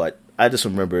horrible, but I just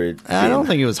remember it. I don't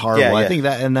think it was horrible. Yeah, yeah. I think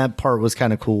that part was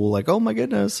kind of cool. Like, oh my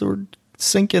goodness, we're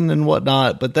sinking and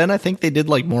whatnot. But then I think they did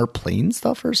like more plane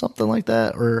stuff or something like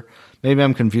that. Or maybe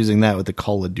I'm confusing that with the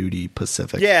Call of Duty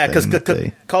Pacific. Yeah, because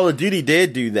Call of Duty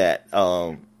did do that.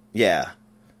 The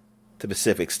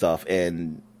Pacific stuff,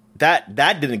 and that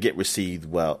didn't get received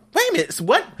well. Wait a minute,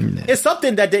 what? No. It's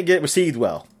something that didn't get received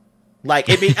well. Like,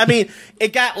 I mean,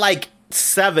 it got like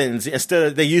 7s instead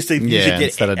of they used to usually get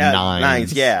instead of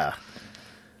 9s. Yeah.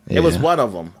 It was one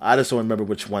of them. I just don't remember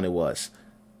which one it was.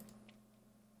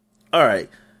 All right.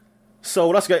 So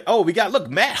what else we got? Oh, look,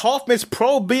 Matt Hoffman's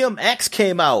Pro BMX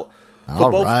came out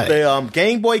for both the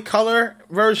Game Boy Color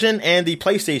version and the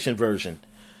PlayStation version.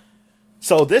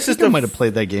 So this is I might have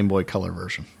played that Game Boy Color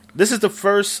version. This is the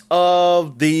first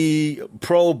of the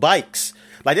Pro bikes.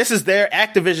 Like, this is their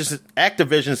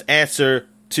Activision's answer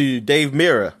to Dave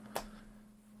Mirra.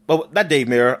 Well, not Dave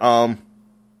Mirra.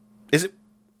 Is it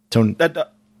Tony?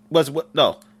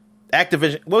 No,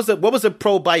 Activision. What was the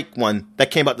Pro bike one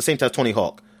that came out at the same time as Tony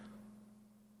Hawk?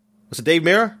 Was it Dave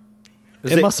Mirra?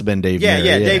 It must have been Dave Mirra.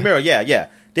 Yeah, Dave Mirra. Yeah.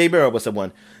 Dave Mirra was the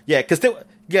one. Yeah, because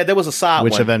there was a side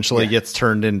which one. Eventually gets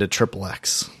turned into Triple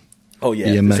X. Oh, yeah.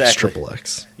 BMX exactly. Triple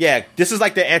X. Yeah, this is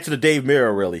like the answer to Dave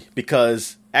Mirra, really,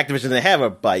 because Activision didn't have our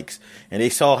bikes, and they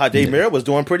saw how Dave Mirra was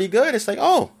doing pretty good. It's like,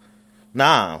 oh,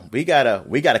 nah, we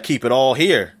gotta keep it all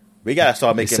here. We gotta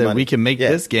start making money. We can make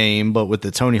this game, but with the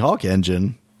Tony Hawk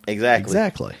engine.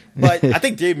 Exactly. But I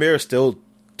think Dave Mirra still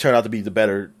turned out to be the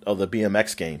better of the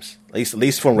BMX games, at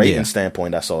least from rating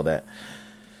standpoint. I saw that.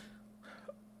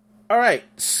 All right,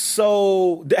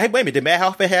 so hey, wait a minute. Did Matt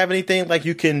Hoffman have anything like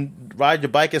you can ride your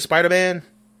bike as Spider-Man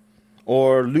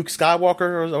or Luke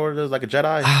Skywalker or there's like a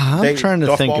Jedi? I'm trying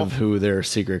to think of who their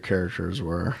secret characters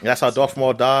were. And that's how Darth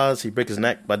Maul dies. He breaks his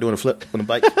neck by doing a flip on the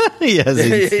bike. Yes,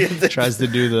 he tries to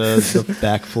do the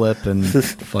backflip and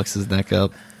fucks his neck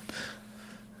up.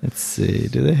 Let's see.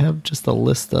 Do they have just a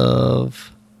list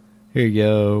of... Here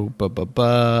you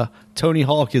go. Tony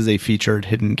Hawk is a featured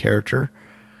hidden character,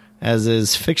 as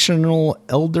is fictional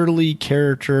elderly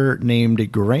character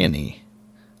named Granny.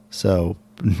 So,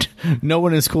 no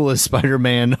one as cool as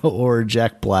Spider-Man or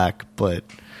Jack Black, but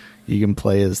you can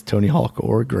play as Tony Hawk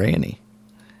or Granny.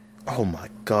 Oh my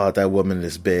God, that woman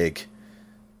is big.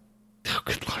 Oh,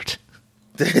 good Lord.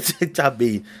 I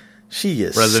mean, she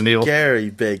is Resident Evil. Scary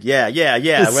big. Yeah.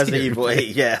 Resident Evil 8.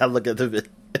 Yeah, I look at the...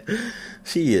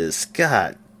 She is,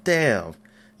 god damn.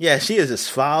 Yeah, she is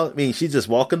just foul. I mean, she's just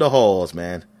walking the halls,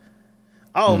 man.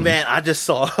 Oh, man, I just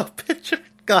saw a picture.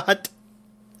 God.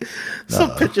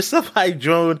 Some picture somebody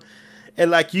drone, and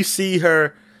like you see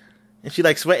her, and she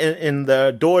like sweating, and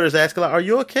the daughter's asking, like, are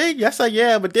you okay? Yes, I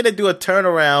am. But then they do a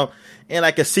turnaround, and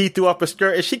like a see-through upper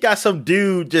skirt, and she got some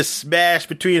dude just smashed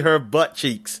between her butt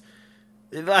cheeks.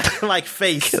 Like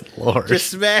face. Good Lord. Just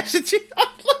smashed it.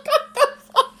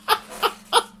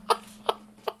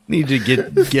 Need to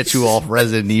get you off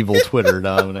Resident Evil Twitter,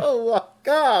 Dominic. Oh my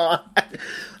God. I'm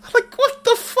like, what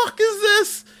the fuck is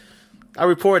this? I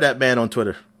reported that man on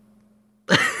Twitter.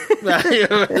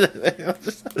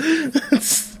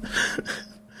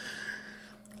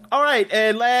 All right,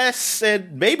 and last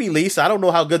and maybe least, I don't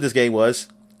know how good this game was.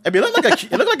 I mean, it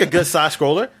looked like a good side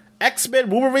scroller. X-Men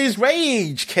Wolverine's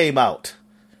Rage came out.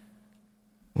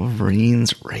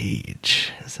 Wolverine's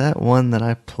Rage. Is that one that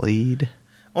I played?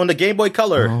 On the Game Boy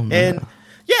Color. Oh, no. And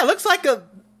yeah, it looks like a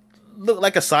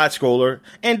side scroller.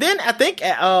 And then I think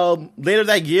later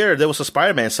that year there was a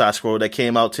Spider-Man side scroller that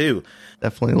came out too.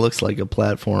 Definitely looks like a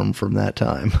platformer from that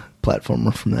time.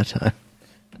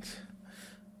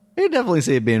 You definitely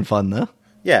see it being fun though.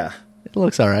 Yeah. It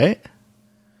looks alright.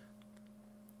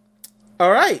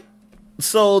 All right.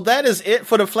 So that is it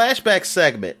for the flashback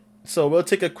segment. So we'll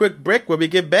take a quick break. When we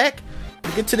get back,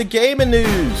 we'll get to the gaming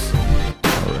news.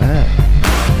 Alright.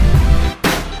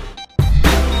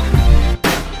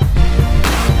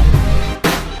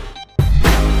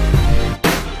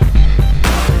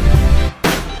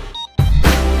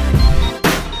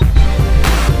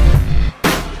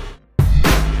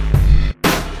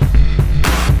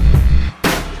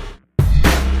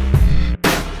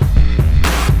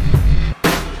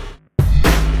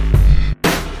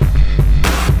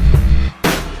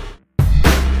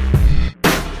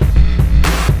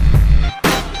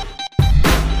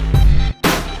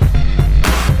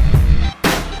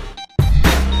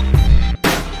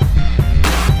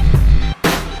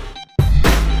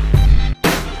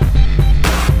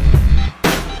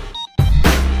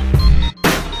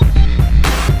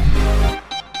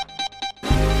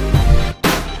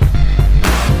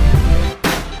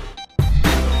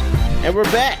 And we're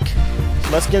back. So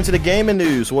let's get into the gaming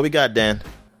news. What we got, Dan?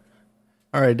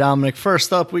 All right, Dominic.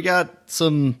 First up, we got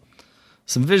some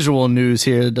visual news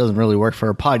here. It doesn't really work for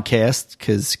a podcast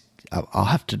because I'll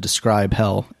have to describe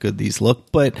how good these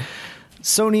look. But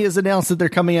Sony has announced that they're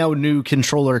coming out with new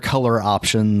controller color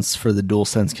options for the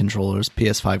DualSense controllers,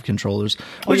 PS5 controllers,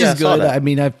 which is good. I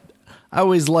mean, I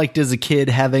always liked as a kid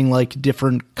having like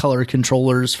different color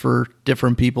controllers for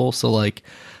different people. So like,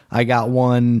 I got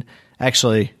one.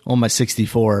 Actually, on my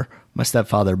 64, my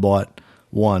stepfather bought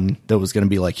one that was going to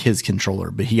be like his controller,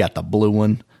 but he got the blue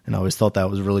one, and I always thought that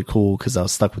was really cool because I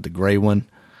was stuck with the gray one,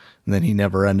 and then he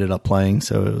never ended up playing,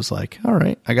 so it was like, all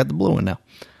right, I got the blue one now.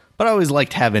 But I always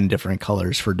liked having different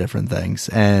colors for different things,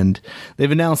 and they've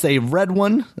announced a red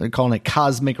one. They're calling it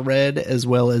Cosmic Red, as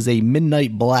well as a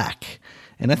Midnight Black,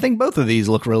 and I think both of these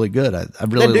look really good. I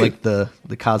really like the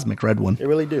Cosmic Red one. They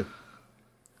really do.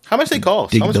 How much they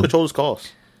cost? How much controllers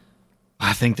cost?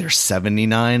 I think they're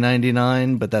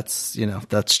 $79.99, but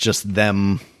that's just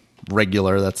them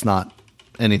regular. That's not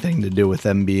anything to do with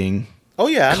them being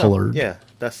colored. I know. Yeah,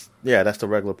 that's the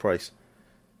regular price.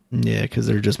 Yeah, because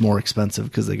they're just more expensive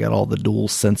because they got all the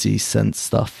DualSense Sense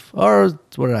stuff. Or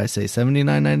what did I say?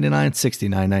 $79.99,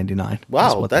 $69.99. Wow,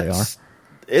 that's what they are.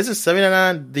 Is it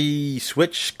 $79 the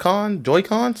Switch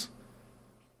Joy-Cons?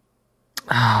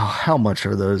 Oh, how much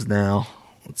are those now?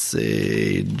 Let's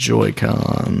see.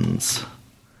 Joy-Cons.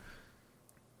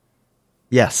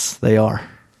 Yes, they are.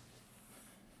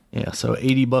 Yeah, so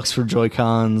 $80 for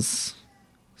Joy-Cons,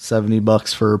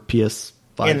 $70 for PS5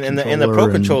 and the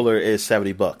Pro controller is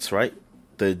 $70, right?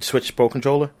 The Switch Pro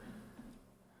controller?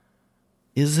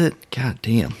 Is it? God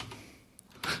damn.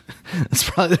 That's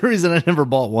probably the reason I never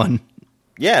bought one.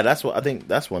 Yeah, I think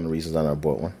that's one of the reasons I never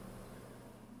bought one.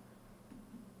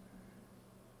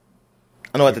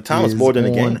 I know at the time it was more than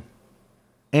the game.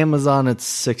 Amazon, it's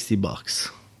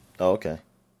 $60. Oh, okay.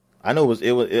 I knew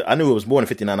it was more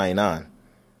than $59.99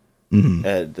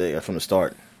 from the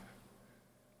start.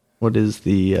 What is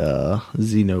the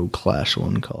Xenoclash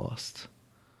one cost?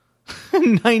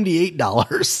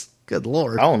 $98. Good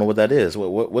lord! I don't know what that is.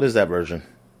 What is that version?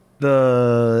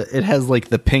 It has like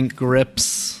the pink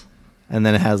grips, and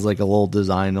then it has like a little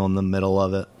design on the middle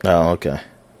of it. Oh, okay.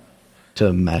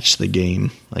 To match the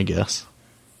game, I guess.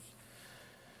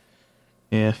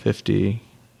 Yeah, 50.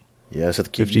 Yeah, I just have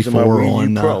to keep using my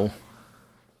Wii U Pro.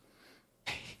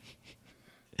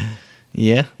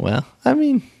 Yeah, well, I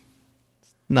mean,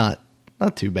 not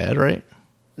too bad, right?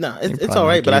 No, it's all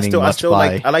right, but I still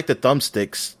like the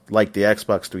thumbsticks, like the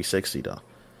Xbox 360 though,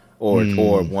 or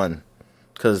one,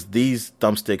 because these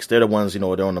thumbsticks, they're the ones they're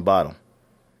on the bottom.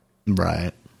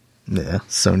 Right. Yeah,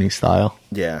 Sony style.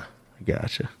 Yeah, I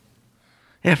gotcha.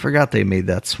 Yeah, I forgot they made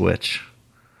that switch.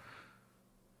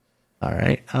 All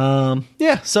right.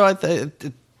 Yeah, so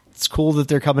it's cool that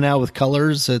they're coming out with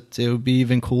colors. It would be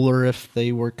even cooler if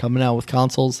they were coming out with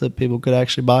consoles that people could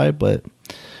actually buy, but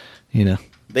you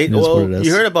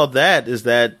heard about that is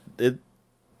that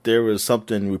there was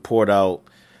something report out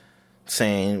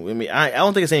saying, I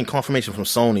don't think it's any confirmation from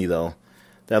Sony though,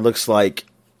 that looks like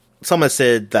someone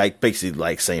said, like, basically,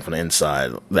 like, saying from the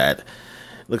inside that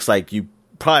looks like you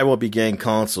probably won't be getting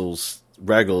consoles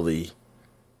regularly,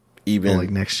 even like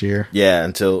next year. Yeah,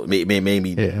 until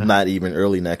maybe not even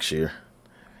early next year.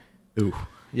 Ooh,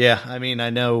 yeah. I mean, I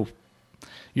know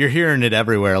you're hearing it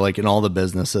everywhere, like in all the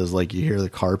businesses. Like you hear the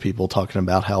car people talking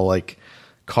about how like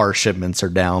car shipments are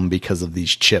down because of these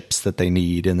chips that they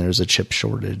need, and there's a chip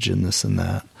shortage and this and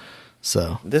that.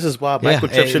 So this is why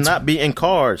microchips should not be in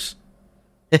cars.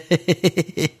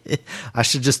 I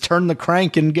should just turn the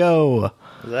crank and go.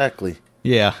 Exactly.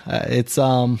 Yeah,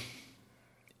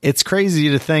 it's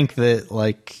crazy to think that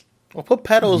like. Well, put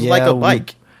pedals like a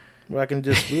bike, where I can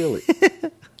just wheel it.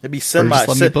 It'd be semi. Or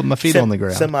just let me put my feet on the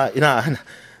ground. Nah,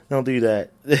 don't do that.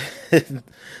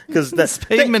 Because this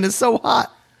pavement is so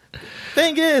hot.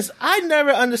 Thing is, I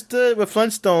never understood with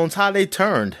Flintstones how they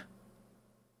turned.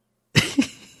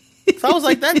 So I was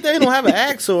like, that they don't have an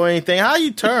axle or anything. How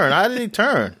you turn? How do they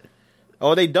turn?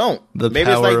 Oh, they don't. Maybe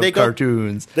power it's like they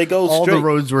cartoons. They go all straight. The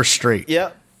roads were straight.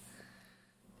 Yep.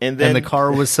 And the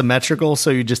car was symmetrical, so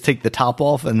you just take the top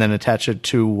off and then attach it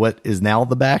to what is now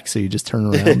the back, so you just turn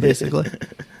around, basically.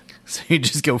 So you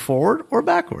just go forward or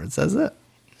backwards, that's it.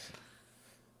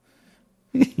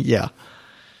 Yeah.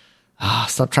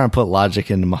 Stop trying to put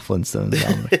logic into my Flintstones,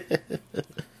 Dominic.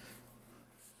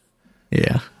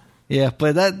 Yeah. Yeah,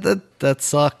 but that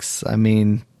sucks. I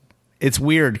mean, it's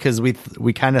weird because we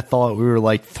kind of thought we were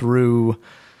like through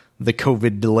the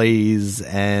COVID delays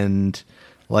and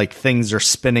like things are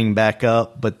spinning back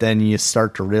up, but then you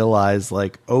start to realize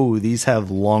like, oh, these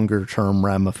have longer term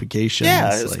ramifications.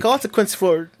 Yeah, it's like, consequence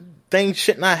for things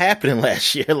shit not happening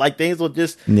last year. Like things will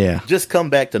just come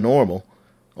back to normal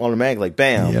automatically. Like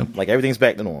bam, like everything's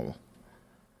back to normal.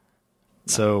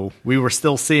 So we were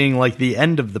still seeing like the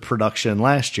end of the production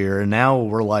last year, and now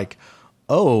we're like,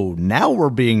 oh, now we're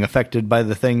being affected by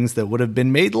the things that would have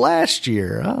been made last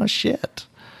year. Oh shit.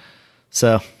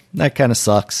 So that kind of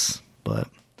sucks, but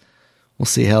we'll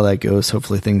see how that goes.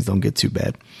 Hopefully things don't get too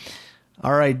bad.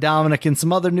 All right, Dominic, in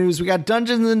some other news, we got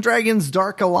Dungeons and Dragons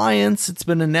Dark Alliance. It's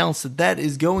been announced that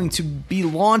is going to be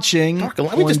launching.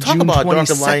 We just talked about Dark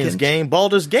Alliance game,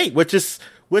 Baldur's Gate, which is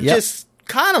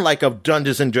kind of like a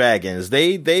Dungeons and Dragons.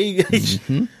 They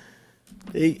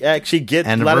actually get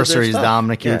anniversaries.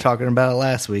 Dominic, you were talking about it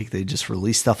last week. They just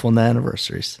released stuff on the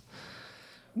anniversaries.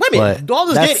 Wait a minute,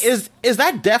 Baldur's Gate is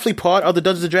that definitely part of the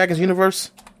Dungeons and Dragons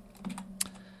universe?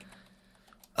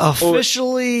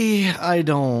 Officially, I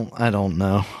don't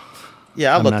know.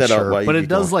 Yeah, I'll look that up. But it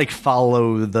does like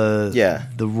follow the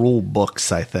rule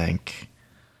books, I think.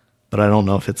 But I don't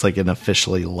know if it's like an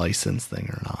officially licensed thing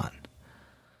or not.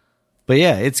 But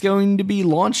yeah, it's going to be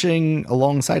launching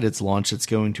alongside its launch. It's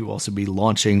going to also be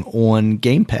launching on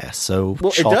Game Pass. So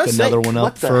chalk another one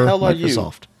up for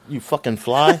Microsoft. You fucking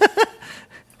fly.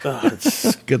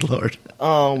 Good Lord.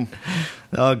 Oh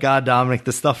God, Dominic,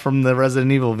 the stuff from the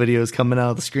Resident Evil video is coming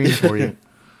out of the screen for you.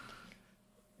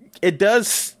 It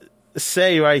does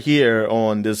say right here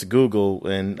on this Google,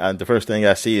 and the first thing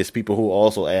I see is people who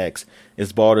also ask,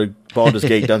 is Baldur's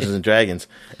Gate Dungeons and Dragons?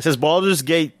 It says Baldur's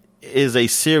Gate is a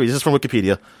series, this is from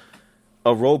Wikipedia,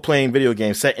 a role-playing video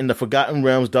game set in the Forgotten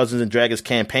Realms Dungeons and Dragons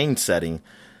campaign setting.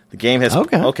 The game has...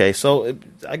 Okay, so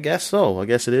I guess so. I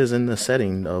guess it is in the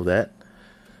setting of that.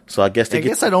 So I guess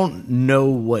I don't know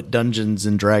what Dungeons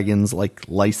and Dragons like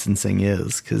licensing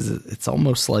is, because it's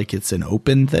almost like it's an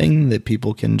open thing that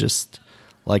people can just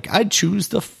like. I choose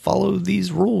to follow these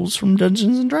rules from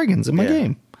Dungeons and Dragons in my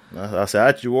game. I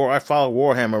said I follow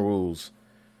Warhammer rules,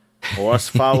 or I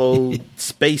follow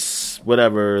Space,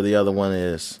 whatever the other one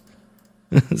is.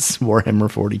 It's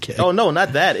Warhammer 40K. Oh no,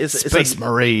 not that. It's Space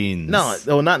Marines. No,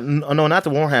 not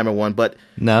the Warhammer one, but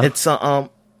no, it's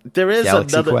there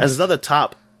is another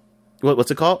top.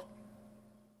 What's it called?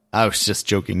 I was just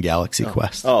joking. Galaxy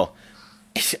Quest. Oh,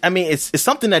 I mean, it's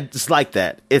something that's like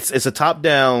that. It's a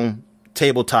top-down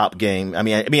tabletop game. I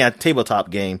mean, a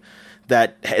tabletop game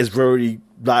that has very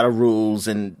lot of rules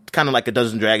and kind of like a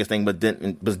Dungeons and Dragons thing, but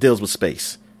deals with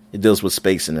space. It deals with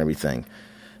space and everything.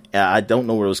 I don't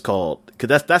know what it was called,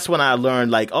 because that's when I learned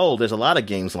like, oh, there's a lot of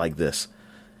games like this.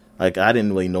 Like I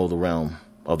didn't really know the realm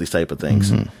of these type of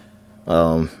things.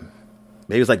 Mm-hmm.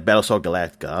 Maybe it's like Battlestar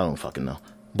Galactica. I don't fucking know.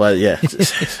 But yeah.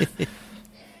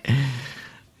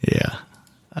 Yeah.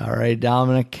 All right,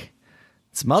 Dominic.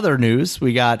 Some other news.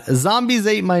 We got Zombies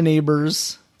Ate My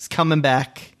Neighbors. It's coming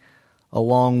back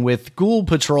along with Ghoul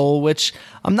Patrol, which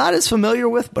I'm not as familiar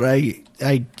with, but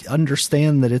I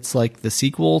understand that it's like the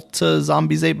sequel to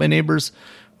Zombies Ate My Neighbors,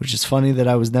 which is funny that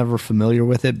I was never familiar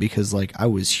with it, because like I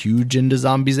was huge into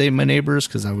Zombies Ate My Neighbors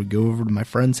because I would go over to my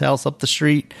friend's house up the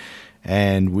street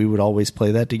and we would always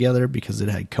play that together because it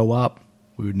had co-op.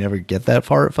 We would never get that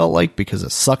far, it felt like, because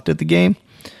it sucked at the game,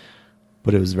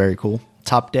 but it was very cool.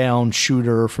 Top-down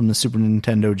shooter from the Super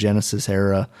Nintendo Genesis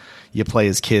era. You play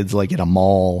as kids like in a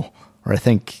mall, or I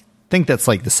think that's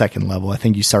like the second level. I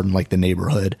think you start in like the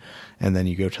neighborhood and then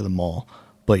you go to the mall,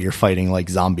 but you're fighting like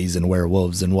zombies and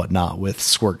werewolves and whatnot with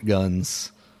squirt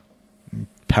guns,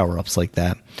 power-ups like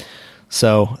that.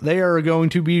 So they are going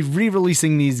to be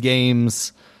re-releasing these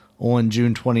games on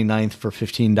June 29th for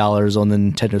 $15 on the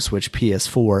Nintendo Switch,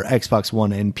 PS4, Xbox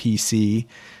One, and PC.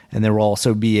 And there will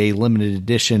also be a limited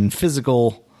edition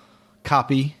physical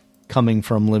copy coming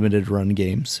from Limited Run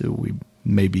Games, who we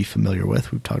may be familiar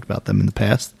with. We've talked about them in the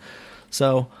past.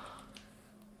 So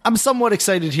I'm somewhat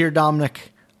excited here,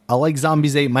 Dominic. I like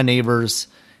Zombies Ate My Neighbors.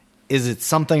 Is it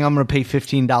something I'm going to pay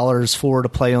 $15 for to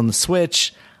play on the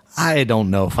Switch? I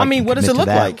don't know if I mean, what does it look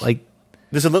like? Like,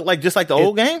 does it look like just like the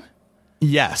old game?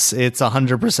 Yes, it's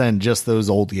 100% just those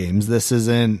old games. This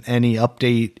isn't any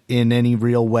update in any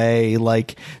real way.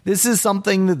 Like, this is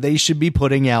something that they should be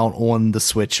putting out on the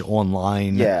Switch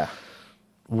Online. Yeah.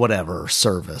 Whatever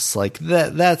service. Like,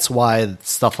 that's why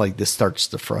stuff like this starts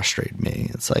to frustrate me.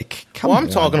 It's like, come on. I'm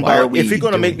talking about if you're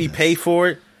going to make me pay for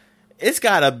it, it's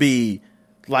got to be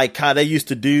like how they used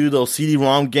to do those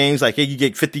CD-ROM games. Like, hey, you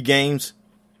get 50 games.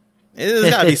 It's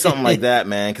got to be something like that,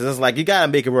 man. Because it's like, you got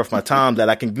to make it worth my time that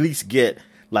I can at least get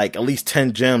like at least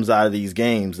 10 gems out of these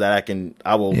games that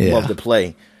I will love to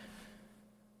play.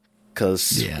 Because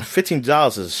 $15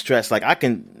 is a stretch. Like, I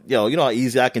can, you know how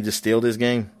easy I can just steal this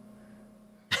game.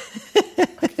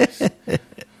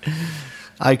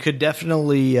 I could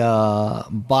definitely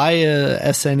buy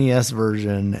a SNES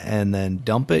version and then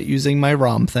dump it using my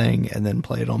ROM thing and then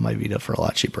play it on my Vita for a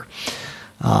lot cheaper.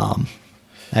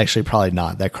 Actually, probably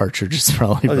not. That cartridge is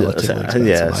probably relatively expensive.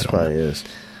 Yeah, it probably is.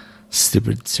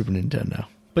 Stupid Super Nintendo.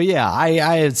 But yeah,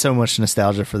 I had so much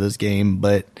nostalgia for this game,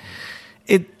 but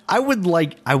I would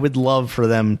love for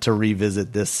them to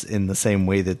revisit this in the same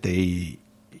way that they,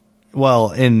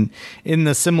 well, in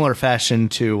the similar fashion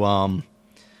to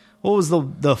what was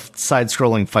the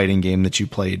side-scrolling fighting game that you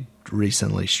played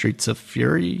recently? Streets of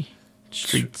Fury?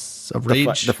 Streets of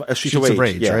Rage? Streets of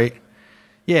Rage, right?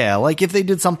 Yeah, like if they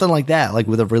did something like that, like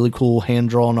with a really cool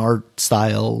hand-drawn art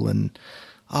style, and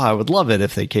I would love it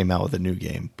if they came out with a new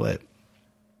game. But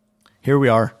here we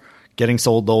are, getting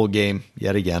sold the old game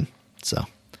yet again. So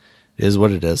it is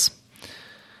what it is.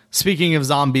 Speaking of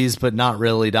zombies, but not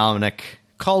really, Dominic,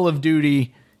 Call of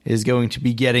Duty is going to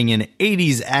be getting an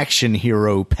 80s action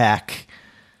hero pack.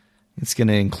 It's going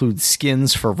to include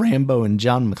skins for Rambo and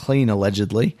John McClane,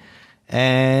 allegedly,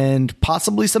 and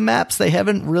possibly some maps. They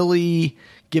haven't really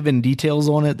given details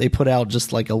on it. They put out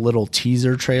just like a little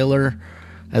teaser trailer,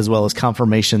 as well as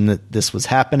confirmation that this was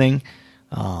happening.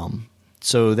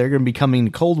 So they're going to be coming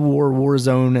to Cold War,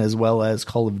 Warzone, as well as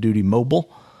Call of Duty Mobile.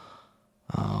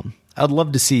 I'd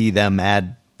love to see them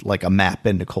add like a map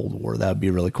into Cold War. That would be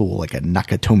really cool, like a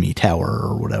Nakatomi Tower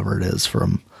or whatever it is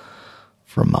from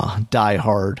Die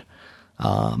Hard.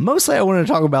 Mostly I want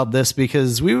to talk about this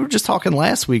because we were just talking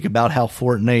last week about how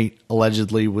Fortnite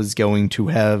allegedly was going to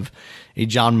have a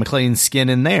John McClane skin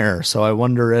in there. So I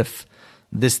wonder if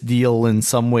this deal in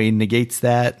some way negates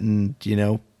that and,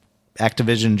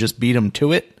 Activision just beat him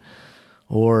to it,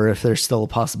 or if there's still a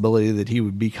possibility that he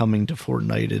would be coming to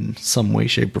Fortnite in some way,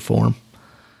 shape, or form.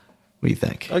 What do you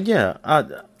think? Oh, yeah,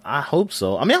 I hope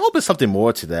so. I mean, I hope it's something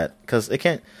more to that, because it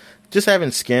can't just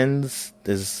having skins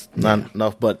is not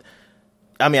enough. But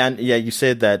I mean, you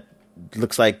said that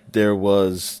looks like there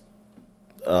was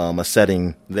a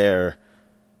setting there,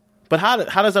 but how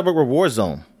does that work with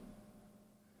Warzone?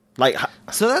 Like,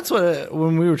 so that's what,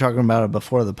 when we were talking about it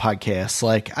before the podcast,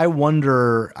 like, I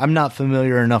wonder, I'm not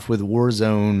familiar enough with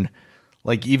Warzone,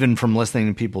 like, even from listening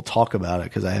to people talk about it,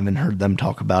 because I haven't heard them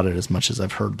talk about it as much as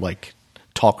I've heard, like,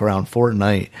 talk around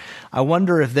Fortnite. I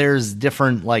wonder if there's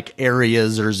different, like,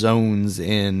 areas or zones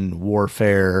in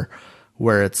Warfare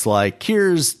where it's like,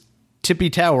 here's Tippy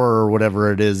Tower or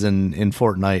whatever it is in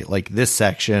Fortnite, like this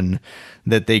section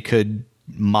that they could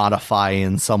modify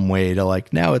in some way to,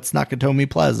 like, now it's Nakatomi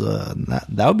Plaza. And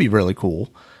that would be really cool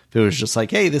if it was just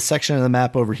like, hey, this section of the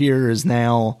map over here is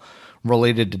now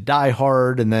related to Die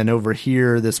Hard, and then over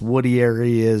here this woody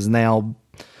area is now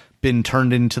been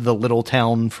turned into the little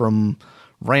town from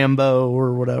Rambo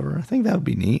or whatever. I think that would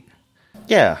be neat.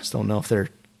 Yeah, just don't know if they're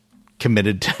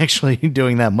committed to actually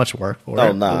doing that much work for it.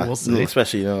 Oh, nah. We'll see.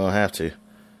 Especially you don't have to.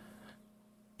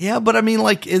 Yeah, but I mean,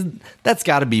 like, that's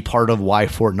got to be part of why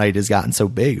Fortnite has gotten so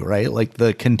big, right? Like,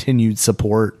 the continued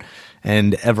support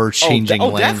and ever-changing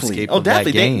landscape of that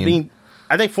game.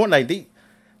 I think Fortnite,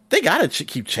 they gotta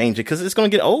keep changing because it's gonna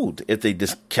get old if they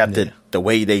just kept it the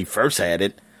way they first had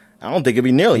it. I don't think it'd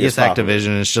be nearly as popular.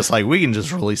 Activision is just like, we can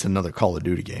just release another Call of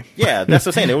Duty game. Yeah, that's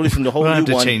what I'm saying. They're releasing the whole we don't new have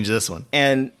to one. change this one.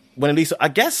 And when at least, I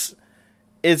guess,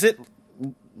 is it?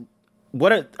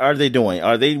 What are they doing?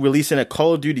 Are they releasing a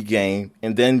Call of Duty game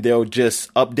and then they'll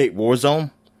just update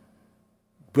Warzone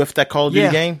with that Call of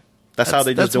Duty game? That's how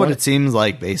they just doing it? That's what it seems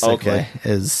like, basically. Okay.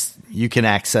 Is you can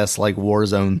access like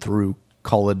Warzone through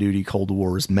Call of Duty Cold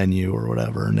War's menu or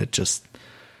whatever, and it just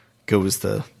goes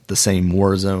to the same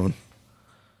Warzone.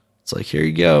 It's like, here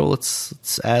you go.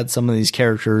 Let's add some of these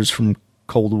characters from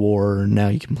Cold War, and now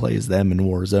you can play as them in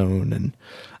Warzone. And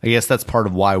I guess that's part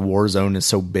of why Warzone is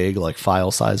so big, like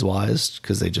file size wise,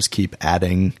 because they just keep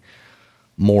adding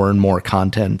more and more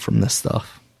content from this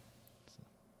stuff.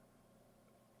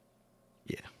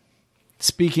 Yeah.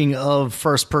 Speaking of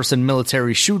first-person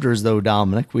military shooters, though,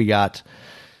 Dominic, we got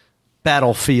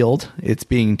Battlefield. It's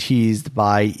being teased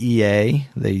by EA.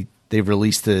 They've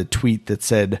released a tweet that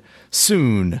said,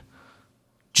 "Soon,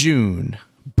 June,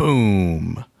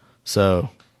 boom." So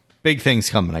big things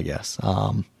coming, I guess.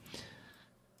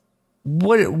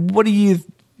 What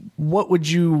would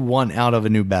you want out of a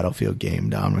new Battlefield game,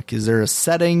 Dominic? Is there a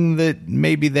setting that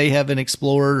maybe they haven't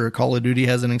explored or Call of Duty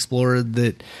hasn't explored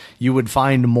that you would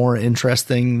find more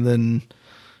interesting than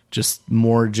just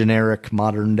more generic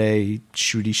modern day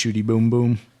shooty boom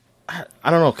boom? I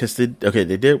don't know, because they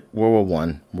did World War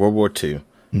I, World War II.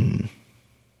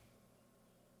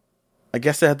 I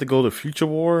guess they had to go to Future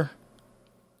War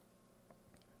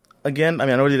again. I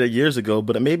mean, I know they did it years ago,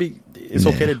 but maybe it's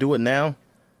okay to do it now.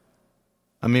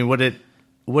 I mean, would it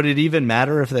even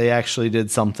matter if they actually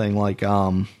did something like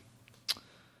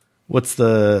what's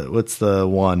the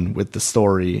one with the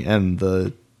story and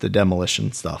the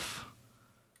demolition stuff?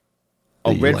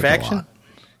 Oh, Red Faction?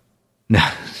 No,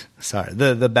 sorry,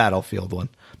 the Battlefield one.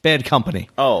 Bad Company.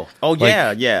 Oh,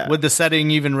 like, yeah. Would the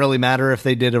setting even really matter if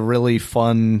they did a really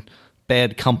fun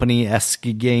Bad Company-esque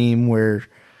game where,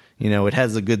 you know, it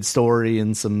has a good story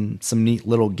and some neat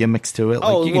little gimmicks to it? Like,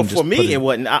 oh, well, for me, it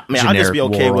wouldn't. I mean, I'd just be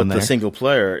okay with the single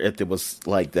player if it was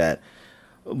like that.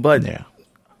 But yeah.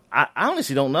 I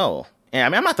honestly don't know. And I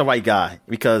mean, I'm not the right guy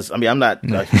because, I mean, I'm not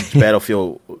a huge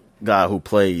Battlefield guy who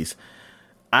plays.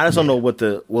 I just don't know what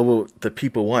the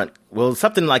people want. Well,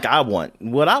 something like I want.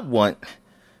 What I want.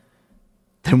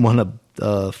 They want a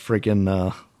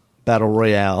freaking battle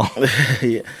royale.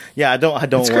 yeah, I don't.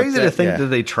 It's crazy to think that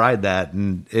they tried that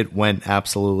and it went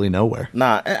absolutely nowhere.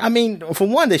 Nah, I mean, for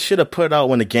one, they should have put it out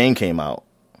when the game came out.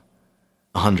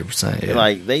 100%. Yeah.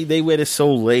 Like they waited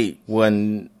so late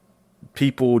when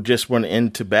people just weren't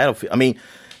into Battlefield. I mean,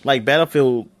 like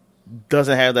Battlefield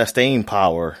doesn't have that staying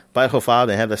power. Battlefield 5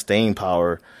 didn't have that staying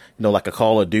power, you know, like a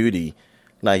Call of Duty.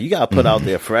 Like, you got to put out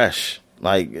there fresh.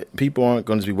 Like, people aren't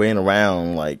going to be waiting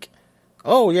around like,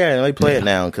 oh, yeah, let me play it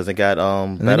now because they got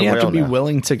and then you have to be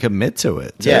willing to commit to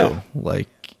it, too. Yeah. Like,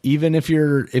 even if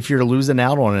you're losing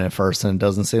out on it at first and it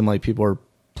doesn't seem like people are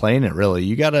playing it really,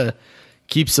 you got to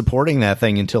keep supporting that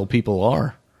thing until people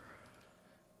are.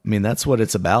 I mean, that's what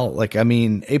it's about. Like, I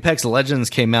mean, Apex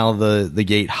Legends came out of the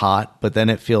gate hot, but then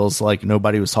it feels like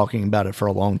nobody was talking about it for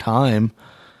a long time.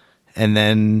 And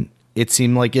then it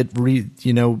seemed like it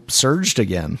surged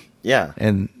again. Yeah.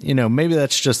 And, you know, maybe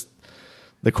that's just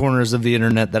the corners of the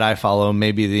internet that I follow.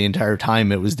 Maybe the entire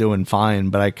time it was doing fine,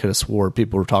 but I could have swore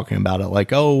people were talking about it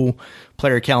like, oh,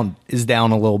 player count is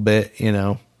down a little bit. You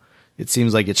know, it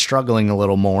seems like it's struggling a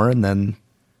little more, and then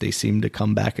they seem to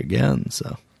come back again.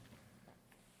 So.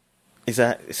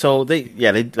 Exactly. So they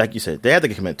like you said, they had to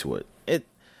commit to it.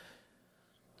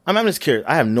 I'm just curious.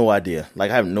 I have no idea. Like,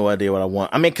 I have no idea what I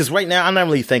want. I mean, because right now I'm not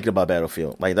really thinking about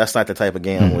Battlefield. Like, that's not the type of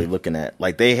game I'm really looking at.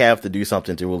 Like, they have to do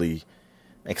something to really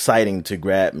exciting to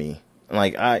grab me.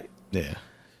 Like,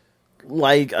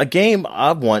 like a game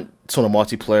I want sort of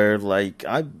multiplayer. Like,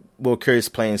 I'm more curious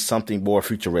playing something more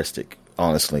futuristic.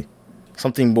 Honestly,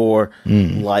 something more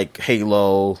like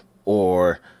Halo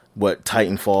or what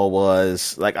Titanfall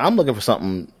was. Like, I'm looking for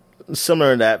something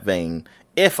similar in that vein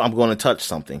if I'm going to touch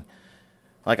something.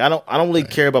 Like, I don't really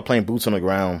care about playing boots on the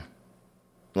ground.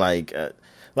 Like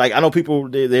I know people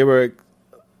they were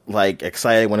like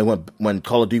excited when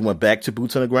Call of Duty went back to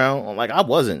boots on the ground. Like, I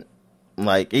wasn't.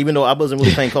 Like, even though I wasn't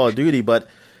really playing Call of Duty, but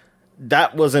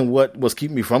that wasn't what was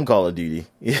keeping me from Call of Duty.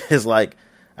 It's like,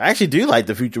 I actually do like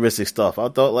the futuristic stuff. I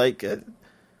thought, like,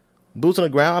 boots on the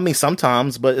ground, I mean,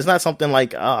 sometimes, but it's not something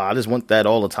like, I just want that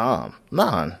all the time.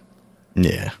 Nah.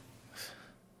 Yeah.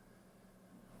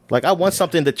 Like, I want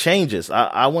something that changes.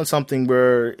 I want something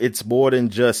where it's more than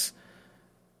just,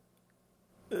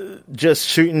 just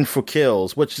shooting for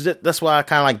kills, that's why I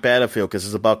kind of like Battlefield, because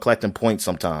it's about collecting points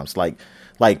sometimes, like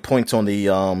points on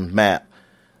the map,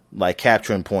 like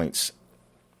capturing points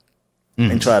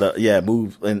and try to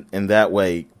move in that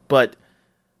way. But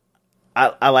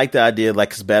I like the idea,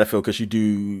 like, it's Battlefield, because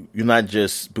you're not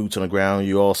just boots on the ground,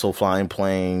 you're also flying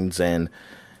planes and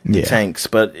tanks.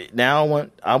 But now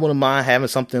I wouldn't mind having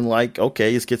something like,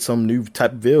 okay, let's get some new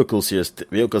type of vehicles here,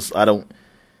 vehicles I don't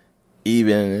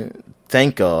even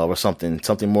think of, or something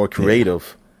more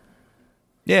creative.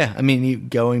 Yeah, I mean,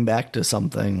 going back to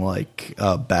something like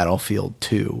Battlefield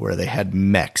 2, where they had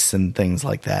mechs and things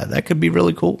like that could be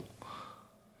really cool.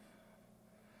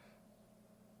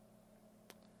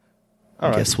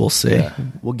 I guess we'll see. Yeah.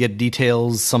 We'll get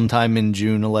details sometime in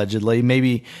June, allegedly.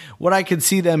 Maybe what I could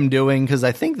see them doing, because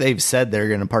I think they've said they're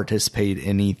going to participate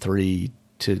in E3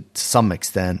 to some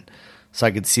extent. So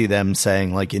I could see them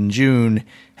saying, like, in June,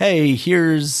 hey,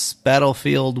 here's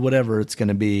Battlefield, whatever it's going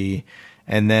to be.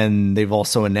 And then they've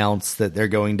also announced that they're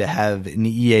going to have an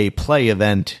EA Play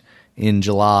event in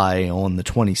July on the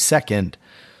 22nd.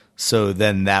 So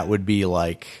then that would be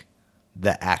like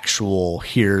the actual,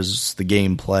 here's the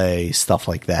gameplay, stuff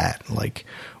like that. Like,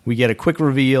 we get a quick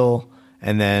reveal,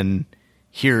 and then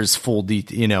here's full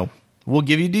detail. We'll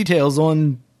give you details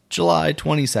on July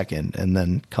 22nd, and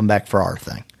then come back for our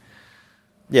thing.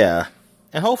 Yeah,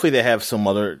 and hopefully they have some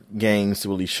other games to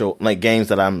really show, like games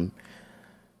that I'm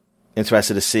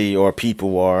interested to see, or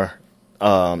people are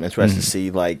interested to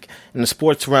see. Like, in the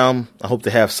sports realm, I hope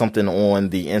to have something on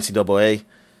the NCAA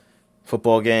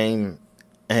football game.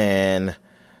 And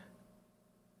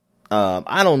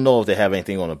I don't know if they have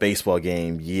anything on a baseball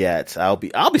game yet. I'll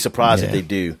be surprised if they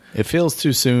do. It feels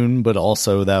too soon, but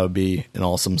also that would be an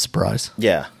awesome surprise.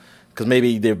 Yeah, because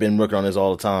maybe they've been working on this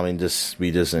all the time and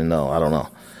we just didn't know. I don't know.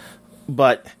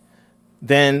 But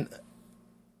then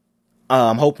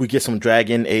hope we get some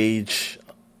Dragon Age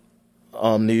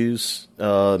news,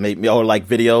 maybe, or like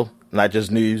video, not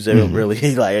just news.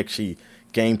 Really like actually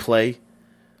gameplay.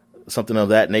 Something of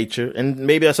that nature, and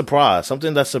maybe a surprise,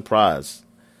 something that's surprise,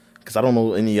 because I don't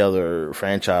know any other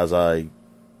franchise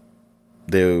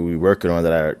they were working on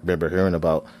that I remember hearing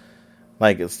about.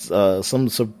 Like, it's some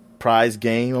surprise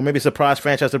game, or maybe a surprise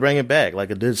franchise to bring it back, like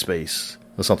a Dead Space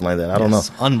or something like that. I don't know.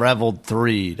 Unraveled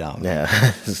 3 down there.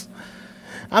 Yeah,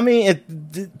 I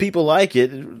mean, people like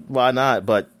it. Why not?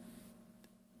 But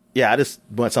yeah, I just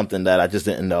want something that I just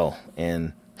didn't know,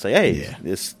 and say, hey,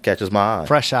 this catches my eye.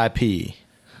 Fresh IP.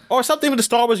 Or something with the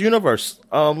Star Wars universe.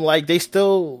 Like, are they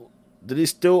still going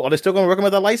to work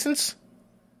with that license?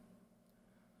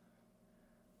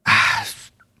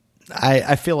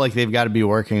 I feel like they've got to be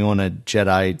working on a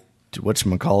Jedi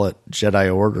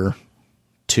Order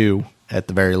 2 at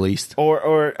the very least.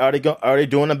 Or are they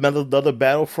doing another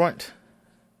Battlefront?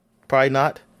 Probably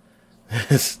not.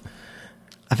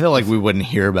 I feel like we wouldn't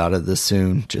hear about it this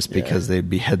soon, just because they'd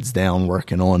be heads down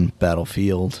working on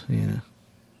Battlefield.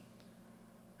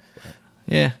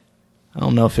 Yeah, I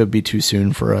don't know if it'd be too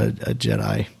soon for a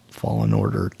Jedi Fallen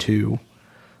Order 2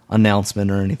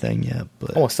 announcement or anything yet.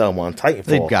 But I want to sell them on Titanfall.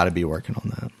 They've got to be working on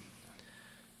that.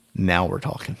 Now we're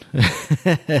talking.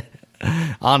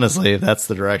 Honestly, if that's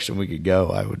the direction we could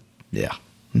go, I'm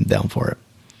down for it.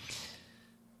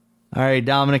 All right,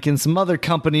 Dominic, in some other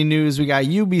company news, we got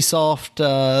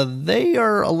Ubisoft. They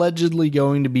are allegedly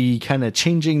going to be kind of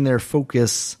changing their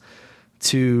focus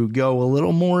to go a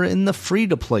little more in the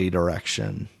free-to-play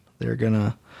direction.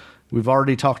 We've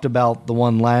already talked about the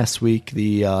one last week,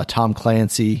 the Tom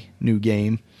Clancy new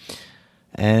game.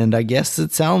 And I guess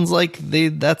it sounds like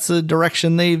that's a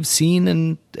direction they've seen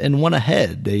and went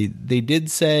ahead. They did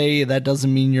say that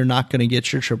doesn't mean you're not going to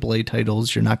get your AAA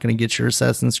titles. You're not going to get your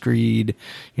Assassin's Creed.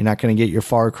 You're not going to get your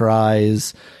Far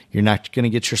Cry's. You're not going to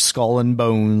get your Skull and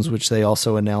Bones, which they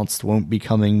also announced won't be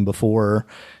coming before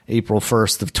April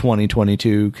 1st of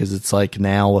 2022, because it's like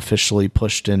now officially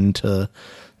pushed into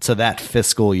that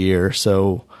fiscal year.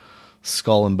 So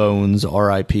Skull and Bones,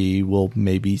 RIP, will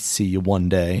maybe see you one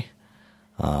day.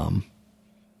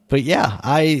 But yeah,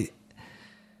 I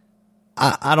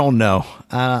don't know.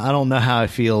 I don't know how I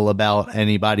feel about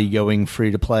anybody going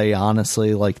free to play,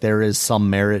 honestly. Like, there is some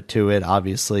merit to it.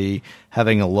 Obviously,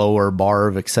 having a lower bar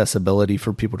of accessibility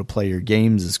for people to play your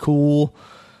games is cool.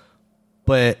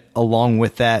 But along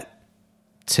with that,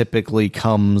 typically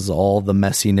comes all the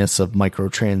messiness of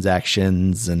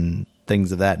microtransactions and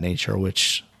things of that nature,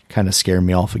 which kind of scare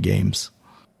me off of games.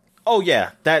 Oh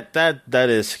yeah, that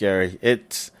is scary.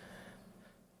 It's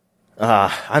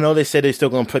I know they said they're still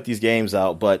going to put these games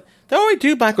out, but they already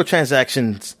do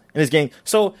microtransactions in this game.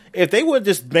 So if they would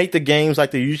just make the games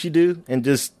like they usually do and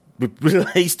just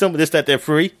released them, just that they're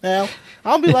free now,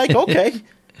 I'll be like, okay,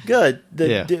 good.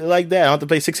 Like that. I don't have to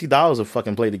pay $60 to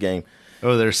fucking play the game.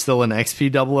 Oh, there's still an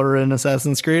XP doubler in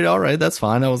Assassin's Creed? All right, that's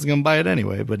fine. I wasn't going to buy it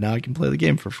anyway, but now I can play the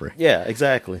game for free. Yeah,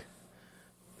 exactly.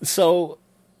 So,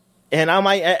 and I'm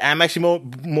actually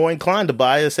more inclined to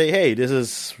buy it and say, hey, this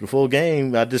is the full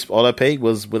game. All I paid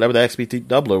was whatever the XP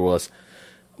doubler was.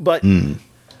 But,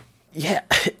 yeah,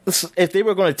 if they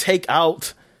were going to take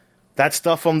out that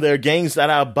stuff from their games that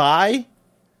I buy,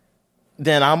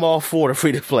 then I'm all for the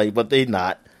free to play, but they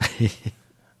not.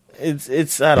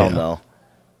 It's I don't know.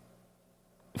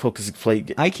 Focus play.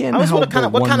 I can't. What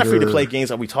kind of free to play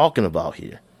games are we talking about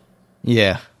here?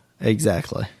 Yeah,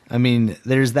 exactly. I mean,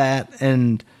 there's that,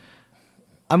 and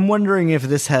I'm wondering if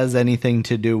this has anything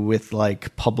to do with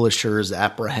like publishers'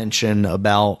 apprehension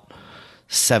about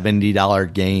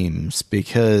 $70 games,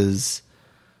 because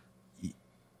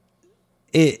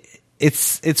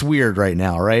it's weird right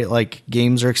now, right? Like,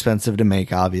 games are expensive to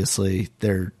make. Obviously,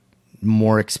 they're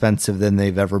more expensive than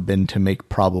they've ever been to make,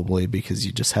 probably because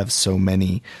you just have so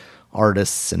many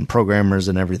artists and programmers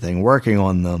and everything working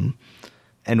on them.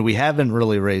 And we haven't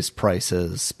really raised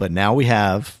prices, but now we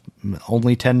have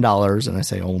only $10. And I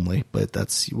say only, but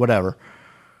that's whatever,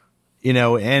 you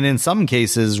know, and in some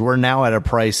cases we're now at a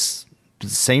price, the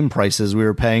same prices we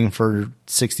were paying for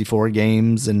 64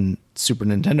 games and Super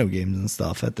Nintendo games and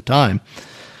stuff at the time.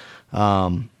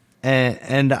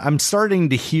 And I'm starting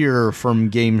to hear from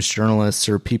games journalists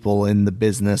or people in the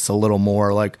business a little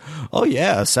more like, oh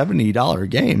yeah, $70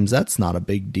 games, that's not a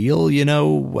big deal. You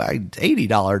know, $80,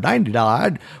 $90.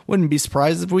 I wouldn't be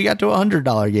surprised if we got to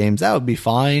 $100 games. That would be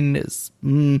fine. It's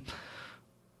not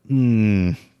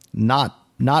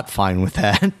fine with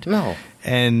that. No.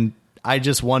 And I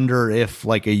just wonder if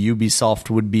like a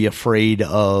Ubisoft would be afraid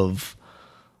of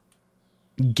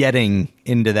getting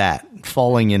into that,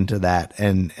 falling into that,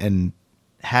 and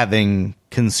having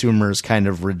consumers kind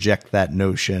of reject that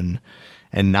notion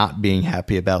and not being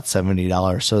happy about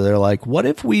 $70. So they're like, what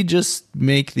if we just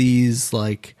make these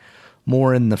like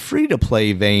more in the free to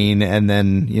play vein, and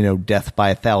then, you know, death by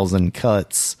 1,000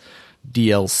 cuts,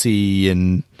 DLC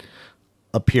and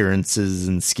appearances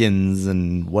and skins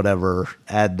and whatever,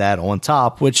 add that on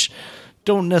top, which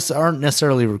aren't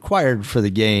necessarily required for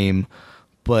the game,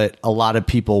 but a lot of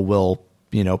people will,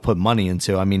 you know, put money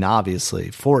into. I mean, obviously,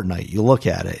 Fortnite, you look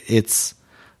at it, it's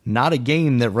not a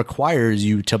game that requires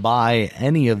you to buy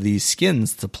any of these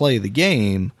skins to play the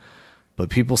game, but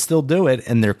people still do it,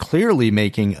 and they're clearly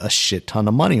making a shit ton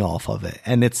of money off of it.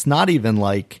 And it's not even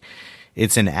like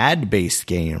it's an ad-based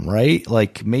game, right?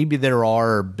 Like, maybe there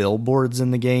are billboards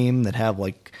in the game that have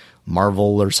like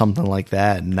Marvel or something like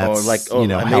that, and that's,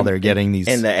 how they're getting these.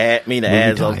 And the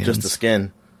ads of just the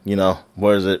skin. You know,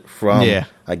 where is it from? Yeah,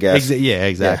 I guess.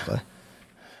 Exactly.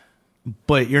 Yeah.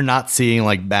 But you're not seeing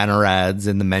like banner ads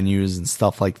in the menus and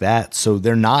stuff like that. So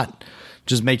they're not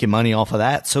just making money off of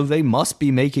that. So they must be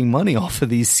making money off of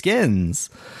these skins.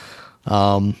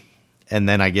 And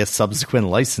then I guess subsequent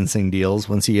licensing deals,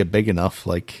 once you get big enough,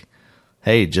 like,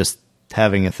 hey, just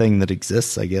having a thing that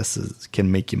exists, I guess,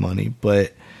 can make you money.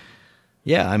 But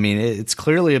yeah, I mean, it's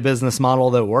clearly a business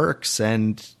model that works.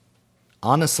 And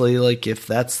honestly, like, if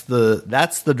that's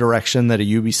the direction that a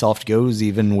Ubisoft goes,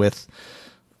 even with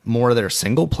more of their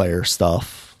single player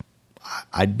stuff,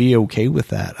 I'd be okay with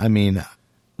that. I mean,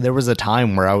 there was a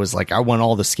time where I was like, I want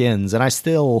all the skins, and I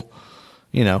still,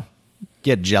 you know,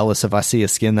 get jealous if I see a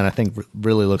skin that I think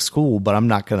really looks cool, but I'm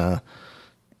not gonna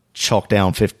chalk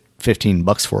down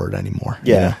 $15 for it anymore.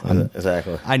 Yeah, you know?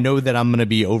 Exactly. I know that I'm gonna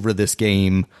be over this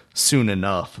game soon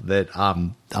enough that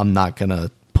I'm not gonna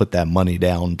put that money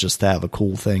down just to have a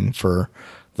cool thing for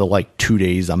the like 2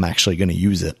 days I'm actually going to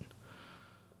use it.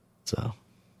 So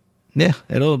yeah,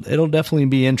 it'll definitely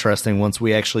be interesting once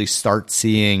we actually start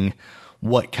seeing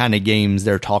what kind of games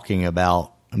they're talking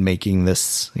about making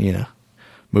this, you know,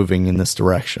 moving in this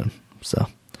direction. So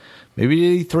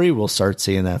maybe E3 we'll start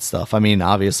seeing that stuff. I mean,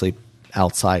 obviously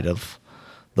outside of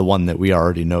the one that we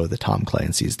already know, the Tom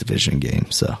Clancy's Division game.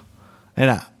 So,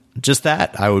 and just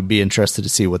that, I would be interested to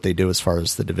see what they do as far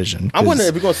as the Division. I wonder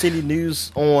if we're going to see any news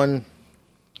on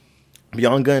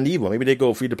Beyond Good and Evil. Maybe they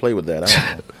go free to play with that.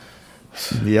 I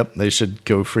don't know. Yep, they should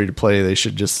go free to play. They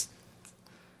should just,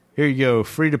 here you go,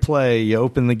 free to play. You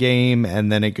open the game,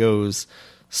 and then it goes,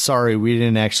 sorry, we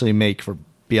didn't actually make for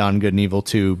Beyond Good and Evil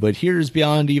 2, but here's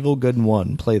Beyond Evil Good and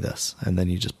 1. Play this. And then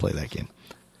you just play that game.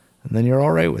 And then you're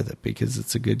all right with it because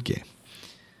it's a good game.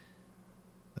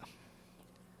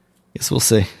 Guess we'll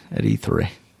see at E3.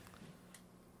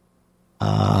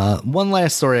 One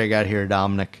last story I got here,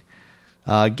 Dominic.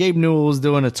 Gabe Newell was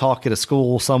doing a talk at a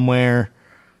school somewhere,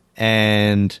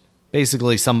 and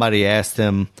basically somebody asked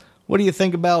him, what do you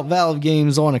think about Valve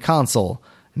games on a console?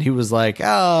 And he was like,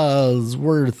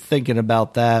 we're thinking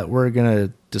about that. We're going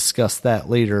to discuss that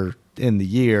later in the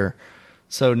year.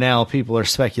 So now people are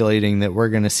speculating that we're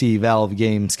going to see Valve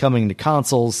games coming to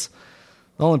consoles.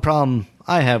 The only problem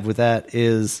I have with that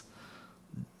is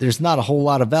there's not a whole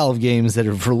lot of Valve games that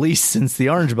have released since the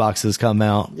Orange Box has come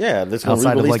out. Yeah, that's going to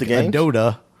outside of re-release like the games. a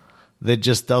Dota that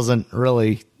just doesn't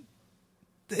really...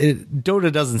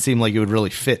 Dota doesn't seem like it would really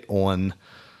fit on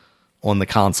the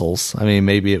consoles. I mean,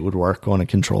 maybe it would work on a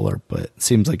controller, but it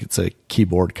seems like it's a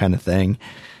keyboard kind of thing.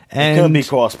 And it could be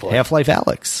crossplay. Half-Life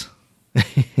Alyx.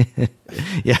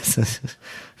 Yes.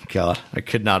 God, I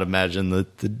could not imagine the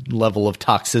level of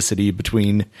toxicity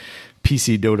between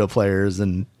PC Dota players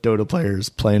and Dota players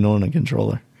playing on a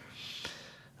controller.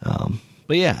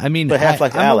 But yeah, I mean, but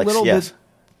Half-Life Alyx, yes.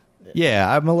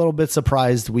 Yeah, I'm a little bit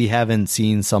surprised we haven't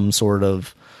seen some sort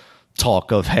of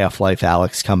talk of Half-Life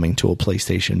Alyx coming to a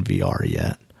PlayStation VR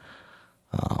yet.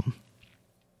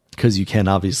 Because you can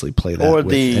obviously play that with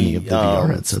any of the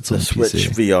VR headsets on the PC. Switch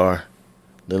VR,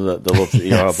 the little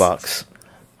VR box,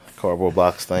 cardboard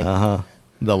box thing.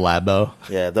 The Labo.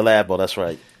 Yeah, the Labo, that's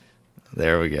right.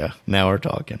 There we go. Now we're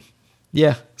talking.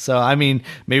 Yeah, so I mean,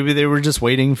 maybe they were just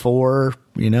waiting for,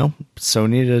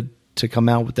 Sony to come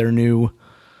out with their new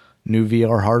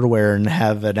VR hardware and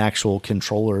have an actual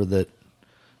controller that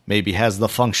maybe has the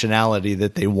functionality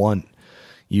that they want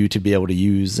you to be able to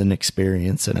use and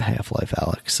experience in a Half-Life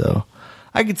Alyx. So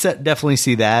I could definitely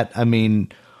see that. I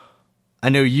mean, I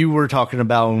know you were talking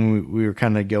about when we were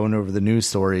kind of going over the news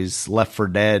stories, Left 4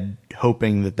 Dead,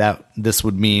 hoping that this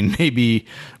would mean maybe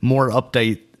more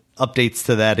updates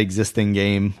to that existing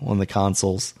game on the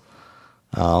consoles.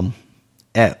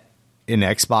 In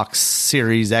Xbox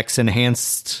Series X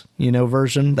enhanced,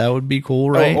 version, that would be cool,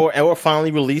 right? Or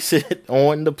finally release it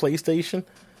on the PlayStation.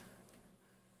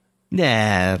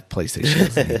 Nah, PlayStation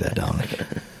doesn't need that, Dominic.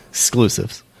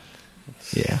 Exclusives.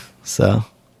 Yeah. So,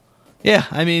 yeah,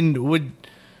 I mean,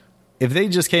 if they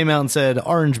just came out and said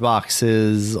Orange Box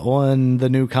is on the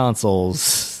new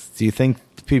consoles, do you think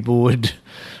people would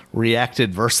react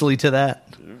adversely to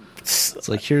that? It's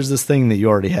like, here's this thing that you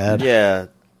already had. Yeah.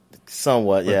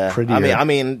 Somewhat, yeah. Prettier. I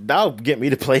mean, that'll get me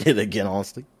to play it again,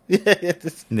 honestly.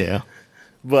 Yeah.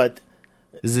 But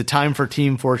is it time for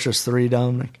Team Fortress 3,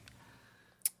 Dominic?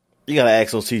 You gotta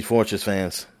ask those Team Fortress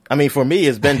fans. I mean, for me,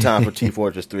 it's been time for Team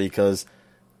Fortress 3 because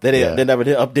they never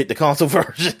did update the console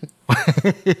version.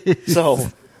 So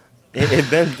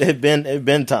it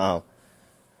been time.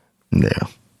 Yeah.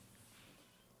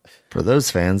 For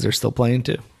those fans, they're still playing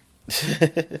too.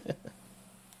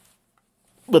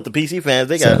 But the PC fans,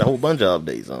 they got a whole bunch of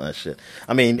updates on that shit.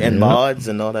 I mean, and mods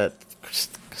and all that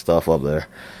stuff up there.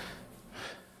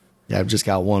 Yeah, I've just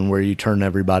got one where you turn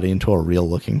everybody into a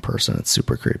real-looking person. It's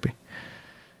super creepy.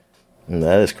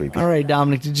 That is creepy. All right,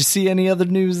 Dominic, did you see any other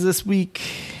news this week?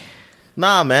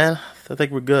 Nah, man. I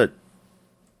think we're good.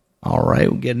 All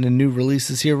right, we're getting the new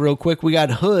releases here real quick. We got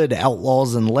Hood,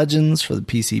 Outlaws and Legends for the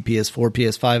PC, PS4,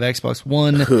 PS5, Xbox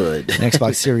One, Hood, and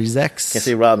Xbox Series X. Can't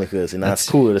say Robin Hood, and that's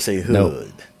cooler to say Hood. Nope,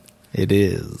 it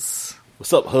is.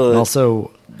 What's up, Hood? And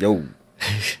also, yo.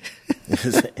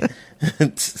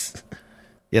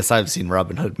 Yes, I've seen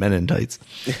Robin Hood Men in Tights.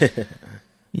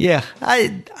 Yeah,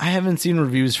 I haven't seen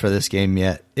reviews for this game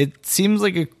yet. It seems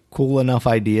like a cool enough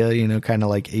idea, kind of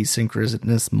like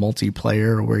asynchronous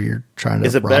multiplayer where you're trying to.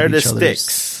 Is it rob better than each other's...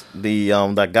 Styx,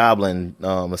 that goblin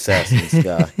assassins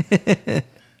guy?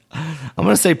 I'm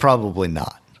gonna say probably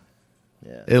not.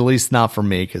 Yeah. At least not for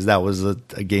me, because that was a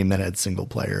game that had single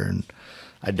player, and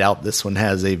I doubt this one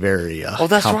has a very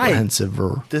comprehensive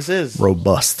or this is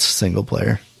robust single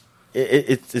player.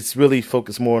 It's really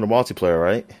focused more on the multiplayer,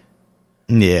 right?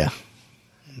 Yeah.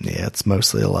 Yeah, it's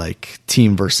mostly like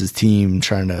team versus team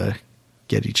trying to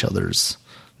get each other's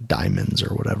diamonds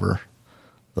or whatever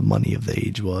the money of the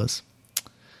age was.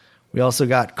 We also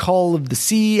got Call of the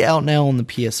Sea out now on the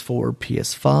PS4,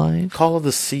 PS5. Call of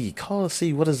the Sea.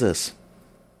 What is this?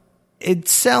 It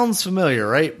sounds familiar,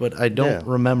 right? But I don't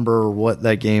remember what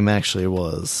that game actually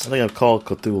was. I think I've called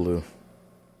Cthulhu.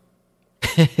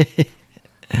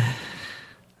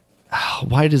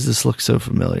 Why does this look so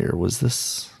familiar? Was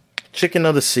this... Chicken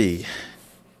of the Sea.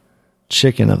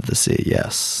 Chicken of the Sea,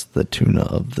 yes. The tuna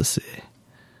of the sea.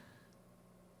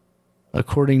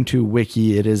 According to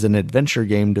Wiki, it is an adventure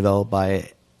game developed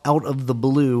by Out of the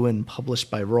Blue and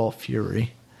published by Raw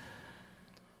Fury.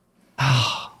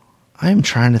 I'm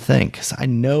trying to think, because I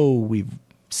know we've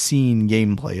seen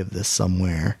gameplay of this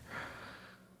somewhere.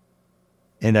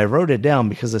 And I wrote it down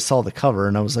because I saw the cover,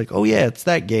 and I was like, oh yeah, it's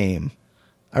that game.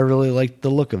 I really liked the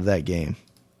look of that game.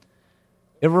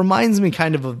 It reminds me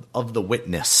kind of The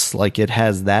Witness. Like, it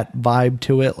has that vibe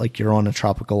to it. Like, you're on a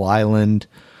tropical island,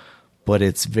 but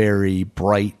it's very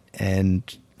bright and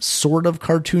sort of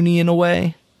cartoony in a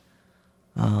way.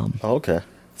 Okay.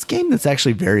 It's a game that's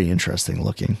actually very interesting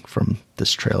looking from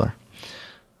this trailer.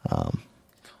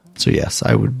 So yes,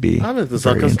 I would be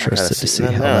very interested to see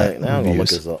how that now I'm gonna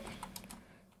look reviews. this up.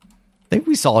 I think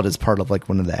we saw it as part of like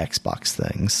one of the Xbox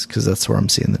things, because that's where I'm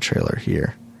seeing the trailer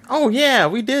here. Oh yeah,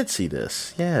 we did see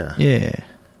this. Yeah. Yeah.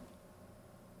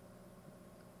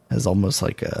 As almost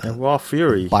like a And Raw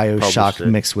Fury published BioShock it.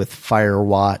 mixed with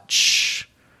Firewatch,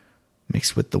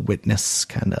 mixed with The Witness,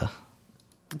 kind of.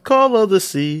 Call of the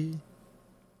sea.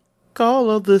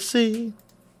 Call of the sea.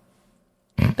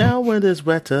 Down when it's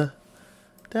wetter.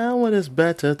 Down when it's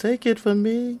better. Take it from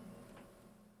me.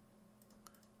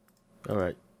 All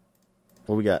right.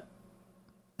 What we got?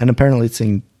 And apparently it's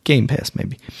in Game Pass,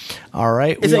 maybe. All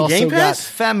right. Is we it also Game got Pass?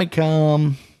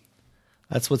 Famicom.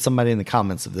 That's what somebody in the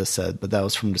comments of this said, but that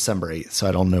was from December 8th, so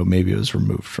I don't know. Maybe it was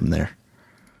removed from there.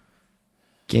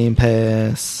 Game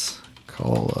Pass,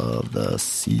 Call of the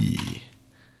Sea.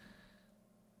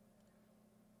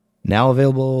 Now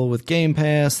available with Game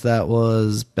Pass. That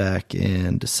was back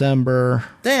in December.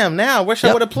 Damn, now I wish I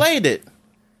Yep. would have played it.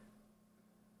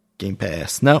 Game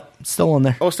Pass. Nope, still on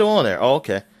there. Oh, it's still on there. Oh,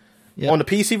 okay. Yep. On the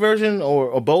PC version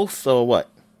or both or what?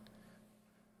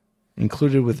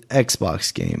 Included with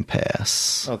Xbox Game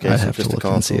Pass. Okay, I'd so have to just the look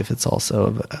and see console. if it's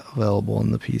also available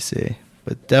on the PC.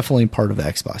 But definitely part of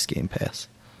Xbox Game Pass.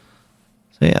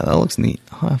 So yeah, that looks neat.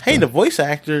 Hey, the voice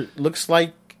actor looks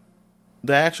like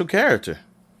the actual character.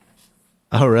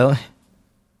 Oh, really?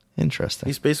 Interesting.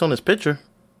 He's based on his picture.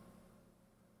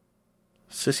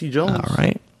 Sissy Jones. All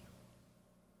right.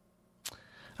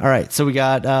 All right, so we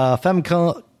got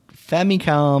Famicom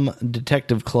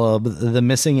Detective Club, The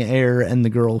Missing Heir, and The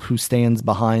Girl Who Stands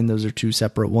Behind. Those are two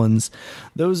separate ones.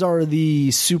 Those are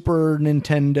the Super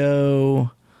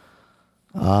Nintendo,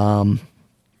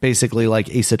 basically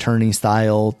like Ace Attorney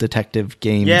style detective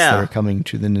games that are coming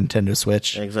to the Nintendo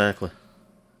Switch. Exactly.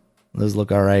 Those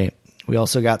look all right. We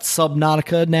also got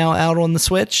Subnautica now out on the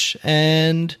Switch,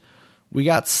 and we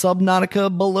got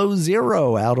Subnautica Below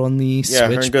Zero out on the Yeah, I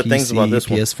Switch, heard good PC, things about this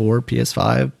one. PS4,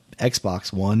 PS5,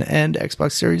 Xbox One, and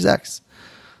Xbox Series X.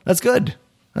 That's good.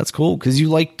 That's cool, because you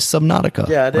liked Subnautica.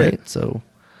 Yeah, I did. Right? So,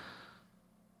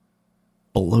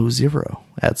 Below Zero.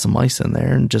 Add some ice in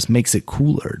there and just makes it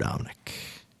cooler, Dominic.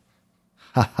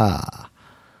 Haha.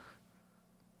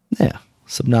 Yeah.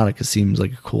 Subnautica seems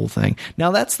like a cool thing.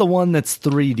 Now, that's the one that's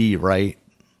 3D, right?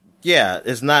 Yeah,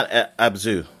 it's not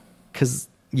Abzu. Because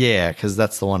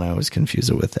that's the one I always confuse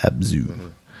it with, Abzu. Mm-hmm.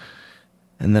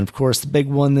 And then, of course, the big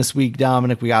one this week,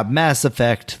 Dominic, we got Mass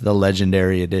Effect, the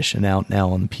Legendary Edition, out now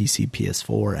on the PC,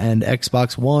 PS4, and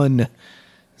Xbox One.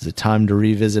 Is it time to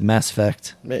revisit Mass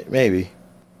Effect? Maybe.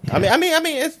 Yeah. I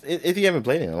mean, if you haven't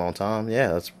played it in a long time,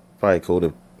 yeah, that's probably cool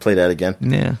to play that again.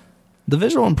 Yeah. The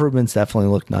visual improvements definitely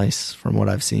look nice from what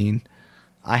I've seen.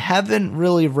 I haven't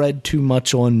really read too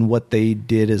much on what they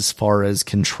did as far as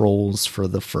controls for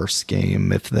the first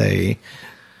game, if they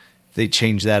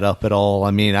change that up at all.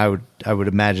 I mean, I would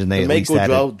imagine they at least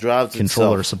added drives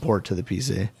controller itself. support to the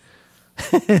PC.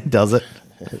 Does it?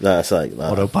 No, it's like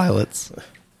Autopilots.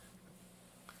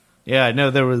 Yeah, I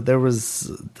know there was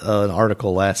an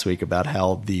article last week about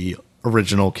how the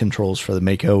original controls for the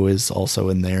Mako is also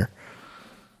in there.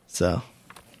 So,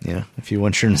 yeah, if you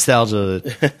want your nostalgia,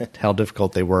 how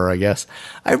difficult they were, I guess.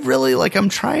 I'm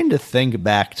trying to think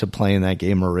back to playing that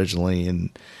game originally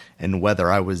and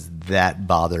whether I was that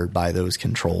bothered by those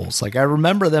controls. Like, I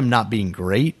remember them not being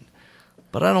great,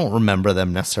 but I don't remember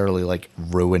them necessarily, like,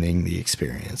 ruining the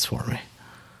experience for me.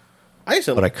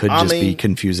 But I could be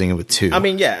confusing it with 2. I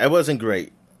mean, yeah, it wasn't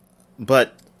great,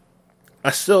 but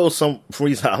I still, for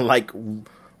reason, I like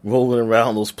rolling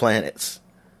around those planets.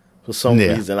 For some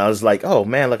reason, I was like, "Oh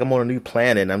man, like I'm on a new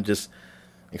planet, and I'm just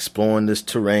exploring this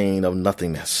terrain of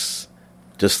nothingness."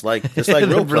 Just like it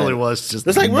real really planet. was just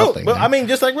like nothing. real. Well, I mean,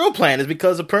 just like real planets,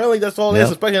 because apparently that's all it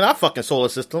is, especially in our fucking solar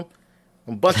system.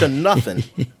 A bunch of nothing.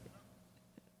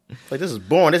 Like, this is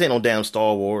boring. This ain't no damn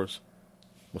Star Wars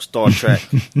or Star Trek.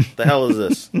 The hell is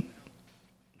this?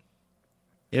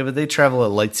 Yeah, but they travel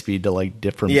at light speed to like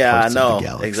different parts of the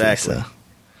galaxy. Exactly. So.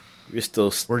 We're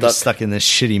still stuck. We're just stuck in this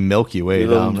shitty Milky Way,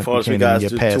 Dom. We can't even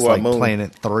get past like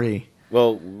Planet 3.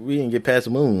 Well, we didn't get past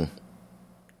the moon.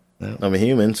 No. I mean,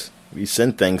 humans, we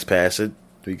send things past it.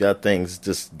 We got things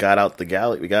just got out the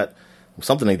galaxy. We got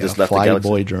something that just left the galaxy.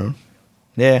 Boy drone.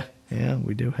 Yeah,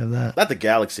 we do have that. Not the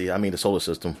galaxy. I mean, the solar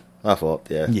system. My fault.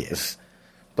 Yeah. Yes.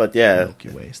 But yeah,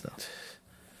 Milky Way stuff.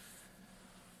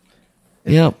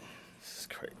 Yep. it's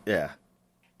crazy. Yeah.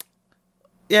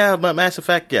 Yeah, but Mass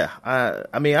Effect, yeah.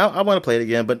 I mean, I want to play it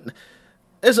again, but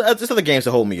there's other games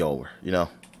that hold me over, you know.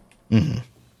 Mm-hmm.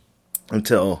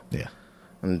 Until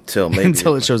maybe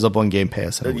until it shows up on Game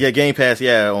Pass. Yeah, Game Pass,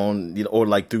 yeah, on or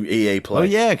like through EA Play. Oh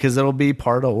yeah, because it'll be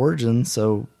part of Origin.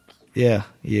 So yeah,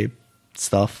 EA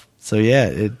stuff. So yeah,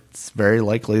 it's very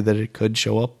likely that it could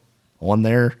show up on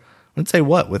there. I'd say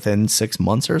within 6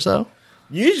 months or so.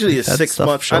 Usually it's 6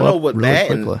 months. I know with really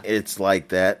Madden, quickly. it's like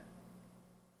that.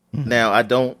 Mm-hmm. Now, I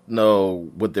don't know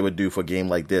what they would do for a game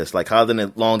like this. Like, how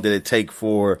long did it take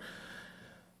for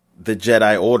the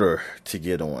Jedi Order to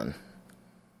get on?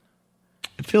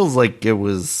 It feels like it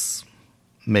was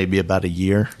maybe about a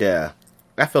year. Yeah.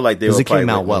 I feel like they were because it came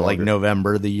out, longer. like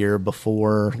November the year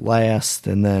before last,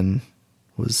 and then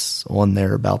was on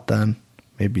there about then.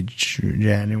 Maybe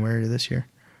January this year.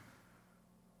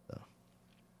 So,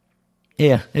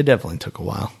 yeah, it definitely took a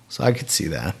while. So I could see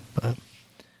that, but...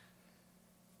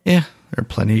 yeah, there are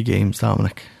plenty of games,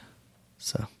 Dominic.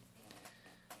 So,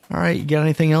 all right, you got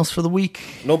anything else for the week?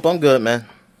 Nope, I'm good, man.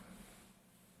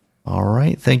 All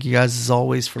right, thank you guys as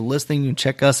always for listening. You can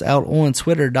check us out on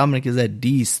Twitter. Dominic is at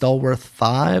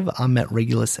DStallworth5. I'm at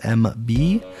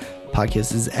RegulusMB.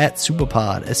 Podcast is at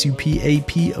Supapod,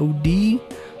 SUPAPOD.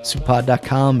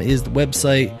 Supapod.com is the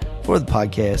website for the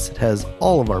podcast. It has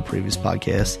all of our previous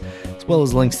podcasts, as well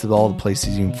as links to all the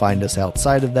places you can find us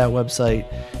outside of that website.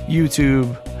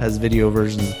 YouTube has video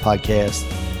versions of the podcast,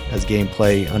 has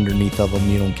gameplay underneath of them.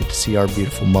 You don't get to see our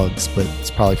beautiful mugs, but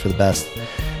it's probably for the best.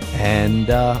 And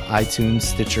iTunes,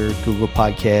 Stitcher, Google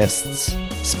Podcasts,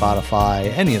 Spotify,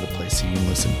 any of the places you can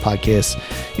listen to podcasts,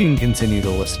 you can continue to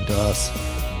listen to us.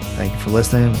 Thank you for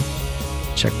listening.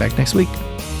 Check back next week.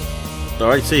 All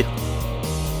right, see you.